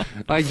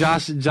 Like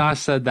Josh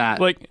said that.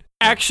 Like,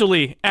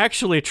 actually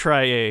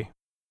try a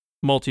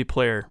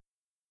multiplayer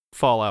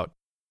Fallout.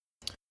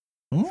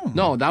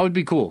 No, that would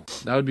be cool.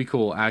 That would be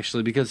cool,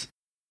 actually, because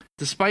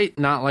despite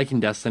not liking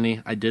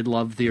Destiny, I did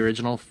love the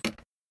original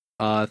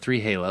 3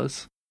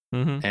 Halos.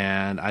 Mm-hmm.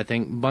 And I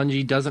think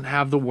Bungie doesn't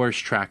have the worst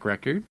track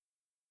record.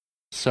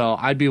 So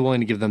I'd be willing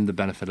to give them the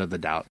benefit of the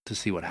doubt to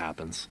see what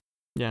happens.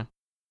 Yeah.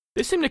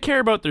 They seem to care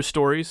about their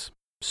stories.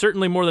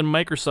 Certainly more than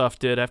Microsoft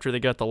did after they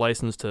got the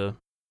license to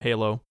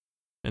Halo.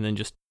 And then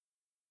just...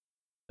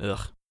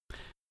 Ugh.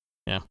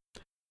 Yeah.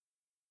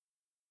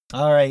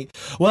 All right.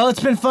 Well,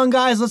 it's been fun,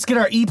 guys. Let's get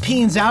our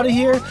Epeens out of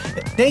here.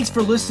 Thanks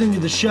for listening to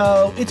the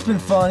show. It's been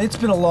fun. It's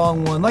been a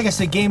long one. Like I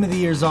said, Game of the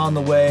Year's on the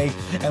way.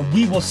 And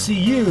we will see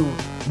you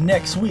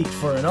next week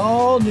for an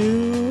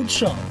all-new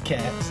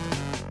Seancast.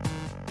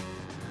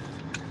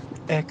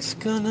 X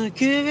gonna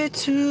give it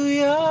to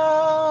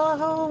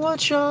ya,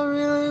 what y'all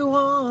really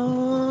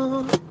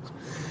want.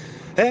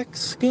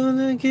 X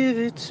gonna give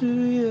it to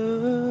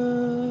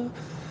ya,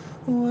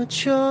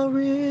 what y'all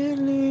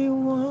really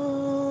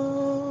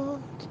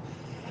want.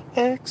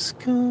 X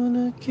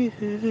gonna give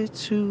it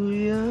to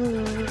ya.